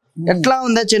కాన్స్టిట్యున్సీ. ఎట్లా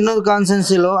ఉందా చెన్నూరు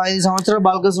కాన్స్టిట్యున్సీలో 5 సంవత్సరాలు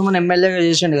బాల్కా సుమన్ ఎమ్మెల్యేగా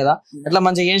చేసిండు కదా, ఎట్లా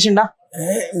మంచిగా చేసిండా?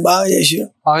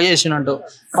 బాగా చేసినట్టు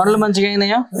పనులు మంచిగా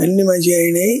అయినాయా? అన్ని మంచిగా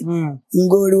అయినాయి.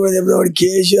 ఇంకొకటి కూడా చెప్తాడు,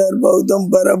 కేసీఆర్ ప్రభుత్వం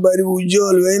బరాబరి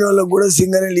ఉద్యోగులు వేరే వాళ్ళకి కూడా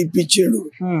సింగరేణి ఇప్పించాడు.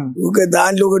 ఒక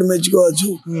దాంట్లో ఒకటి మెచ్చుకోవచ్చు.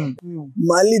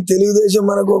 మళ్ళీ తెలుగుదేశం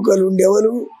మనకు ఒకరు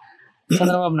ఉండేవాళ్ళు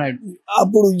చంద్రబాబు నాయుడు,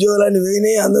 అప్పుడు ఉద్యోగాలన్నీ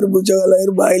పోయినాయి, అందరు పుచ్చగాళ్ళు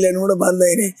అయ్యారు, బాయిలన్నీ కూడా బంద్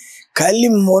అయినాయి. కళ్ళి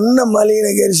మొన్న మళ్ళీ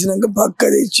గెలిచినాక పక్క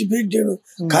తెచ్చి పెట్టాడు.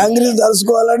 కాంగ్రెస్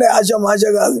తలుసుకోవాలంటే ఆశ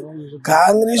కాదు,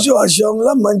 కాంగ్రెస్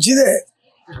అసోంలో మంచిదే,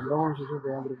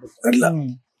 అట్లా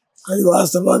అది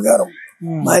వాస్తవ ప్రకారం.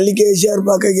 మళ్ళీ కేసీఆర్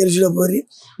పక్క గెలిచిన పోరి.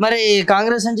 మరి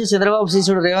కాంగ్రెస్ నుంచి చంద్రబాబు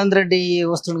శిష్యుడు రేవంత్ రెడ్డి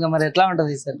వస్తుండగా మరి ఎట్లా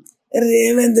ఉంటది సార్?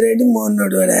 రేవంత్ రెడ్డి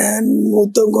మొన్నడు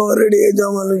మొత్తం కోమరెడ్డి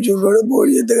ఏజామల నుంచి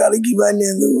పోటీ చేస్తే వాళ్ళకి ఇవన్నీ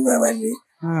ఎందుకు అవన్నీ.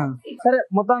 సరే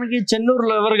మొత్తానికి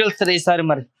చెన్నూరులో ఎవరు గెలుస్తారు ఈసారి?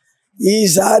 మరి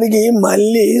ఈసారికి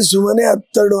మళ్ళీ సుమనే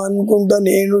వస్తాడు అనుకుంటా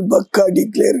నేను పక్కా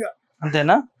డిక్లేర్ గా.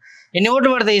 అంతేనా? ఎన్ని ఓట్లు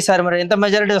పడతాయి ఈసారి? మరి ఎంత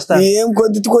మెజారిటీ వస్తారు? ఏం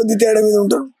కొద్ది తేడా మీద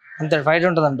ఉంటారు, అంతే ఫైట్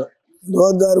ఉంటుంది అంటూ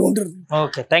దోదారు ఉంటారు.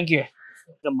 Okay, thank you.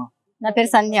 నా పేరు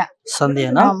సంధ్య,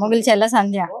 మొగిలి చెల్ల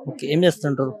సంధ్య. ఏం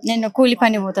చేస్తుంటారు? నేను కూలి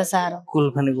పని పోతా సార్.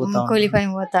 కూలి పని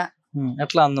పోతా.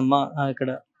 ఎట్లా ఉందమ్మా ఇక్కడ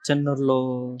చెన్నూరులో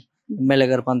ఎమ్మెల్యే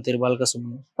గారు పనితీరు?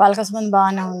 బాల్కా సుమన్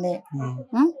బాగానే ఉంది.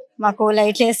 మాకు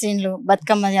లైట్లు వేసిండ్లు,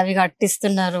 బతుకమ్మ అవి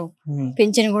కట్టిస్తున్నారు,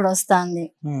 పింఛన్ కూడా వస్తుంది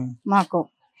మాకు.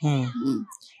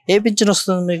 ఏ పింఛన్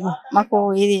వస్తుంది మీకు? మాకు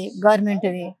ఇది గవర్నమెంట్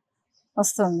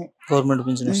వస్తుంది. గవర్నమెంట్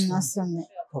పింఛన్ వస్తుంది.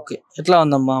 ఓకే, ఎట్లా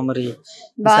ఉందమ్మా మరి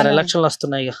ఎలక్షన్లు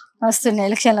వస్తున్నాయి?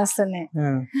 ఎలక్షన్లు వస్తున్నాయి.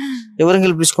 ఎవరిని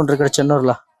గెలిపించుకుంటారు ఇక్కడ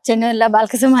చెన్నూరులో?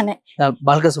 బాల్కా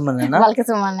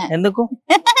సుమన్. ఎందుకు?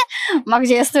 మాకు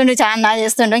చేస్తుండు, చాలా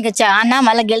చేస్తుండు, ఇంకా చాలా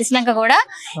మళ్ళీ గెలిచినాక కూడా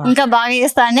ఇంకా బాగా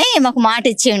చేస్తా అని మాకు మాట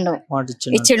ఇచ్చిండు.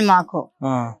 మాకు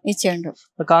ఇచ్చిండు.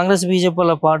 కాంగ్రెస్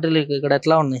బీజేపీ పార్టీలు ఇక్కడ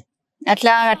ఎట్లా ఉన్నాయి?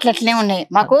 అట్లనే ఉన్నాయి.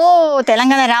 మాకు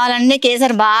తెలంగాణ రావాలని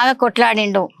కేసీఆర్ బాగా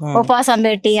కొట్లాడిండు, ఉపవాసం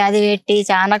పెట్టి అది పెట్టి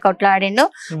చాలా కొట్లాడిండు.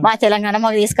 మా తెలంగాణ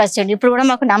మాకు తీసుకొచ్చిండు. ఇప్పుడు కూడా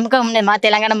మాకు నమ్మకం ఉంది, మా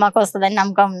తెలంగాణ మాకు వస్తుందని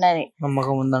నమ్మకం ఉన్నది,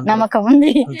 నమ్మకం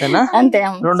ఉంది. అంతే.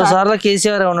 2 సార్లు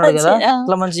కేసీఆర్ ఉన్నాడు కదా,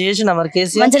 అట్లా మంచిగా చేసిండు. మరి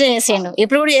కేసీఆర్ మంచిగా చేసిండు,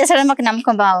 ఇప్పుడు కూడా చేసాడని మాకు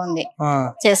నమ్మకం బాగుంది,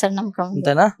 చేసాడు నమ్మకం.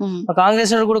 అంతేనా?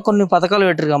 కాంగ్రెస్ కూడా కొన్ని పథకాలు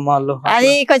పెట్టారు అమ్మ వాళ్ళు,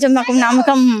 అది కొంచెం మాకు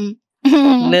నమ్మకం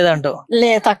లేదంటూ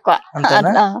లేదు, తక్కువ.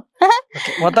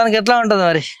 మొత్తానికి ఎట్లా ఉంటది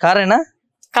మరి? కారేనా?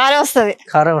 కారే వస్తుంది.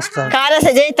 కారే వస్తుంది. కారే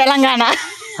జై తెలంగాణ.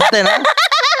 అంతేనా?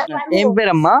 ఏం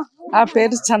పేరమ్మా? ఆ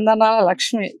పేరు చందనాల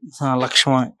లక్ష్మి.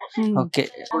 లక్ష్మి. ఓకే.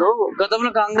 ఇప్పుడు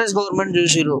గతంలో కాంగ్రెస్ గవర్నమెంట్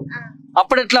చూసిరు,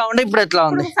 అప్పుడు ఎట్లా ఉండే, ఇప్పుడు ఎట్లా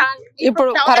ఉంది? ఇప్పుడు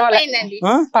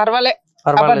పర్వాలే.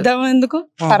 అబద్ధం ఎందుకు?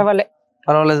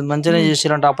 పర్వాలేదు, మంచిగానే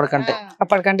చేసిరంట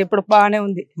అప్పటికంటే ఇప్పుడు బాగానే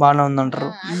ఉంది. బాగానే ఉంది అంటారు.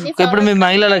 ఇప్పుడు మీ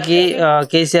మహిళలకి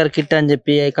కేసీఆర్ కిట్ అని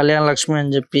చెప్పి, కళ్యాణ లక్ష్మి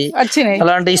అని చెప్పి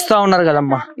అలాంటి ఇస్తా ఉన్నారు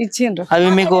కదమ్మా, ఇచ్చిండ్రు.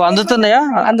 అవి మీకు అందుతున్నాయా?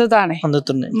 అందుతున్నాయి.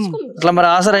 అట్లా మరి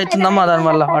ఆసర అవుతుందమ్మా దాని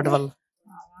వల్ల, వాటి వల్ల?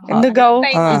 ఎందుకు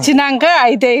ఇచ్చినాక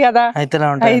అయితాయి కదా,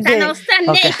 అయితే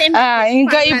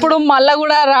ఇంకా ఇప్పుడు మళ్ళా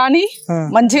కూడా రాని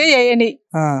మంచిగా చేయని,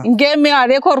 ఇంకేం మేము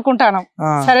అదే కోరుకుంటాను.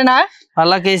 సరేనా?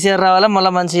 మళ్ళా కేసీఆర్ రావాలా, మళ్ళా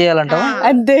మంచి చేయాలంటావా?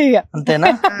 అంతే ఇక. అంతేనా?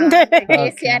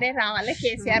 కేసీఆర్ రావాలి,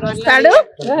 కేసీఆర్ వస్తాడు,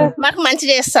 మాకు మంచి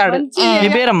చేస్తాడు. మీ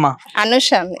పేరమ్మా? అనుష.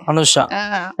 అనుష.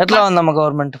 ఎట్లా ఉందమ్మా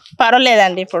గవర్నమెంట్?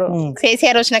 పర్వాలేదండి, ఇప్పుడు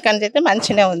కేసీఆర్ వచ్చిన కానీ అయితే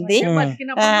మంచిగా ఉంది,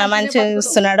 మంచిగా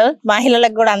చూస్తున్నాడు,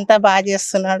 మహిళలకు కూడా అంతా బాగా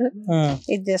చేస్తున్నాడు,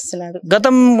 ఇది చేస్తున్నాడు.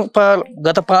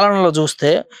 గత పాలనలో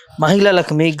చూస్తే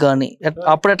మహిళలకు మీకు గాని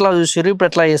అప్పుడు ఎట్లా చూసారు, ఇప్పుడు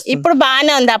ఎట్లా చేస్తారు? ఇప్పుడు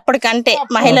బాగానే ఉంది అప్పటికంటే.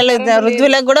 మహిళలు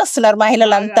వృద్ధులకు కూడా వస్తున్నారు,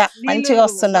 మహిళలు అంతా మంచిగా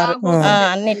వస్తున్నారు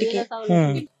అన్నిటికీ.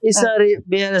 ఈసారి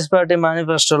బీఆర్ఎస్ పార్టీ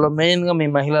మేనిఫెస్టోలో మెయిన్ గా మీ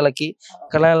మహిళలకి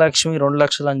కళ్యాణ లక్ష్మి 2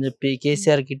 లక్షలు అని చెప్పి,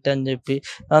 కేసీఆర్ కిట్ అని చెప్పి,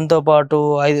 దాంతో పాటు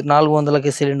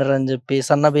 400కి సిలిండర్ అని చెప్పి,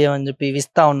 సన్న బియ్యం అని చెప్పి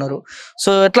ఇస్తా ఉన్నారు. సో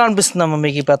ఎట్లా అనిపిస్తుందమ్మా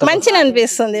మీకు ఈ పథకం? మంచిగా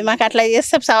అనిపిస్తుంది మాకు. అట్లా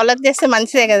చేస్తే సవలత్ చేస్తే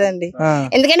మంచిదే కదండి.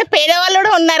 ఎందుకంటే పేదవాళ్ళు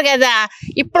కూడా ఉన్నారు కదా,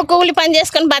 ఇప్పుడు కూలి పని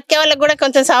చేసుకొని బతికే వాళ్ళకి కూడా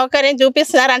కొంచెం సౌకర్యం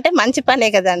చూపిస్తున్నారు అంటే మంచి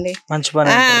పనే కదండి. మంచి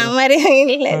పని. మరి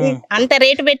అంత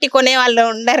రేటు పెట్టి కొనే వాళ్ళు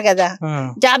ఉండరు కదా,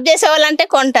 జాబ్ చేసే వాళ్ళంటే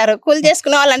కొంటారు, కూలి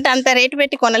చేసుకునే వాళ్ళంటే అంత రేటు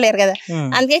పెట్టి కొనలేరు కదా.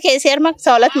 అందుకే కేసీఆర్ మాకు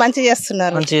సవలత్ మంచి చేస్తున్నారు.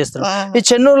 ఈ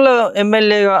చెన్నూరులో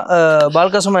ఎమ్మెల్యేగా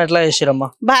బాల్క సుమన్ ఎట్లా చేసిరమ్మా?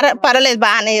 పర్వాలేదు,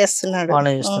 బాగానే చేస్తున్నాడు.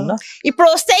 బాగానే చేస్తున్నా. ఇప్పుడు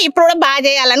వస్తే ఇప్పుడు కూడా బాగా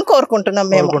చేయాలని కోరుకుంటున్నాం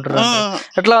మేము.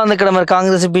 ఎట్లా ఉంది ఇక్కడ మరి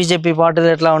కాంగ్రెస్ బీజేపీ పార్టీలు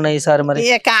ఎట్లా ఉన్నాయి ఈసారి మరి?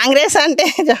 కాంగ్రెస్ అంటే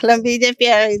బీజేపీ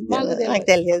నాకు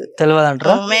తెలియదు. తెలియదు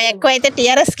అంటారా? మేము ఎక్కువైతే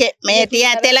టీఆర్ఎస్ కే,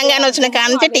 తెలంగాణ వచ్చిన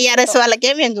కానుంచి టీఆర్ఎస్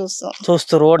వాళ్ళకే మేము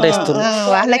చూస్తారు, ఓటేస్తారు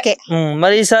వాళ్ళకే.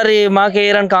 మరి ఈసారి మాకే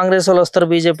కాంగ్రెస్ వాళ్ళు వస్తారు,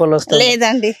 బీజేపీ వాళ్ళు వస్తారు?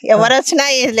 లేదండి, ఎవరు వచ్చినా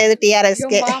ఏది లేదు, టీఆర్ఎస్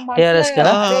కే. టీఆర్ఎస్ కే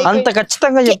అంత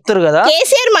ఖచ్చితంగా చెప్తారు కదా.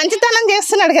 కేసీఆర్ మంచితనం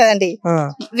చేస్తున్నాడు కదండి,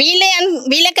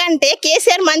 వీళ్ళకంటే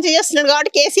కేసీఆర్ మంచి చేస్తున్నాడు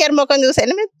కాబట్టి కేసీఆర్ ముఖం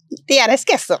చూసాను మేము టీఆర్ఎస్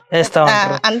కి వేస్తాం.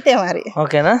 అంతే మరి.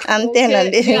 ఓకేనా?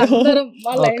 అంతేనండి.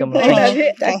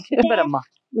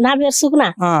 నా పేరు సుగుణ.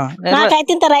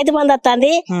 నాకైతే ఇంత రైతు బంధు వస్తుంది,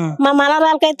 మా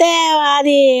మనరాలకైతే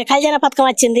అది కళ్యాణ పథకం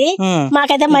వచ్చింది,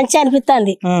 మాకైతే మంచి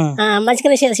అనిపిస్తుంది.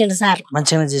 మంచిగానే చేసిండు సార్.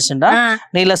 మంచిగానే చేసిండా?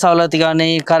 నీళ్ళ సౌలతి గానీ,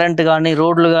 కరెంట్ గానీ,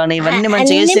 రోడ్లు గానీ ఇవన్నీ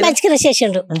మంచిగానే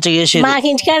చేసిండు. మాకు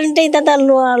ఇంటికాడంటే ఇంత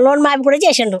లోన్ మాఫీ కూడా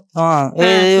చేసిండు,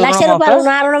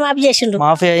 ₹1,00,000 రుణమాఫీ చేసిండు.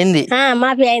 మాఫీ అయింది.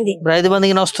 మాఫీ అయింది. రైతు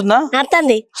బంధు వస్తుందా?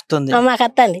 వస్తుంది, మాకు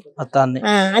వస్తుంది.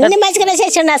 అన్ని మంచిగానే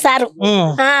చేసిండు ఆ సారు.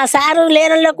 సారు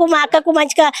లేనులకు మా అక్కకు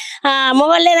మంచిగా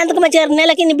మొగలు లేనందుకు మంచిగా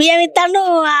నెలకి బియ్యం ఇస్తాడు,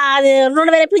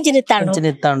 2,000 పింఛన్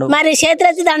ఇస్తాడు. మరి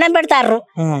చేతులెత్తి దండం పెడతారు.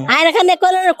 ఆయన కన్నా ఎక్కువ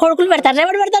కొడుకులు పెడతారు.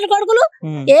 ఎవరు పెడతాడు కొడుకులు?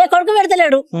 ఏ కొడుకు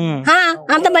పెడతలేడు.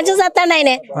 అంత మంచిగా చేస్తాడు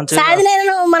ఆయన. సాధిన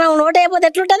మనం నోట అయిపోతే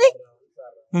ఎట్లుంటది?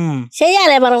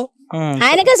 చెయ్యాలి మనం,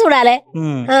 ఆయనకే చూడాలి.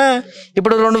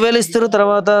 ఇప్పుడు 2,000 ఇస్తారు,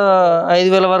 తర్వాత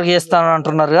 5,000 వరకు చేస్తాను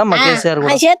అంటున్నారు.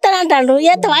 చేస్తానంటాడు,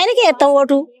 చేస్తాం, ఆయనకే చేస్తాం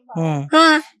ఓటు.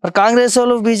 కాంగ్రెస్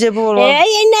వాళ్ళు బీజేపీ వాళ్ళు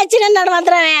ఎన్ని వచ్చినాడు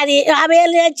మాత్రమే. అది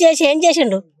 50,000 చేసి ఏం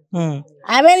చేసిండు?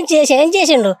 50,000 చేసి ఏం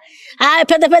చేసిండు?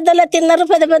 పెద్ద పెద్దల్లో తిన్నారు,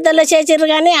 పెద్ద పెద్దల్లో చేసిర్రు,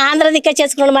 కానీ ఆంధ్ర దిక్క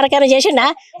చేసుకున్నాడు. మనకైనా చేసిండా?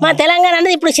 మా తెలంగాణ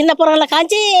అనేది ఇప్పుడు చిన్న పొరల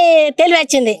కాంచి తెలివి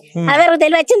వచ్చింది. అదే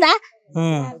తెలివి వచ్చిందా?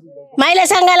 మహిళా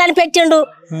సంఘాలని పెట్టిండు,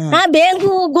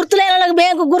 బ్యాంకు గుర్తు లేని వాళ్ళకి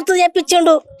బ్యాంకు గుర్తు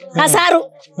చెప్పించిండు ఆ సారు.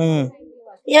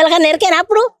 ఎవరికైనా ఎరికేనా?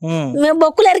 అప్పుడు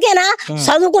బొక్కులు ఎరికేనా?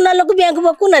 చదువుకున్న వాళ్ళకు బ్యాంకు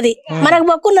బొక్కు ఉన్నది, మనకు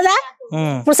బొక్కు ఉన్నదా?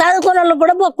 ఇప్పుడు చదువుకున్న వాళ్ళకి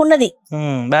కూడా బొక్కు ఉన్నది,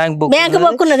 బ్యాంకు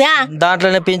బొక్కు ఉన్నది.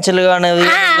 దాంట్లోనే పింఛన్లు కానీ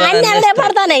అన్ని అన్నీ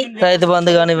పడతాయి, రైతు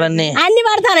బంధు కానీ ఇవన్నీ అన్ని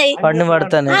పడతాయి.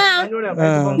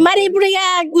 మరి ఇప్పుడు ఇక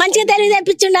మంచిగా తెలివి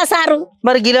తెప్పించిండు ఆ సారు.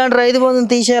 మరి ఇలాంటి రైతు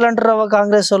బంధుని తీసేయాలంటారు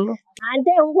కాంగ్రెస్ వాళ్ళు?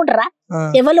 అంటే ఊరుకుంటారా?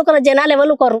 ఎవరు ఒకరు జనాలు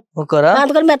ఎవరు ఒకరు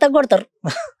అందుకని మెత్తగా కొడతారు,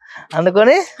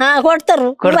 అందుకని కొడతారు.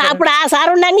 అప్పుడు ఆ సార్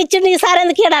ఉండంగా ఇచ్చిండు, ఈ సార్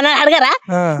ఎందుకు అడగరా?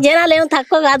 జనాలు ఏం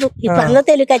తక్కువ కాదు, ఇప్పుడు అందరూ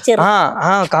తెలివికి వచ్చారు.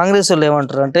 కాంగ్రెస్ వాళ్ళు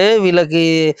ఏమంటారు అంటే వీళ్ళకి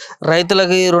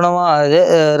రైతులకి రుణమా, అదే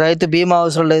రైతు బీమా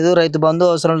అవసరం లేదు, రైతు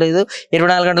బంధు అవసరం లేదు,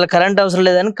 24 గంటల కరెంట్ అవసరం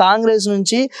లేదని కాంగ్రెస్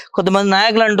నుంచి కొంతమంది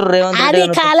నాయకులు అంటారు. రేవంత్ అది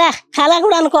కళ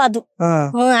కూడా అనుకోవద్దు,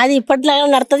 అది ఇప్పటిలాగా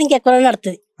నడుతుంది, ఇంకెక్కడ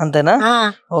నడుతుంది. అంతేనా?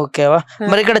 ఓకేవా.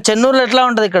 మరి ఇక్కడ చెన్నూరులో ఎట్లా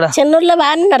ఉంటది? ఇక్కడ చెన్నూరులో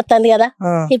బాగానే నడుతుంది కదా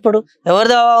ఇప్పుడు.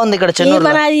 ఎవరిది ఉంది ఇక్కడ చెన్నూరు?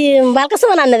 బాల్క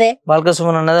సుమన్ అన్నదే. బాల్క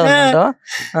సుమన్ అన్నదే ఉందంట.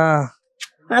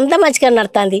 అంతా మంచిగా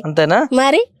నడుతుంది. అంతేనా?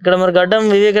 మరి ఇక్కడ మరి గడ్డం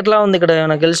వివేక్ ఎట్లా ఉంది? ఇక్కడ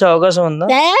ఏమైనా గెలిచే అవకాశం ఉందా?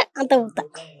 అంత ఉత్త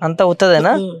అంతా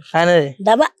ఉత్తదేనా ఆయనది?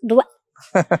 దబా దుబా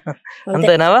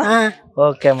అంతేనా?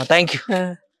 ఓకే అమ్మా, థ్యాంక్ యూ.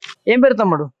 ఏం పేరు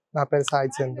తమ్ముడు? నా పేరు సాయి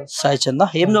చంద్ర. సాయి చంద్ర,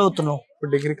 ఏం చదువుతున్నావు?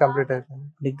 డిగ్రీ కంప్లీట్ అయిపోయింది.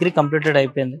 డిగ్రీ కంప్లీటెడ్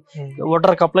అయిపోయింది.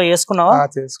 ఓటర్ అప్లై చేసుకున్నావా?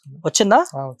 వచ్చిందా?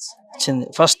 వచ్చింది.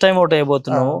 First time vote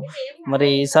అయిపోతున్నావు. మరి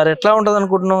ఈసారి ఎట్లా ఉంటది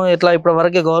అనుకుంటున్నావు? ఎట్లా ఇప్పటి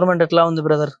వరకు గవర్నమెంట్ ఎట్లా ఉంది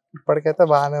బ్రదర్? ఇప్పటికైతే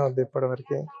బాగానే ఉంది. ఇప్పటి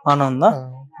వరకు బాగానే ఉందా?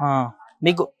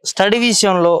 మీకు స్టడీ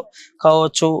విషయంలో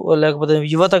కావచ్చు, లేకపోతే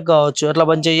యువతకు కావచ్చు, ఎట్లా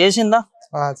మంచిగా చేసిందా?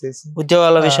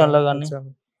 ఉద్యోగాల విషయంలో కానీ,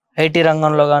 ఐటీ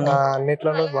రంగంలో కానీ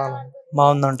అన్నిట్లోనూ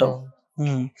బాగుందంటావు.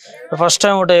 ఫస్ట్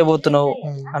టైం ఓట్ అయిపోతున్నావు,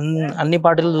 అన్ని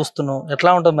పార్టీలు చూస్తున్నావు. ఎట్లా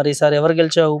ఉంటుంది మరి ఈసారి? ఎవరు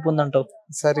గెలిచే ఊపు ఉందంటావు?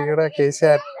 ఈసారి కూడా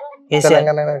కేసీఆర్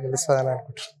గెలుస్తుందని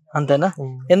అనుకుంటున్నాను. అంతేనా?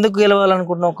 ఎందుకు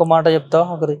గెలవాలనుకుంటున్నావు? ఒక మాట చెప్తావు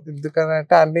ఒకరి?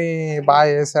 ఎందుకంటే అన్ని బాగా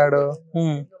చేశాడు,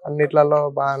 అన్నిట్లలో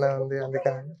బాగానే ఉంది,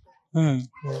 అందుకని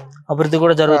అభివృద్ధి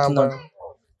కూడా జరుగుతుంది.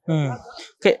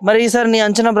 ఓకే, మరి ఈసారి నీ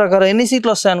అంచనా ప్రకారం ఎన్ని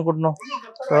సీట్లు వస్తాయి అనుకుంటున్నావు?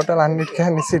 టోటల్ అన్నిటికీ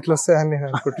అన్ని సీట్లు వస్తాయని నేను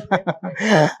అనుకుంటున్నా.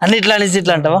 అన్నిట్లో అన్ని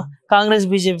సీట్లు అంటావా? కాంగ్రెస్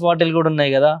బీజేపీ పార్టీలు కూడా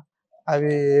ఉన్నాయి కదా,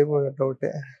 అవి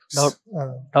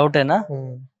డౌటేనా?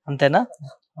 అంతేనా?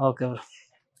 Okay bro,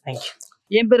 thank you.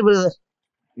 ఏం పేరు బ్రదర్?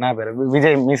 నా పేరు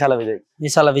విజయ్, మీసాల విజయ్.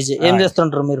 మీసాల విజయ్. ఏం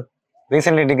చేస్తుంటారు మీరు?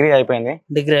 రీసెంట్లీ డిగ్రీ అయిపోయింది.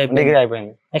 డిగ్రీ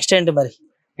అయిపోయింది. నెక్స్ట్ ఏంటి మరి?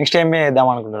 నెక్స్ట్ ఎంఏ చేద్దాం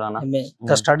అనుకుంటున్నాను.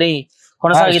 స్టడీ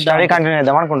కొనసాగిద్దాం, కంటిన్యూ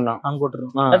చేద్దాం అనుకుంటున్నాను.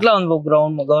 ఎట్లా ఉంది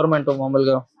గవర్నమెంట్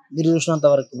మామూలుగా మీరు చూసినంత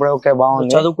వరకు? ఇప్పుడు ఓకే,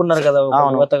 బాగుంది. చదువుకున్నారు కదా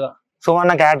యువతగా.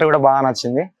 సుమన్న క్యారెక్టర్ కూడా బాగా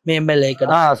నచ్చింది. మీ ఎమ్మెల్యే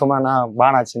ఇక్కడ సుమన్న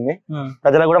బాగా నచ్చింది.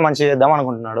 ప్రజలకు కూడా మంచి చేద్దాం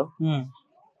అనుకుంటున్నాడు.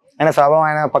 ఆయన స్వభావం,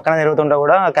 ఆయన పక్కన తిరుగుతుంటే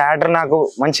కూడా క్యారెక్టర్ నాకు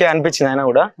మంచిగా అనిపించింది. ఆయన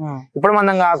కూడా ఇప్పుడు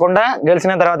మందం కాకుండా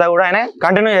గెలిచిన తర్వాత కూడా ఆయన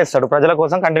కంటిన్యూ చేస్తాడు, ప్రజల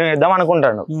కోసం కంటిన్యూ చేద్దాం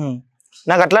అనుకుంటాడు.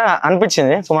 నాకు అట్లా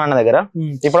అనిపించింది సుమన్న దగ్గర.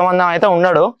 ఇప్పుడు మందం అయితే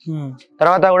ఉన్నాడు,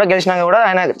 తర్వాత కూడా గెలిచినాక కూడా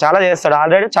ఆయన చాలా చేస్తాడు.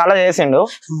 ఆల్రెడీ చాలా చేసిండు,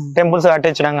 టెంపుల్స్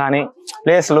కట్టించడం కానీ,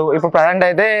 ప్లేస్లు. ఇప్పుడు ప్రజెంట్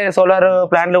అయితే సోలార్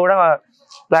ప్లాంట్లు కూడా,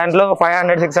 ప్లాంట్ లో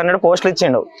 500-600 పోస్టులు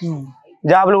ఇచ్చిండు.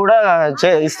 జాబ్లు కూడా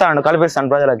ఇస్తాడు, కల్పిస్తాడు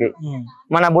ప్రజలకి.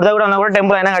 మన బురదగూడలో కూడా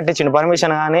టెంపుల్ అయినా కట్టించిండు,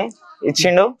 పర్మిషన్ కానీ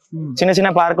ఇచ్చిండు. చిన్న చిన్న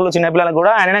పార్కులు చిన్న పిల్లలకు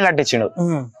కూడా ఆయననే కట్టించిండు.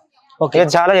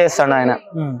 చాలా చేస్తాడు ఆయన.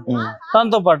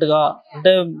 దాంతో పాటుగా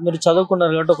అంటే మీరు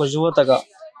చదువుకున్నారు కాబట్టి ఒక యువతగా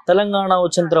తెలంగాణ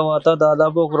వచ్చిన తర్వాత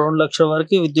దాదాపు ఒక 2 లక్షల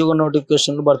వరకు ఉద్యోగ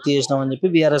నోటిఫికేషన్లు భర్తీ చేసినామని చెప్పి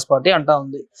బీఆర్ఎస్ పార్టీ అంటా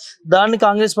ఉంది. దాన్ని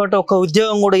కాంగ్రెస్ పార్టీ ఒక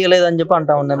ఉద్యోగం కూడా ఇవ్వలేదని చెప్పి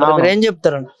అంటా ఉంది. మీరు ఏం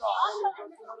చెప్తారండి?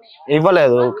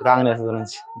 ఇవ్వలేదు కాంగ్రెస్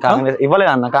గురించి. కాంగ్రెస్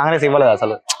ఇవ్వలేదు అన్న, కాంగ్రెస్ ఇవ్వలేదు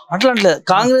అసలు. అట్లా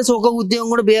కాంగ్రెస్ ఒక ఉద్యోగం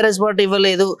కూడా బీఆర్ఎస్ పార్టీ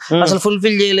ఇవ్వలేదు, అసలు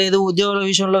ఫుల్ఫిల్ చేయలేదు, ఉద్యోగాల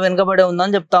విషయంలో వెనకబడే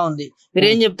ఉందని చెప్తా ఉంది. మీరు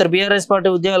ఏం చెప్తారు? బీఆర్ఎస్ పార్టీ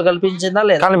ఉద్యోగాలు కల్పించిందా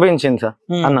లేదా? కల్పించింది సార్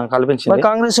అన్న, కల్పించింది.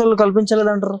 కాంగ్రెస్ వాళ్ళు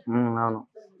కల్పించలేదు అంటారు. అవును,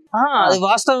 అది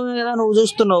వాస్తవమే కదా. నువ్వు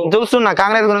చూస్తున్నా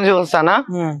కాంగ్రెస్ గురించి చూస్తానా,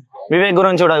 వివేక్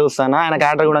గురించి కూడా చూస్తానా, ఆయన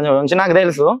క్యారెక్టర్ గురించి నాకు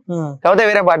తెలుసు. కాకపోతే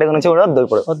వేరే పార్టీ గురించి కూడా వద్దు,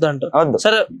 ఇప్పుడు వద్దు.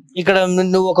 సరే, ఇక్కడ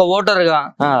నువ్వు ఒక ఓటర్ గా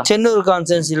చెన్నూరు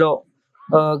కాన్స్టిట్యున్సీలో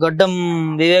గడ్డం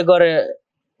వివేక్ గారే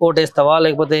ఓటేస్తావా,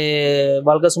 లేకపోతే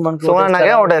బాల్క సుమన్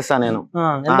ఓటేస్తాను నేను?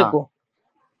 ఎందుకు?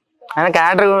 ఆయన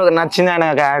క్యారెక్టర్ నచ్చింది, ఆయన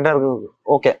క్యారెక్టర్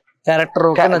ఓకే,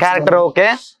 క్యారెక్టర్ ఓకే.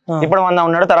 ఇప్పుడు మంది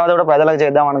ఉన్నాడు, తర్వాత కూడా ప్రజలకు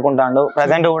చేద్దాం అనుకుంటాడు.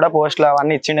 ప్రజెంట్ కూడా పోస్టులు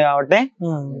అవన్నీ ఇచ్చిండు కాబట్టి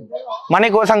మనీ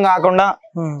కోసం కాకుండా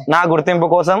నా గుర్తింపు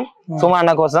కోసం,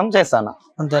 సుమన్న కోసం చేస్తాను.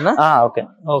 అంతేనా? Okay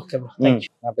okay.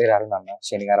 నా పేరు అరుణ్ అన్న,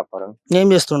 శనిగారపురం. ఏం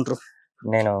చేస్తుంటారు?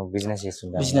 నేను బిజినెస్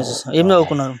చేస్తుంటాను. బిజినెస్ ఏం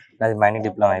చదువుకున్నారు? నాది మైనింగ్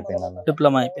డిప్లొమా అయిపోయింది అన్న.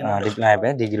 డిప్లొమా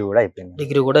అయిపోయింది, డిగ్రీ కూడా అయిపోయింది.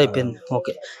 డిగ్రీ కూడా అయిపోయింది.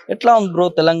 ఓకే. ఎట్లా ఉంది బ్రో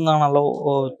తెలంగాణలో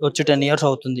వచ్చి 10 years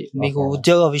అవుతుంది, మీకు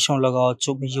ఉద్యోగ విషయంలో కావచ్చు,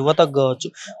 మీ యువతకు కావచ్చు,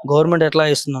 గవర్నమెంట్ ఎట్లా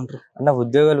ఇస్తుంది అంటారు? అన్న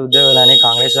ఉద్యోగాలు అని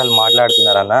కాంగ్రెస్ వాళ్ళు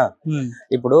మాట్లాడుతున్నారు అన్న.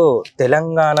 ఇప్పుడు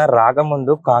తెలంగాణ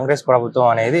రాకముందు కాంగ్రెస్ ప్రభుత్వం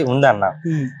అనేది ఉందన్న,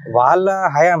 వాళ్ళ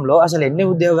హయాంలో అసలు ఎన్ని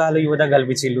ఉద్యోగాలు యువత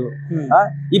కల్పించిళ్ళు.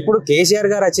 ఇప్పుడు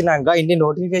కేసీఆర్ గారు వచ్చినాక ఇన్ని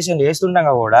నోటిఫికేషన్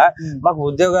చేస్తుండగా కూడా మాకు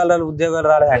ఉద్యోగాలు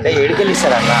రాలేదంటే ఏడికెళ్ళి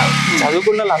ఇస్తారన్న.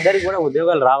 చదువుకున్న వాళ్ళందరికీ కూడా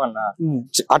ఉద్యోగాలు రావన్నా.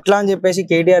 అట్లా అని చెప్పేసి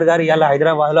కేటీఆర్ గారు ఇవాళ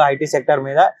హైదరాబాద్ లో ఐటీ సెక్టర్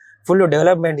మీద ఫుల్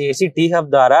డెవలప్మెంట్ చేసి టీ హబ్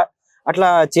ద్వారా అట్లా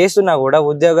చేస్తున్నా కూడా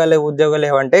ఉద్యోగాలు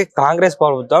ఏమంటే కాంగ్రెస్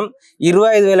ప్రభుత్వం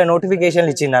 25,000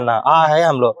 నోటిఫికేషన్లు ఇచ్చిందన్న ఆ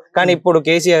హయాంలో. కానీ ఇప్పుడు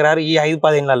కేసీఆర్ గారు ఈ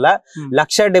 5-10 ఏళ్లలో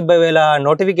 170,000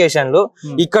 నోటిఫికేషన్లు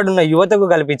ఇక్కడున్న యువతకు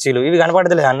కల్పించిలు. ఇవి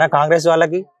కనపడతలేదు అన్న కాంగ్రెస్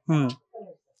వాళ్ళకి.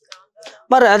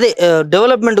 మరి అదే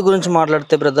డెవలప్మెంట్ గురించి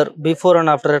మాట్లాడితే బ్రదర్, బిఫోర్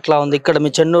అండ్ ఆఫ్టర్ ఎట్లా ఉంది ఇక్కడ మీ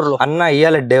చెన్నూరులో? అన్న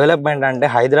ఇవాళ డెవలప్మెంట్ అంటే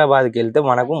హైదరాబాద్కి వెళ్తే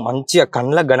మనకు మంచిగా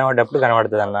కళ్ళకు కనబడేటప్పుడు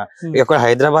కనబడుతుంది అన్న. ఇక్కడ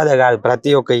హైదరాబాద్ కాదు,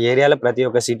 ప్రతి ఒక్క ఏరియాలో ప్రతి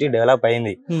ఒక్క సిటీ డెవలప్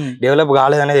అయింది. డెవలప్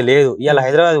కాలేదు అనేది లేదు. ఇవాళ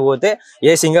హైదరాబాద్ పోతే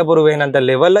ఏ సింగపూర్ పోయినంత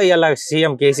లెవెల్లో ఇవాళ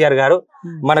సీఎం కేసీఆర్ గారు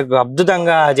మనకు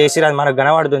అద్భుతంగా చేసి మనకు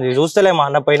కనబడుతుంది. చూస్తలేమా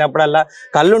అన్న, పోయినప్పుడల్లా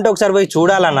కళ్ళుంటే ఒకసారి పోయి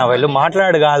చూడాలన్న. వాళ్ళు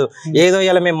మాట్లాడు కాదు, ఏదో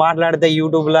ఇలా మేము మాట్లాడితే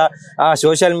యూట్యూబ్ లో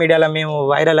సోషల్ మీడియాలో మేము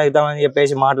వైరల్ అవుతామని చెప్పి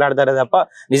చెప్పేసి మాట్లాడతారు తప్ప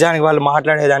నిజానికి వాళ్ళు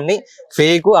మాట్లాడేదాన్ని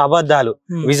ఫేక్ అబద్ధాలు.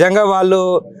 నిజంగా వాళ్ళు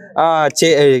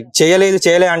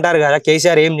చేయలేదు అంటారు కదా,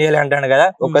 కేసీఆర్ ఏం చేయలేదు అంటాడు కదా.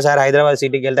 ఒక్కసారి హైదరాబాద్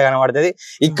సిటీకి వెళ్తే కనబడుతుంది.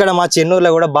 ఇక్కడ మా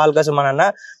చెన్నూరులో కూడా బాల్క సుమన్ అన్న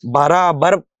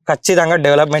బరాబర్ ఖచ్చితంగా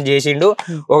డెవలప్మెంట్ చేసిండు.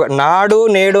 నాడు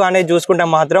నేడు అనేది చూసుకుంటే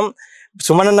మాత్రం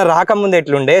సుమనన్న రాకముందు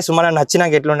ఎట్లుండే, సుమనన్న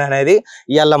వచ్చినాక ఎట్లుండే అనేది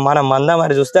ఇవాళ మనం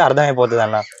మరి చూస్తే అర్థమైపోతుంది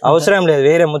అన్న. అవసరం లేదు,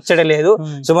 వేరే ముచ్చట లేదు.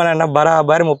 సుమనన్న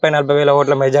బరాబర్ 30-40 వేల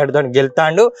ఓట్ల మెజార్టీతో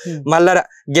గెలుతాడు. మళ్ళా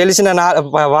గెలిచిన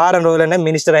వారం రోజులనే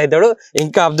మినిస్టర్ అవుతాడు.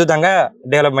 ఇంకా అద్భుతంగా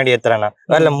డెవలప్మెంట్ చేస్తారన్న,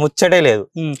 వాళ్ళ ముచ్చటే లేదు.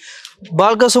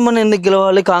 బాల్క సుమన్ ఎందుకు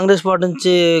గెలవాలి? కాంగ్రెస్ పార్టీ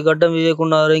నుంచి గడ్డం వివేక్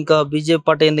ఉన్నారు, ఇంకా బీజేపీ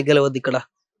పార్టీ ఎందుకు గెలవద్దు? ఇక్కడ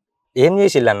ఏం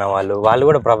చేసిల్లు అన్న? వాళ్ళు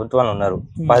కూడా ప్రభుత్వాలు ఉన్నారు,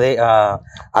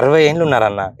 60 ఏళ్ళు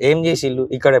ఉన్నారన్న. ఏం చేసిల్లు?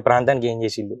 ఇక్కడ ప్రాంతానికి ఏం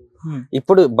చేసిల్లు?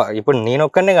 ఇప్పుడు నేను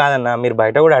ఒక్కనే కాదన్న, మీరు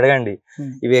బయట కూడా అడగండి.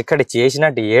 ఇవి ఎక్కడ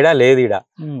చేసినట్టు ఏడా లేదు. ఈడ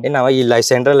ఈ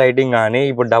సెంట్రల్ లైటింగ్ కానీ,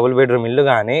 ఇప్పుడు డబుల్ బెడ్రూమ్ ఇల్లు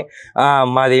కానీ,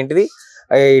 మాదేంటిది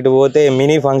ఇటు పోతే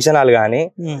మినీ ఫంక్షన్ హాల్ కానీ,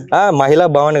 మహిళా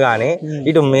భవన్ కానీ,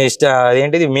 ఇటు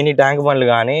అదేంటిది మినీ ట్యాంక్ బండ్లు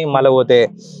కానీ, మళ్ళీ పోతే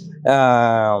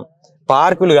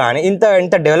పార్కులు కానీ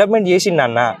ఇంత డెవలప్మెంట్ చేసిండు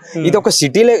అన్న. ఇది ఒక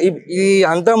సిటీలో, ఇది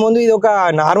అంత ముందు ఇది ఒక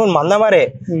నార్మల్ మందమరే,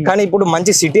 కానీ ఇప్పుడు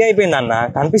మంచి సిటీ అయిపోయింది అన్న.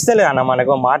 కనిపిస్తలేదు అన్న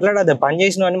మనకు. మాట్లాడద్దు, పని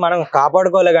చేసిన మనం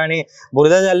కాపాడుకోలే కానీ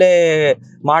బురద జల్లే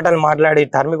మాటలు మాట్లాడి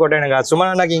తరిమి కొట్టాను కాదు.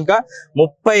 సుమన్ అన్నకి ఇంకా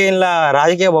 30 ఏళ్ళ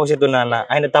రాజకీయ భవిష్యత్తు ఉన్నా అన్న.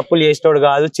 ఆయన తప్పులు చేసేటోడు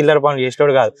కాదు, చిల్లర పనులు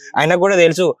చేసేటోడు కాదు. ఆయనకు కూడా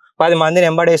తెలుసు 10 మందిని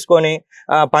ఎంబడేసుకొని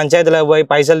పంచాయతీలకు పోయి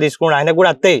పైసలు తీసుకుని ఆయనకు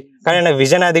కూడా వస్తాయి, కానీ ఆయన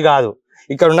విజన్ అది కాదు.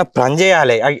 ఇక్కడ ఉన్న పని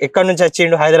చేయాలి. ఎక్కడి నుంచి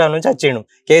వచ్చిండు? హైదరాబాద్ నుంచి వచ్చిండు.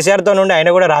 కేసీఆర్ తో నుండి ఆయన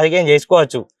కూడా రాజకీయం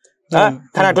చేసుకోవచ్చు,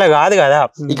 కానీ అట్లా కాదు కదా.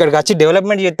 ఇక్కడికి వచ్చి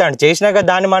డెవలప్మెంట్ చేస్తాడు, చేసినాక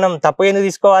దాన్ని మనం తప్పు ఎందుకు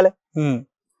తీసుకోవాలి?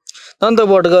 దాంతో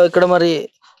పాటుగా ఇక్కడ మరి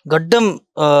గడ్డం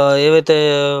ఏవైతే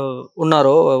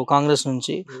ఉన్నారో కాంగ్రెస్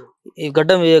నుంచి, ఈ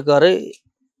గడ్డం వివేక్ గారు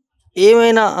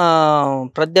ఏమైనా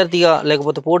ప్రత్యర్థిగా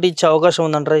లేకపోతే పోటీ ఇచ్చే అవకాశం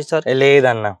ఉందంటారా సార్?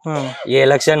 లేదన్న. ఈ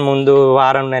ఎలక్షన్ ముందు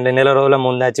వారం నెల రోజుల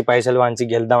ముందు వచ్చి పైసలు వంచి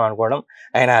గెలుద్దాం అనుకోవడం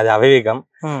ఆయన అది అవివేకం.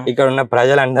 ఇక్కడ ఉన్న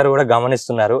ప్రజలందరూ కూడా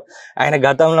గమనిస్తున్నారు. ఆయన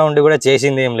గతంలో ఉండి కూడా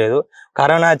చేసింది ఏం లేదు.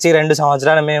 కరోనా వచ్చి 2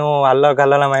 సంవత్సరాలు మేము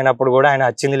అల్లకల్లం అయినప్పుడు కూడా ఆయన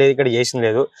వచ్చింది లేదు, ఇక్కడ చేసింది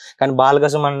లేదు. కానీ బాల్క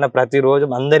సుమన్ అన్న ప్రతిరోజు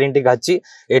అందరి ఇంటికి వచ్చి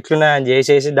ఎట్లున్నాయని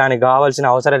చేసేసి దానికి కావాల్సిన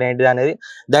అవసరాలు ఏంటిది అనేది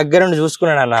దగ్గరుండి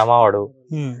చూసుకున్నాడు అన్న అమ్మవాడు.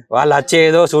 వాళ్ళు వచ్చి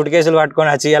ఏదో సూట్ కేసులు పట్టుకొని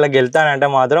వచ్చి ఇలా గెలుతానంటే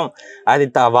మాత్రం అది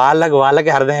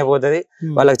వాళ్ళకి అర్థమైపోతుంది,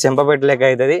 వాళ్ళకి చెంపపెట్టలేక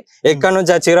అవుతుంది. ఎక్కడి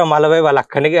నుంచి వచ్చిరో మళ్ళీ పోయి వాళ్ళు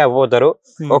అక్కడికి అయిపోతారు.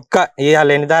 ఇవాళ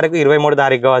ఎన్ని తారీఖు? 23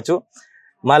 తారీఖు కావచ్చు.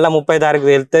 మళ్ళా 30 తారీఖు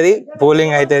వెళ్తుంది,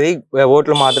 పోలింగ్ అవుతుంది.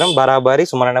 ఓట్లు మాత్రం బరాబరి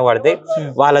సుమనన్న పడితే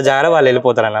వాళ్ళ జాగ్రత్త వాళ్ళు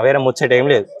వెళ్ళిపోతారు అన్న. వేరే ముచ్చట ఏం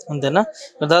లేదు. అంతేనా?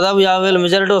 దాదాపు 50,000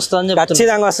 మెజారిటీ వస్తుంది.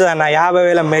 ఖచ్చితంగా వస్తుంది అన్న.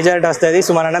 50,000 మెజారిటీ వస్తుంది.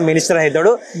 సుమనన్న మినిస్టర్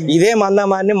అవుతాడు. ఇదే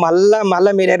మందమారిని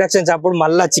మళ్ళా మీరు ఎలక్షన్స్ అప్పుడు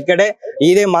మళ్ళా చిక్కడే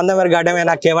ఇదే మందమారి గడ్డమే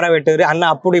నాకు కెమెరా పెట్టారు అన్న,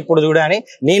 అప్పుడు ఇప్పుడు చూడని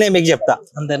నేనే మీకు చెప్తా.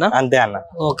 అంతేనా? అంతే అన్న.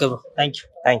 Okay, thank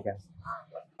you.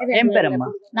 ఏం పేరమ్మా?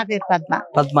 నా పేరు పద్మ.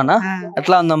 పద్మనా?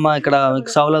 ఎట్లా ఉందమ్మా ఇక్కడ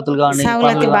సౌలతులు కానీ?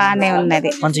 సౌలతి బాగానే ఉన్నది,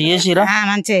 మంచిగా చేసిరా?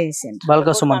 మంచిగా చేసింది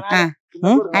బాల్క సుమన్.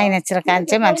 ఆయన వచ్చిన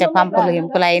కాంచే మంచిగా పంపులు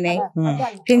ఇంపులు అయినాయి.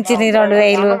 పింఛని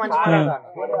 2,000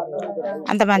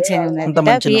 అంత మంచిగానే ఉన్నది.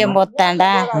 బియ్యం వస్తాండు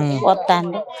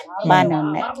బాగానే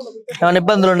ఉన్నాయి. ఏమైనా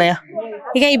ఇబ్బందులు ఉన్నాయా?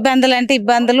 ఇక ఇబ్బందులు అంటే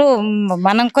ఇబ్బందులు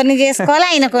మనం కొన్ని చేసుకోవాలి,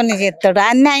 ఆయన కొన్ని చేస్తాడు.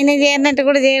 అన్ని ఆయన చేయనట్టు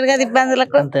కూడా చేయడు కదా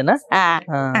ఇబ్బందులకు. అంతేనా?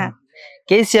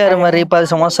 కేసీఆర్ మరి 10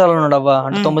 సంవత్సరాలు ఉన్నాడు అవ్వ,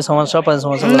 అంటే 9 సంవత్సరాలు 10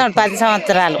 సంవత్సరాలు ఉన్నాడు. 10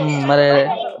 సంవత్సరాలు మరి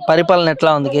పరిపాలన ఎట్లా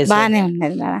ఉంది? కేసీఆర్ బాగానే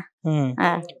ఉన్నది.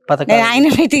 ఆయన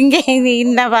మీటింగ్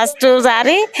ఫస్ట్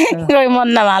సారి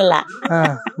మొన్న మళ్ళా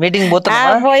మీటింగ్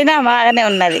పోయినా బాగానే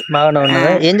ఉన్నది. బాగానే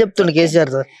ఉన్నది. ఏం చెప్తుండు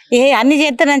కేసీఆర్ సార్? అన్ని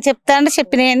చేస్తానని చెప్తాడు,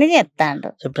 చెప్పినవన్నీ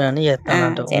చేస్తాడు. చెప్పినవన్నీ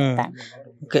చేస్తాను.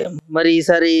 ఓకే, మరి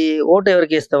ఈసారి ఓటు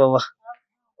ఎవరికి వేస్తావా?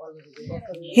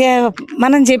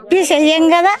 మనం చెప్పి చెయ్యం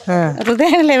కదా,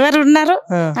 హృదయంలో ఎవరు ఉన్నారు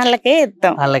వాళ్ళకే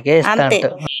ఇస్తాం. వాళ్ళకే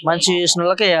మంచి చేసిన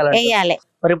వాళ్ళకే వేయాలి.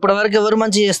 మరి ఇప్పటి వరకు ఎవరు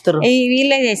మంచి చేస్తారు?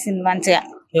 వీళ్ళే చేసింది మంచిగా.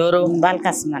 ఎవరు? బాల్క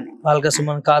సుమన్. బాల్క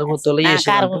సుమన్ కారు గుర్తులు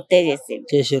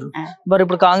చేసారు. మరి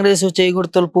ఇప్పుడు కాంగ్రెస్ చేయి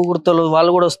గుర్తులు పూ గుర్తులు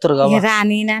వాళ్ళు కూడా వస్తారు కదా.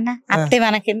 రాని నాన్న అట్టే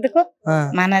మనకెందుకు,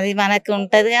 మనది మనకి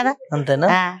ఉంటది కదా. అంతేనా?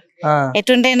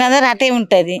 ఎటుంటేనదో అటే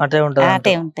ఉంటది. అటే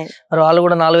ఉంటది. మరి వాళ్ళు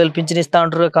కూడా 4,000 పింఛన్ ఇస్తా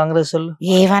ఉంటారు కాంగ్రెస్ వాళ్ళు.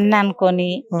 ఏమన్నా అనుకోని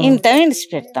ఇంత విడిచి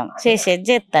పెడతాం, చేసేది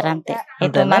చేస్తారు అంతే.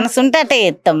 ఎటు మనసు ఉంటే అటే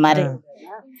చేస్తాం. మరి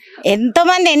ఎంతో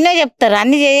మంది ఎన్నో చెప్తారు,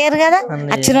 అన్ని చేయరు కదా.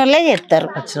 వచ్చిన వాళ్ళే చేస్తారు,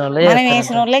 మనం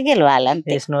వేసిన వాళ్ళే గెలవాలి అంతే.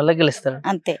 వేసిన వాళ్ళే గెలుస్తారు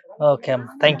అంతే. ఓకే అమ్మ,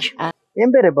 థ్యాంక్ యూ. ఏం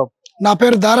పేరే బాబు? నా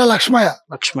పేరు దారా లక్ష్మయ్య.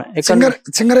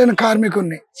 సింగరేణి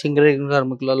కార్మికుడిని. సింగరేణి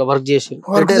కార్మికులలో వర్క్ చేసి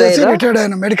రిటైర్డ్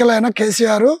అయిన మెడికల్ అయిన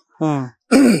కేసీఆర్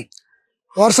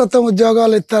వారసత్వం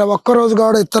ఉద్యోగాలు ఇస్తాను, ఒక్కరోజు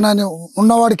కూడా ఇస్తానని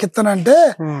ఉన్నవాడికి ఇస్తానంటే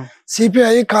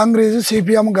సిపిఐ కాంగ్రెస్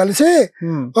సిపిఎం కలిసి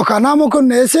ఒక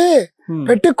అనామకుని వేసి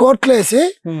పెట్టి కోర్టులో వేసి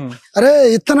అరే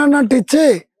ఇత్తనన్నట్టు ఇచ్చి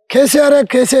కేసీఆర్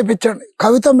కేసు వేయించండి,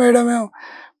 కవిత మేడమే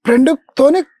ఫ్రెండ్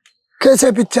తోని కేసు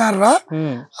వేయించారా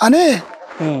అని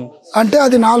అంటే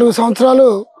అది 4 సంవత్సరాలు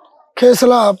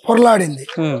కేసుల పొరలాడింది.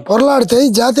 పొరలాడితే ఈ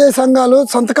జాతీయ సంఘాలు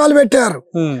సంతకాలు పెట్టారు.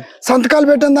 సంతకాలు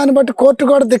పెట్టిన దాన్ని బట్టి కోర్టు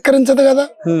కూడా ధిక్కరించదు కదా,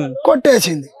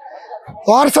 కొట్టేసింది.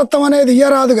 వారసత్వం అనేది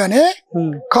ఇయ్యరాదు గానీ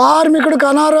కార్మికుడికి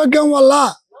అనారోగ్యం వల్ల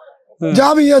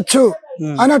జాబ్ ఇయ్యొచ్చు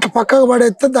అని అట్లా పక్కకు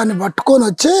పడేస్తే దాన్ని పట్టుకొని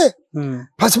వచ్చి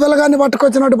పసిపిల్లగాన్ని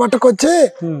పట్టుకొచ్చినట్టు పట్టుకొచ్చి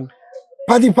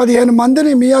 10-15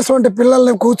 మందిని మీ అసలు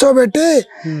పిల్లల్ని కూర్చోబెట్టి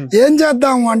ఏం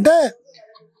చేద్దాము అంటే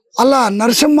అలా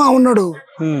నరసింహ ఉన్నాడు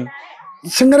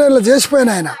సింగరేళ్ళ చేసిపోయిన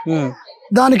ఆయన,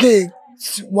 దానికి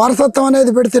వారసత్వం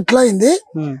అనేది పెడితే ఇట్లా అయింది.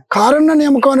 కారుణ్య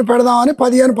నియామకం అని పెడదామని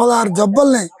 15-16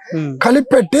 జబ్బల్ని కలిపి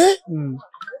పెట్టి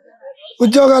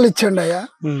ఉద్యోగాలు ఇచ్చండి అయ్యా.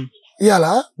 ఇవాళ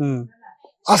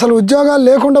అసలు ఉద్యోగాలు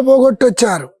లేకుండా పోగొట్టి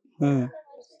వచ్చారు.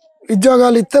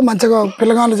 ఉద్యోగాలు ఇస్తే మంచిగా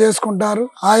పిల్లగాళ్ళు చేసుకుంటారు,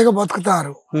 హాయిగా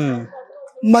బతుకుతారు.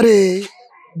 మరి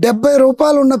 70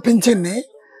 రూపాయలు ఉన్న పింఛన్ని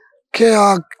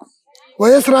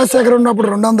వైఎస్ రాజశేఖర్ ఉన్నప్పుడు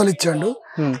 200 ఇచ్చాడు.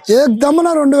 ఏకదమ్మున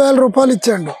 2000 రూపాయలు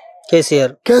ఇచ్చాడు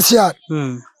కేసీఆర్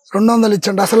 200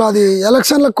 ఇచ్చాడు. అసలు అది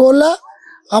ఎలక్షన్ల కోళ్ళ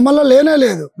అమల్లో లేనే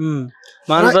లేదు,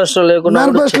 మేనిఫెస్టో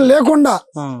లేకుండా.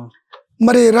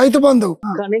 మరి రైతు బంధు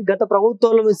కానీ గత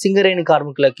ప్రభుత్వంలో సింగరేణి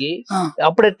కార్మికులకి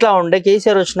అప్పుడు ఎట్లా ఉండే,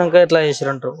 కేసీఆర్ వచ్చినాక ఎట్లా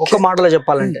చేశారంటారు ఒక మాటలో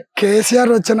చెప్పాలంటే?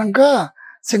 కేసీఆర్ వచ్చినాక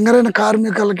సింగరేణి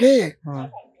కార్మికులకి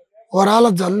వరాల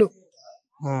జల్లు.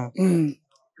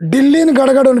 ఢిల్లీని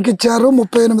గడగడానికి ఇచ్చారు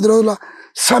 38 రోజుల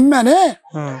సమ్మెనే.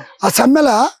 ఆ సమ్మెల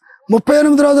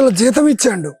 38 రోజుల జీతం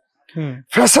ఇచ్చాడు.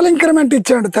 స్పెషల్ ఇంక్రిమెంట్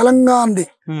ఇచ్చాడు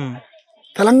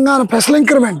తెలంగాణ స్పెషల్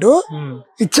ఇంక్రిమెంట్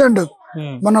ఇచ్చాడు.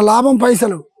 మన లాభం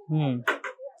పైసలు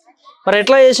మరి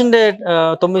ఎట్లా చేసిండే?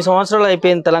 9 సంవత్సరాలు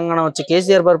అయిపోయింది తెలంగాణ వచ్చి,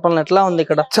 కేసీఆర్ పరిపాలన ఎట్లా ఉంది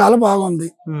ఇక్కడ? చాలా బాగుంది,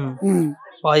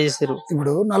 బాగా చేసారు.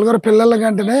 ఇప్పుడు 4 పిల్లల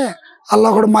కంటేనే అలా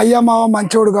ఒకడు మయ్య మావ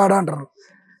మంచోడు కాడు అంటారు.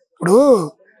 ఇప్పుడు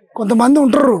కొంతమంది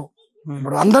ఉంటారు,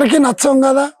 ఇప్పుడు అందరికీ నచ్చం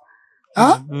కదా,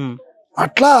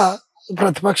 అట్లా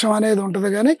ప్రతిపక్షం అనేది ఉంటది.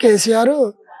 కానీ కేసీఆర్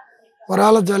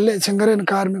వరాల జల్లి సింగరేణి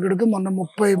కార్మికుడికి మొన్న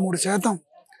 33%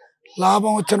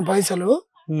 లాభం వచ్చిన పైసలు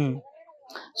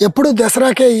ఎప్పుడు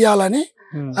దసరాకే ఇయ్యాలని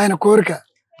ఆయన కోరిక.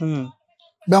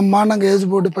 బ్రహ్మాండంగా ఏజ్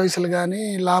బోర్డు పైసలు గాని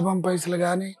లాభం పైసలు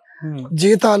గాని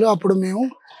జీతాలు. అప్పుడు మేము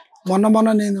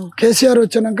మొన్న నేను కేసీఆర్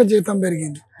వచ్చినాక జీతం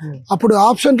పెరిగింది. అప్పుడు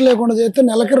ఆప్షన్ లేకుండా చేస్తే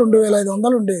నెలకి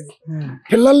 2500 ఉండేది.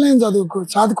 పిల్లల్ని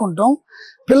చదువుకుంటాం,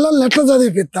 పిల్లల్ని ఎట్లా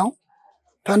చదివిపిస్తాం.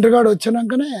 తండ్రిగాడు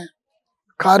వచ్చినాకనే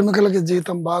కార్మికులకి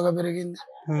జీతం బాగా పెరిగింది.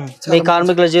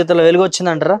 కార్మికుల జీవితంలో వెలుగు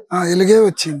వచ్చిందంటారా? వెలుగే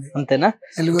వచ్చింది. అంతేనా?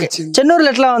 వెలుగు వచ్చింది. చెన్నూరులో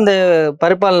ఎట్లా ఉంది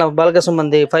పరిపాలన? బాల్క సుమన్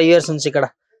 5 years నుంచి ఇక్కడ.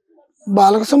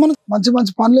 బాల్క సుమన్ మంచి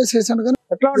మంచి పనులు చేశాడు. కానీ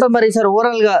ఎట్లా ఉంటుంది మరి ఈసారి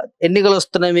ఓవరాల్ గా? ఎన్నికలు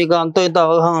వస్తున్నాయి, మీకు అంతో ఇంత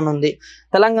అవగాహన ఉంది.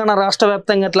 తెలంగాణ రాష్ట్ర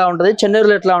వ్యాప్తంగా ఎట్లా ఉంటది,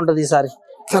 చెన్నూరులో ఎట్లా ఉంటది ఈసారి?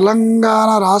 తెలంగాణ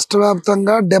రాష్ట్ర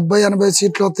వ్యాప్తంగా 70-80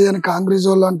 సీట్లు వస్తాయని కాంగ్రెస్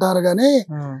వాళ్ళు అంటారు. కానీ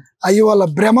అవి వాళ్ళ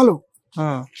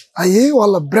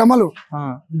భ్రమలు,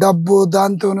 డబ్బు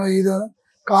దాంతోనూ ఇది.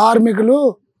 కార్మికులు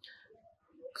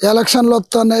ఎలక్షన్లు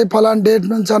వస్తున్నాయి ఫలానా డేట్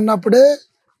నుంచి అన్నప్పుడే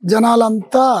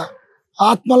జనాలంతా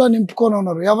ఆత్మలో నింపుకొని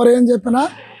ఉన్నారు. ఎవరేం చెప్పినా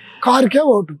కారుకే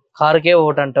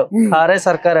ఓటు అంటావు. కారే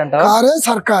సర్కార్ అంటావు. కారే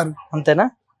సర్కారు, అంతేనా?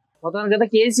 మొత్తానికి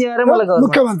కేసీఆర్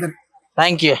ముఖ్యమంత్రి.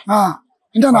 Thank you.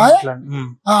 ఇంటనా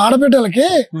ఆడబిడ్డలకి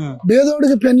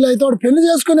బేదోడికి పెళ్లి అయితే వాడు పెళ్లి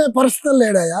చేసుకునే పరిస్థితులు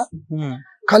లేడాయా.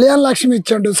 కళ్యాణ లక్ష్మి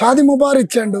ఇచ్చాడు, సాది ముబార్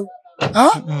ఇచ్చాడు.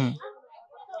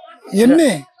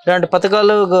 ఎన్ని ఇలాంటి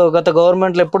పథకాలు గత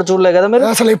గవర్నమెంట్ లో ఎప్పుడు చూడలే కదా మీరు?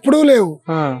 అసలు ఎప్పుడూ లేవు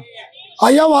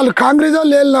అయ్యా. వాళ్ళు కాంగ్రెస్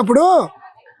వాళ్ళు వెళ్ళినప్పుడు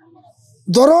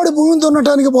దొరవాడి భూమి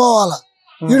దున్నటానికి పోవాలా,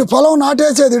 వీడు పొలం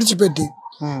నాటేసేది విడిచిపెట్టి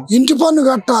ఇంటి పన్ను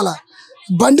కట్టాలా,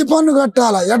 బండి పన్ను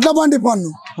కట్టాలా, ఎడ్ల బండి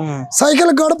పన్ను,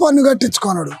 సైకిల్ కూడా పన్ను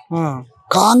కట్టించుకున్నాడు.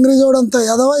 కాంగ్రెస్ వాడంతా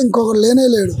ఎదవా ఇంకొకరు లేనే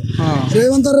లేడు.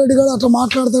 రేవంత్ రెడ్డి కూడా అట్లా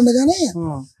మాట్లాడుతుండే. కానీ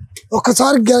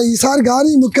ఈసారి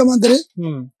కానీ ముఖ్యమంత్రి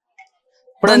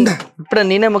ఇప్పుడు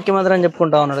నేనే ముఖ్యమంత్రి అని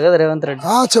చెప్పుకుంటా ఉన్నాడు కదా రేవంత్ రెడ్డి.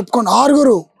 చెప్పుకోండి.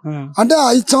 6 అంటే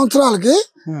 5 సంవత్సరాలకి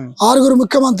 6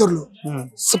 ముఖ్యమంత్రులు.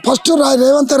 ఫస్ట్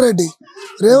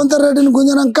రేవంత్ రెడ్డిని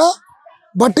గుంజినాక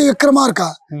బట్టి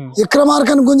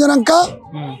విక్రమార్కని గుంజినాక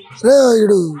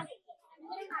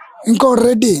ఇంకోటి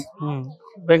రెడ్డి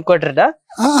వెంకటరెడ్డి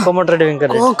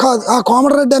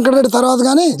వెంకటరెడ్డి తర్వాత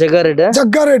గాని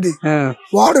జగ్గారెడ్డి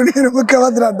వాడు నేను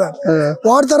ముఖ్యమంత్రి అంటాను.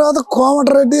 వాడి తర్వాత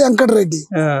కోమటిరెడ్డి వెంకటరెడ్డి.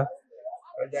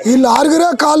 వీళ్ళు 6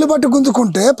 కాళ్ళు పట్టి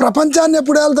గుంజుకుంటే ప్రపంచాన్ని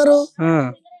ఎప్పుడు వెళ్తారు?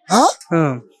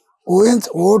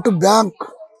 Vote bank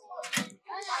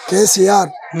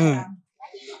KCR.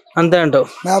 అంతే అంటావు.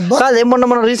 కాదేమన్నా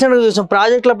మనం రీసెంట్ గా చూసాం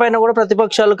ప్రాజెక్టుల పైన కూడా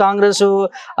ప్రతిపక్షాలు కాంగ్రెస్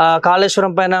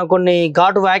కాళేశ్వరం పైన కొన్ని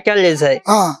ఘాటు వ్యాఖ్యలు చేశాయి.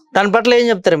 దాని పట్ల ఏం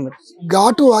చెప్తారు మీరు?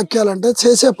 ఘాటు వాక్యాలు అంటే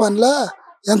చేసే పనిలో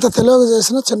ఎంత తెలివిగా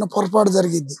చేసినా చిన్న పొరపాటు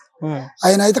జరిగింది.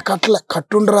 ఆయన అయితే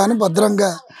కట్టుండరా అని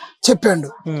భద్రంగా చెప్పాడు.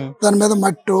 దాని మీద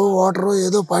మట్టు వాటర్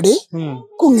ఏదో పడి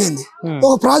కుంగింది.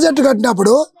 ఒక ప్రాజెక్ట్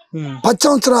కట్టినప్పుడు 10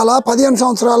 సంవత్సరాల 15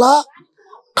 సంవత్సరాల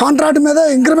కాంట్రాక్ట్ మీద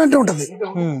ఇంక్రిమెంట్ ఉంటది.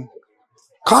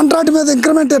 కాంట్రాక్ట్ మీద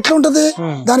ఇంక్రిమెంట్ ఎట్లుంటది?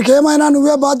 దానికి ఏమైనా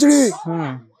నువ్వే బాధ్యుడి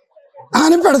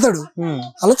అని పెడతాడు.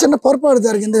 అలా చిన్న పొరపాటు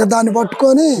జరిగింది. దాన్ని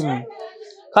పట్టుకొని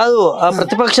కాదు ఆ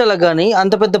ప్రతిపక్షాలకు గానీ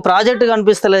అంత పెద్ద ప్రాజెక్ట్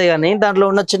కనిపిస్తలేదు గానీ దాంట్లో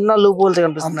ఉన్న చిన్న లూప్ హోల్స్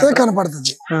అంతే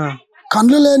కనపడుతుంది.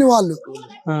 కళ్ళు లేని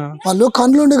వాళ్ళు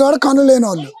కళ్ళుండి కూడా కళ్ళు లేని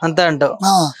వాళ్ళు అంతే అంటావు.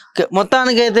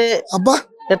 మొత్తానికి అయితే అబ్బా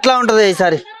ఎట్లా ఉంటది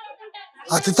ఈసారి?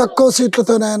 అతి తక్కువ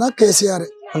సీట్లతోనైనా కేసీఆర్.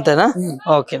 అంతేనా?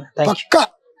 Okay,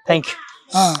 thank you.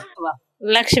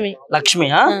 Lakshmi. Lakshmi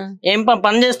ఏం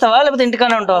పని చేస్తావా లేకపోతే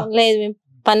ఇంటికానే ఉంటావా? లేదు, మేము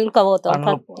పనులకు పోతాం.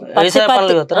 పత్తి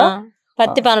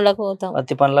పనులకు పోతాం.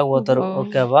 పత్తి పనులకు పోతారు.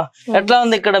 ఓకే అబ్బా. ఎట్లా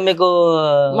ఉంది ఇక్కడ మీకు?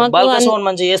 బాల్క సుమన్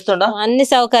మంచిగా చేస్తుండా? అన్ని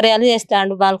సౌకర్యాలు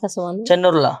చేస్తాడు బాల్క సుమన్.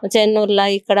 చెన్నూరులో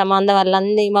ఇక్కడ మంద వాళ్ళు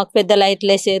అన్ని మాకు పెద్ద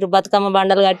లైట్లు వేసారు, బతుకమ్మ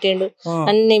బండలు కట్టిండు,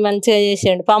 అన్ని మంచిగా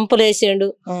చేసిండు, పంపులు వేసిండు,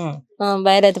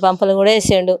 బైరైతు పంపులు కూడా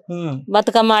వేసిండు,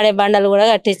 బతుకమ్మ ఆడే బండలు కూడా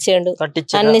కట్టించిండు,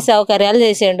 అన్ని సౌకర్యాలు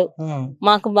చేసిండు.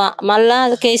 మాకు మళ్ళా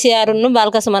కేసీఆర్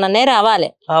బాల్క సుమన్ అనే రావాలి.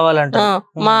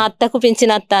 మా అత్తకు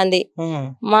పింఛన్ వస్తుంది,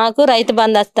 మాకు రైతు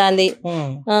బంధు వస్తుంది.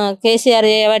 కేసీఆర్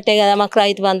చేయబట్టే కదా మాకు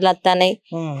రైతు బంధులు వస్తున్నాయి.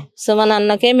 సుమన్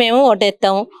అన్నకే మేము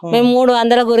ఓటేస్తాము. మేము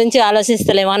 300 గురించి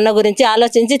ఆలోచిస్తలేము, అన్న గురించి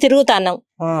ఆలోచించి తిరుగుతున్నాం.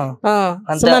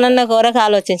 సుమన్ అన్న కొరకు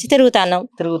ఆలోచించి తిరుగుతున్నాం.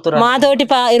 మాతోటి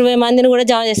 20 మందిని కూడా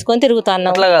జమ చేసుకొని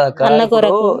తిరుగుతున్నాం అన్న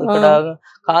కొరకు.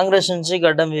 కాంగ్రెస్ నుంచి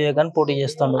గడ్డం వివేక్ అని పోటీ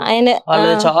చేస్తాడు. ఆయన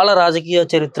చాలా రాజకీయ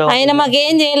చరిత్ర. ఆయన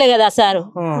మాకేం చేయలే కదా సార్.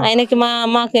 ఆయనకి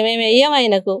మాకు మేము వెయ్యం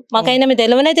ఆయనకు. మాకైనా మేము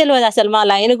తెలియనే తెలియదు అసలు. మా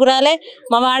లైన్కు రాలే,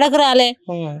 మా వాడకు రాలే.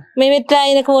 మేము ఇట్లా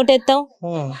ఆయనకు ఓటేస్తాం.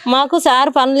 మాకు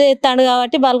సార్ పనులు చేస్తాడు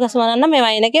కాబట్టి బాల్క సుమన్ అన్న మేము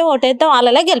ఆయనకే ఓటేస్తాం,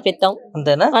 వాళ్ళనే గెలిపిస్తాం.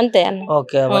 అంతేనా? అంతే అన్న.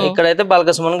 ఓకే, ఇక్కడైతే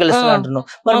బాల్క సుమన్ గెలుస్తాడు అంటున్నావు.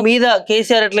 మరి మీద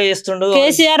కేసీఆర్ ఎట్లా చేస్తుండు?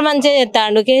 కేసీఆర్ మంచిగా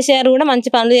చేస్తాడు. కేసీఆర్ కూడా మంచి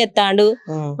పనులు చేస్తాడు.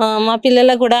 మా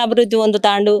పిల్లలకు కూడా అభివృద్ధి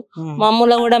పొందుతాడు.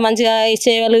 మమ్మల్ని కూడా మంచిగా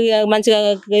సేవలు, మంచిగా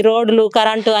రోడ్లు,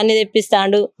 కరెంటు అన్ని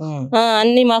తెప్పిస్తాడు.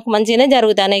 అన్ని మాకు మంచిగానే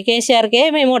జరుగుతాయి. కేసీఆర్ కే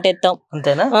మేము ఓటేస్తాం.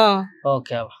 అంతేనా?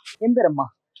 ఓకే. ఏం పేరమ్మా?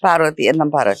 పార్వతి.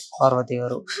 పార్వతి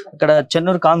గారు ఇక్కడ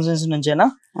చెన్నూరు కాన్స్టిట్యూన్సీ నుంచేనా?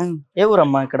 ఏ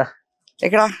ఊరమ్మా ఇక్కడ?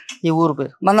 ఇక్కడ ఈ ఊరు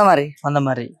పేరు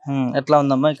మందమరి. ఎట్లా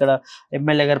ఉందమ్మా ఇక్కడ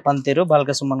ఎమ్మెల్యే గారి పనితీరు?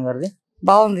 బాల్క సుమన్ గారిది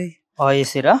బాగుంది. బాగా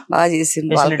చేసిరా? బాగా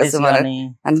చేసిండు.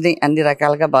 అన్ని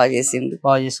రకాలుగా బాగా చేసిండు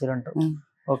అంట.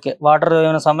 ఓకే. వాటర్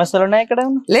ఏమైనా సమస్యలు ఉన్నాయి ఇక్కడ?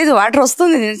 లేదు, వాటర్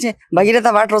వస్తుంది. భగీరథ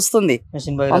వాటర్ వస్తుంది,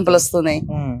 పంపులు వస్తున్నాయి.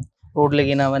 రోడ్లు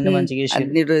గిన అవన్నీ మంచిగా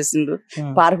అన్ని వేసిండ్రు,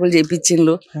 పార్కులు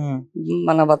చేపించిండ్రు.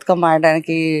 మన బతుకమ్మ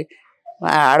ఆడడానికి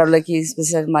ఆడవాళ్ళకి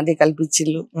స్పెషల్ మంది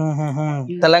కల్పించిండ్రు.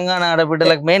 తెలంగాణ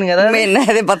ఆడబిడ్డలకు మెయిన్ కదా, మెయిన్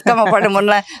అదే బతుకమ్మ పాట.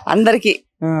 మొన్న అందరికి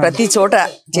ప్రతి చోట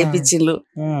చేపించిండ్రు.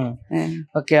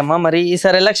 ఓకే అమ్మా, మరి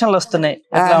ఈసారి ఎలక్షన్లు వస్తున్నాయి,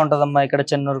 ఎట్లా ఉంటదమ్మా ఇక్కడ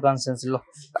చెన్నూరు కాన్స్టిట్యూన్సీలో?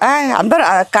 అందరు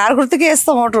కారు గుర్తుకే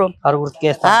వేస్తాం ఓటు.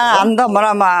 అందరూ మన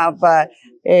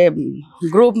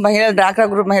గ్రూప్ మహిళలు, డాక్రా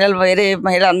గ్రూప్ మహిళలు, వేరే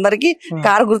మహిళలు అందరికి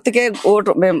కారు గుర్తుకే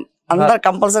ఓటు. మేము అందరు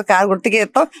కంపల్సరీ కారు గుర్తుకే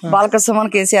ఇస్తాం. బాల్క సుమన్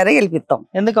కేసీఆర్ గెలిపిస్తాం.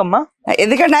 ఎందుకమ్మా?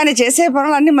 ఎందుకంటే ఆయన చేసే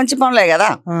పనులు అన్ని మంచి పనులే కదా.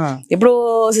 ఇప్పుడు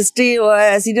 60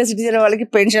 సీనియర్ సిటిజన్ వాళ్ళకి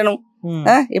పెన్షన్,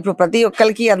 ఇప్పుడు ప్రతి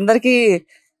ఒక్కరికి అందరికి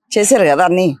చేశారు కదా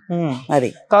అన్ని. అది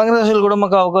కాంగ్రెస్ కూడా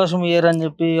మాకు అవకాశం ఇయ్యరని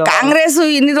చెప్పి, కాంగ్రెస్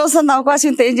ఇన్ని రోజులు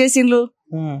అవకాశం ఏం చేసిండ్రు?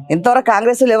 ఇంతవరకు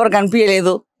కాంగ్రెస్ ఎవరు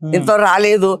కనిపించలేదు, ఇంతవరకు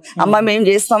రాలేదు. అమ్మ మేము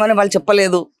చేస్తామని వాళ్ళు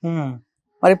చెప్పలేదు.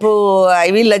 మరి ఇప్పుడు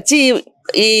వీళ్ళు వచ్చి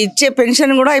ఈ ఇచ్చే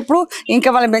పెన్షన్ కూడా ఇప్పుడు ఇంకా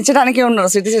వాళ్ళు పెంచడానికే ఉన్నారు.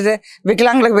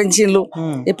 వికలాంగులకు పెంచిండ్రు,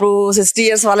 ఇప్పుడు 60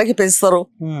 years వాళ్ళకి పెంచుతారు.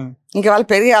 ఇంకా వాళ్ళు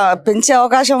పెంచే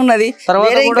అవకాశం ఉన్నది.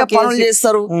 ఇంకా పనులు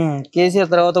చేస్తారు.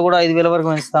 కేసీఆర్ తర్వాత కూడా 5,000 వరకు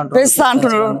పెంచుతా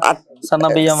అంటున్నారు.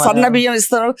 సన్న బియ్యం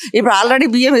ఇస్తారు. ఇప్పుడు ఆల్రెడీ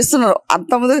బియ్యం ఇస్తున్నారు.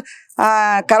 అంతకుముందు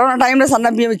కరోనా టైంలో సన్న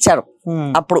బియ్యం ఇచ్చారు.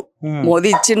 అప్పుడు మోదీ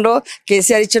ఇచ్చిండో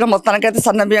కేసీఆర్ ఇచ్చిండో మొత్తానికైతే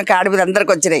సన్న బియ్యం కార్డు మీద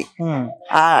అందరికి వచ్చినాయి.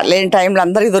 లేని టైంలో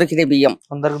అందరికి దొరికినాయి బియ్యం.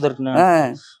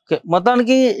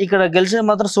 మొత్తానికి ఇక్కడ గెలిచిన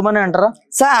మాత్రం సుమనే అంటారా?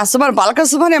 సుమన్, బాల్క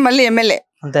సుమనే మళ్ళీ ఎమ్మెల్యే.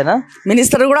 అంతేనా?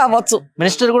 మినిస్టర్ కూడా అవ్వచ్చు.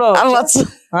 అవ్వచ్చు.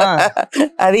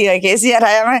 అది కేసీఆర్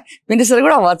హయామే మినిస్టర్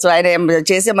కూడా అవ్వచ్చు. ఆయన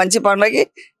చేసే మంచి పనులకి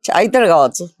అవుతాడు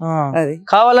కావచ్చు. అది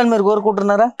కావాలని మీరు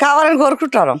కోరుకుంటున్నారా? కావాలని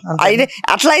కోరుకుంటారు. అయితే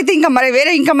అట్లా అయితే ఇంకా మరి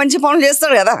వేరే ఇంకా మంచి పనులు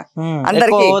చేస్తాడు కదా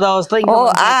అందరికి.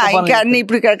 ఇంకా అన్ని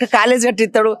ఇప్పుడు ఇక్కడ కాలేజ్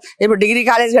కట్టిస్తాడు, ఇప్పుడు డిగ్రీ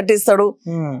కాలేజ్ కట్టిస్తాడు.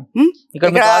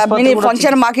 ఇక్కడ మినీ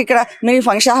ఫంక్షన్, మాకు ఇక్కడ మినీ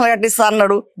ఫంక్షన్ హాల్ కట్టిస్తా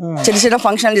అన్నాడు, చిన్న చిన్న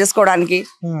ఫంక్షన్లు చేసుకోవడానికి.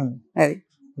 అది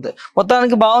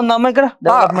మొత్తానికి బాగుందమ్మా ఇక్కడ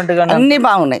డెవలప్మెంట్ గానీ అన్ని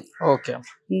బాగున్నాయి. ఓకే.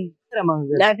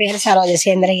 నా పేరు సరోజ,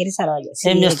 సేంద్రగిరి సరోజ.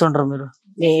 ఏం చేస్తుంటారు మీరు?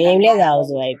 ఏం లేదు,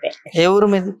 హౌస్ వైఫ్. ఏ ఊరు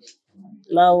మీది?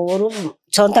 మా ఊరు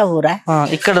సొంత ఊరా?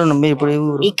 ఇక్కడ మీ ఇప్పుడు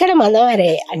ఇక్కడ మందవారే.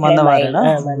 మందవారేనా?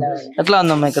 ఎట్లా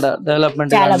ఉందమ్మా ఇక్కడ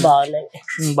డెవలప్మెంట్? చాలా బాగున్నది.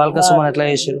 బాల్క సుమన్ ఎట్లా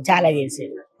చేసారు? చాలా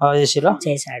చేసాడు. చేసిరా?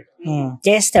 చేశాడు,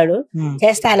 చేస్తాడు,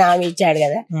 చేస్తాను ఆమె ఇచ్చాడు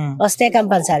కదా, వస్తే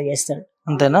కంపల్సరీ చేస్తాడు.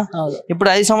 అంతేనా? ఇప్పుడు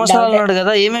 5 సంవత్సరాలు ఉన్నాడు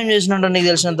కదా, ఏమేమి చేసినాడు నీకు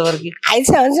తెలిసినంత వరకు? 5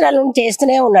 సంవత్సరాల నుంచి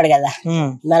చేస్తూనే ఉన్నాడు కదా,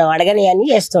 మనం అడగని అన్ని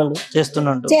చేస్తున్నాడు,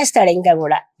 చేస్తాడు ఇంకా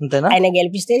కూడా. అంతేనా? ఆయన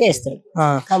గెలిపిస్తే చేస్తాడు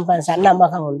కంపల్సరీ,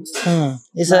 నమ్మకం ఉంది.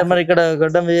 ఈసారి మరి ఇక్కడ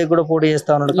గడ్డం వివేక్ కూడా పోటీ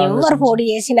చేస్తా ఉన్నాడు. ఎవరు పోటీ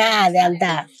చేసినా అది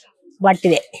అంతా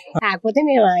బట్టిదే. కాకపోతే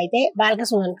మేము అయితే బాల్క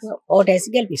సుమన్ ఓటేసి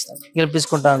గెలిపిస్తాం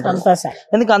కంపల్సరీ.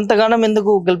 ఎందుకు అంతగానం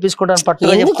ఎందుకు గెలిపించుకుంటాను పట్టు?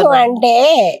 ఎందుకు అంటే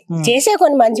చేసే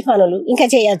కొన్ని మంచి పనులు ఇంకా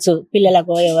చేయొచ్చు,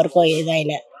 పిల్లలకో ఎవరికో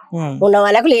ఏదైనా. ఉన్న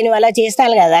వాళ్ళకు లేని వాళ్ళ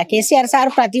చేస్తాను కదా, కేసీఆర్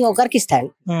సార్ ప్రతి ఒక్కరికి ఇస్తాడు,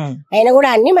 ఆయన కూడా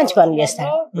అన్ని మంచి పనులు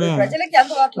చేస్తాడు.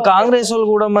 కాంగ్రెస్ వాళ్ళు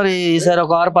కూడా మరి ఈసారి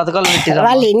ఒక 6 పథకాలు పెట్టారు.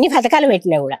 వాళ్ళు ఎన్ని పథకాలు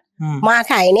పెట్టినా కూడా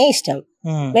మాకు ఆయనే ఇష్టం.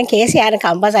 మేము కేసీఆర్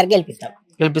కంపల్సరీ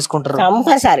గెలిపించుకుంటారు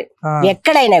కంపల్సరీ,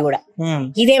 ఎక్కడైనా కూడా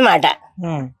ఇదే మాట.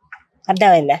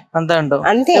 అర్థమైందా? అంతే అంటావు?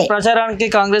 అంతే. ప్రచారానికి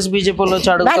కాంగ్రెస్ బీజేపీ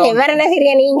వాళ్ళు ఎవరైనా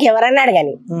తిరిగాని ఇంకెవరన్నా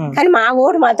అడగని, కానీ మా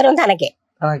ఓటు మాత్రం తనకే.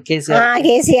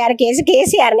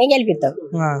 కేసీఆర్ నే గెలిపిస్తాం.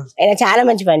 ఆయన చాలా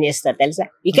మంచి పని చేస్తారు తెలుసా,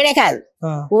 ఇక్కడే కాదు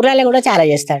ఊర్లలో కూడా చాలా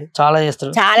చేస్తాడు. చాలా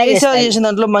చేసిన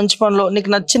దాంట్లో మంచి పనులు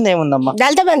నీకు నచ్చింది ఏముందమ్మా?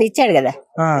 దళిత బంధు ఇచ్చాడు కదా,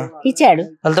 ఇచ్చాడు.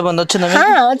 దళిత బంధు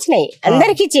వచ్చినాయి,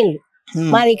 అందరికి ఇచ్చిండు.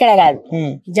 మాది ఇక్కడ కాదు,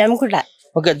 జమ్కుంట.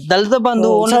 ఓకే. దళిత బంధు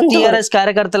టీఆర్ఎస్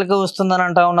కార్యకర్తలకు వస్తుందని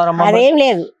అంటా ఉన్నారమ్మా? అదేం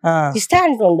లేదు, ఇస్తా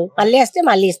అంటుండు, మళ్ళీ వస్తే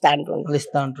మళ్ళీ ఇస్తా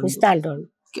అంటుండు.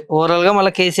 ఓవరాల్ గా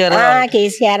మళ్ళీ కేసీఆర్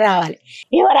రావాలి.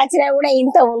 ఎవరు వచ్చినా కూడా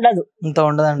ఇంత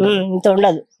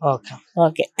ఉండదు. ఓకే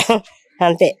ఓకే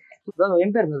అంతే. ఏం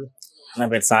పేరు? నా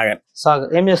పేరు సాగర్.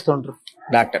 ఏం చేస్తుంటారు?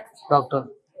 డాక్టర్.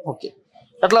 ఓకే.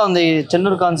 ఎట్లా ఉంది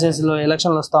చెన్నూరు కాన్స్టిట్యూన్సీ లో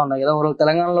ఎలక్షన్లు వస్తా ఉన్నాయి కదా, ఓవరాల్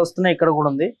తెలంగాణలో వస్తున్నాయి, ఇక్కడ కూడా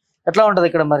ఉంది. ఎట్లా ఉంటది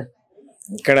ఇక్కడ మరి?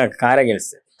 ఇక్కడ కారే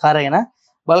గెలుస్తుంది. కారేనా?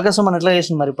 బాల్క సుమన్ ఎట్లా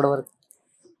చేసింది మరి ఇప్పటి వరకు?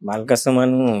 బాల్క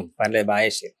సుమన్ పర్లేదు,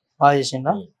 బాగా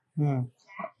చేసిందా?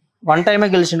 1 టైమే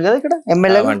గెలిచిండు కదా ఇక్కడ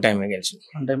ఎమ్మెల్యే? 1 టైమే గెలిచిండు.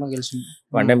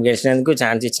 1 టైం గెలిచినందుకు,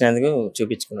 ఛాన్స్ ఇచ్చినందుకు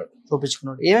చూపించుకున్నాడు.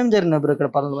 ఏమేమి జరిగినాయి ఇప్పుడు ఇక్కడ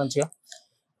పనులు మంచిగా?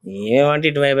 ఏమంటే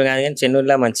ఇటువైపు కాదు కానీ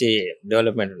చెన్నూరులో మంచి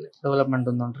డెవలప్మెంట్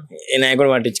ఉందంటారు. ఈ నాయకుడు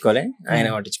పట్టించుకోలే, ఆయన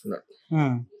పట్టించుకున్నాడు.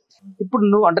 ఇప్పుడు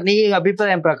నువ్వు అంటే నీ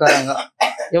అభిప్రాయం ప్రకారంగా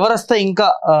ఎవరు వస్తే ఇంకా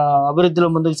అభివృద్ధిలో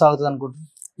ముందుకు సాగుతుంది అనుకుంటున్నాను?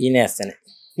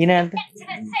 ఈయన అంటే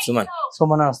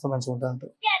సుమన్ వస్తే మంచిగా ఉంటుంది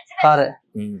అంటారు.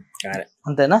 కారే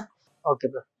అంతేనా? Okay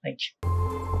bro, thank you.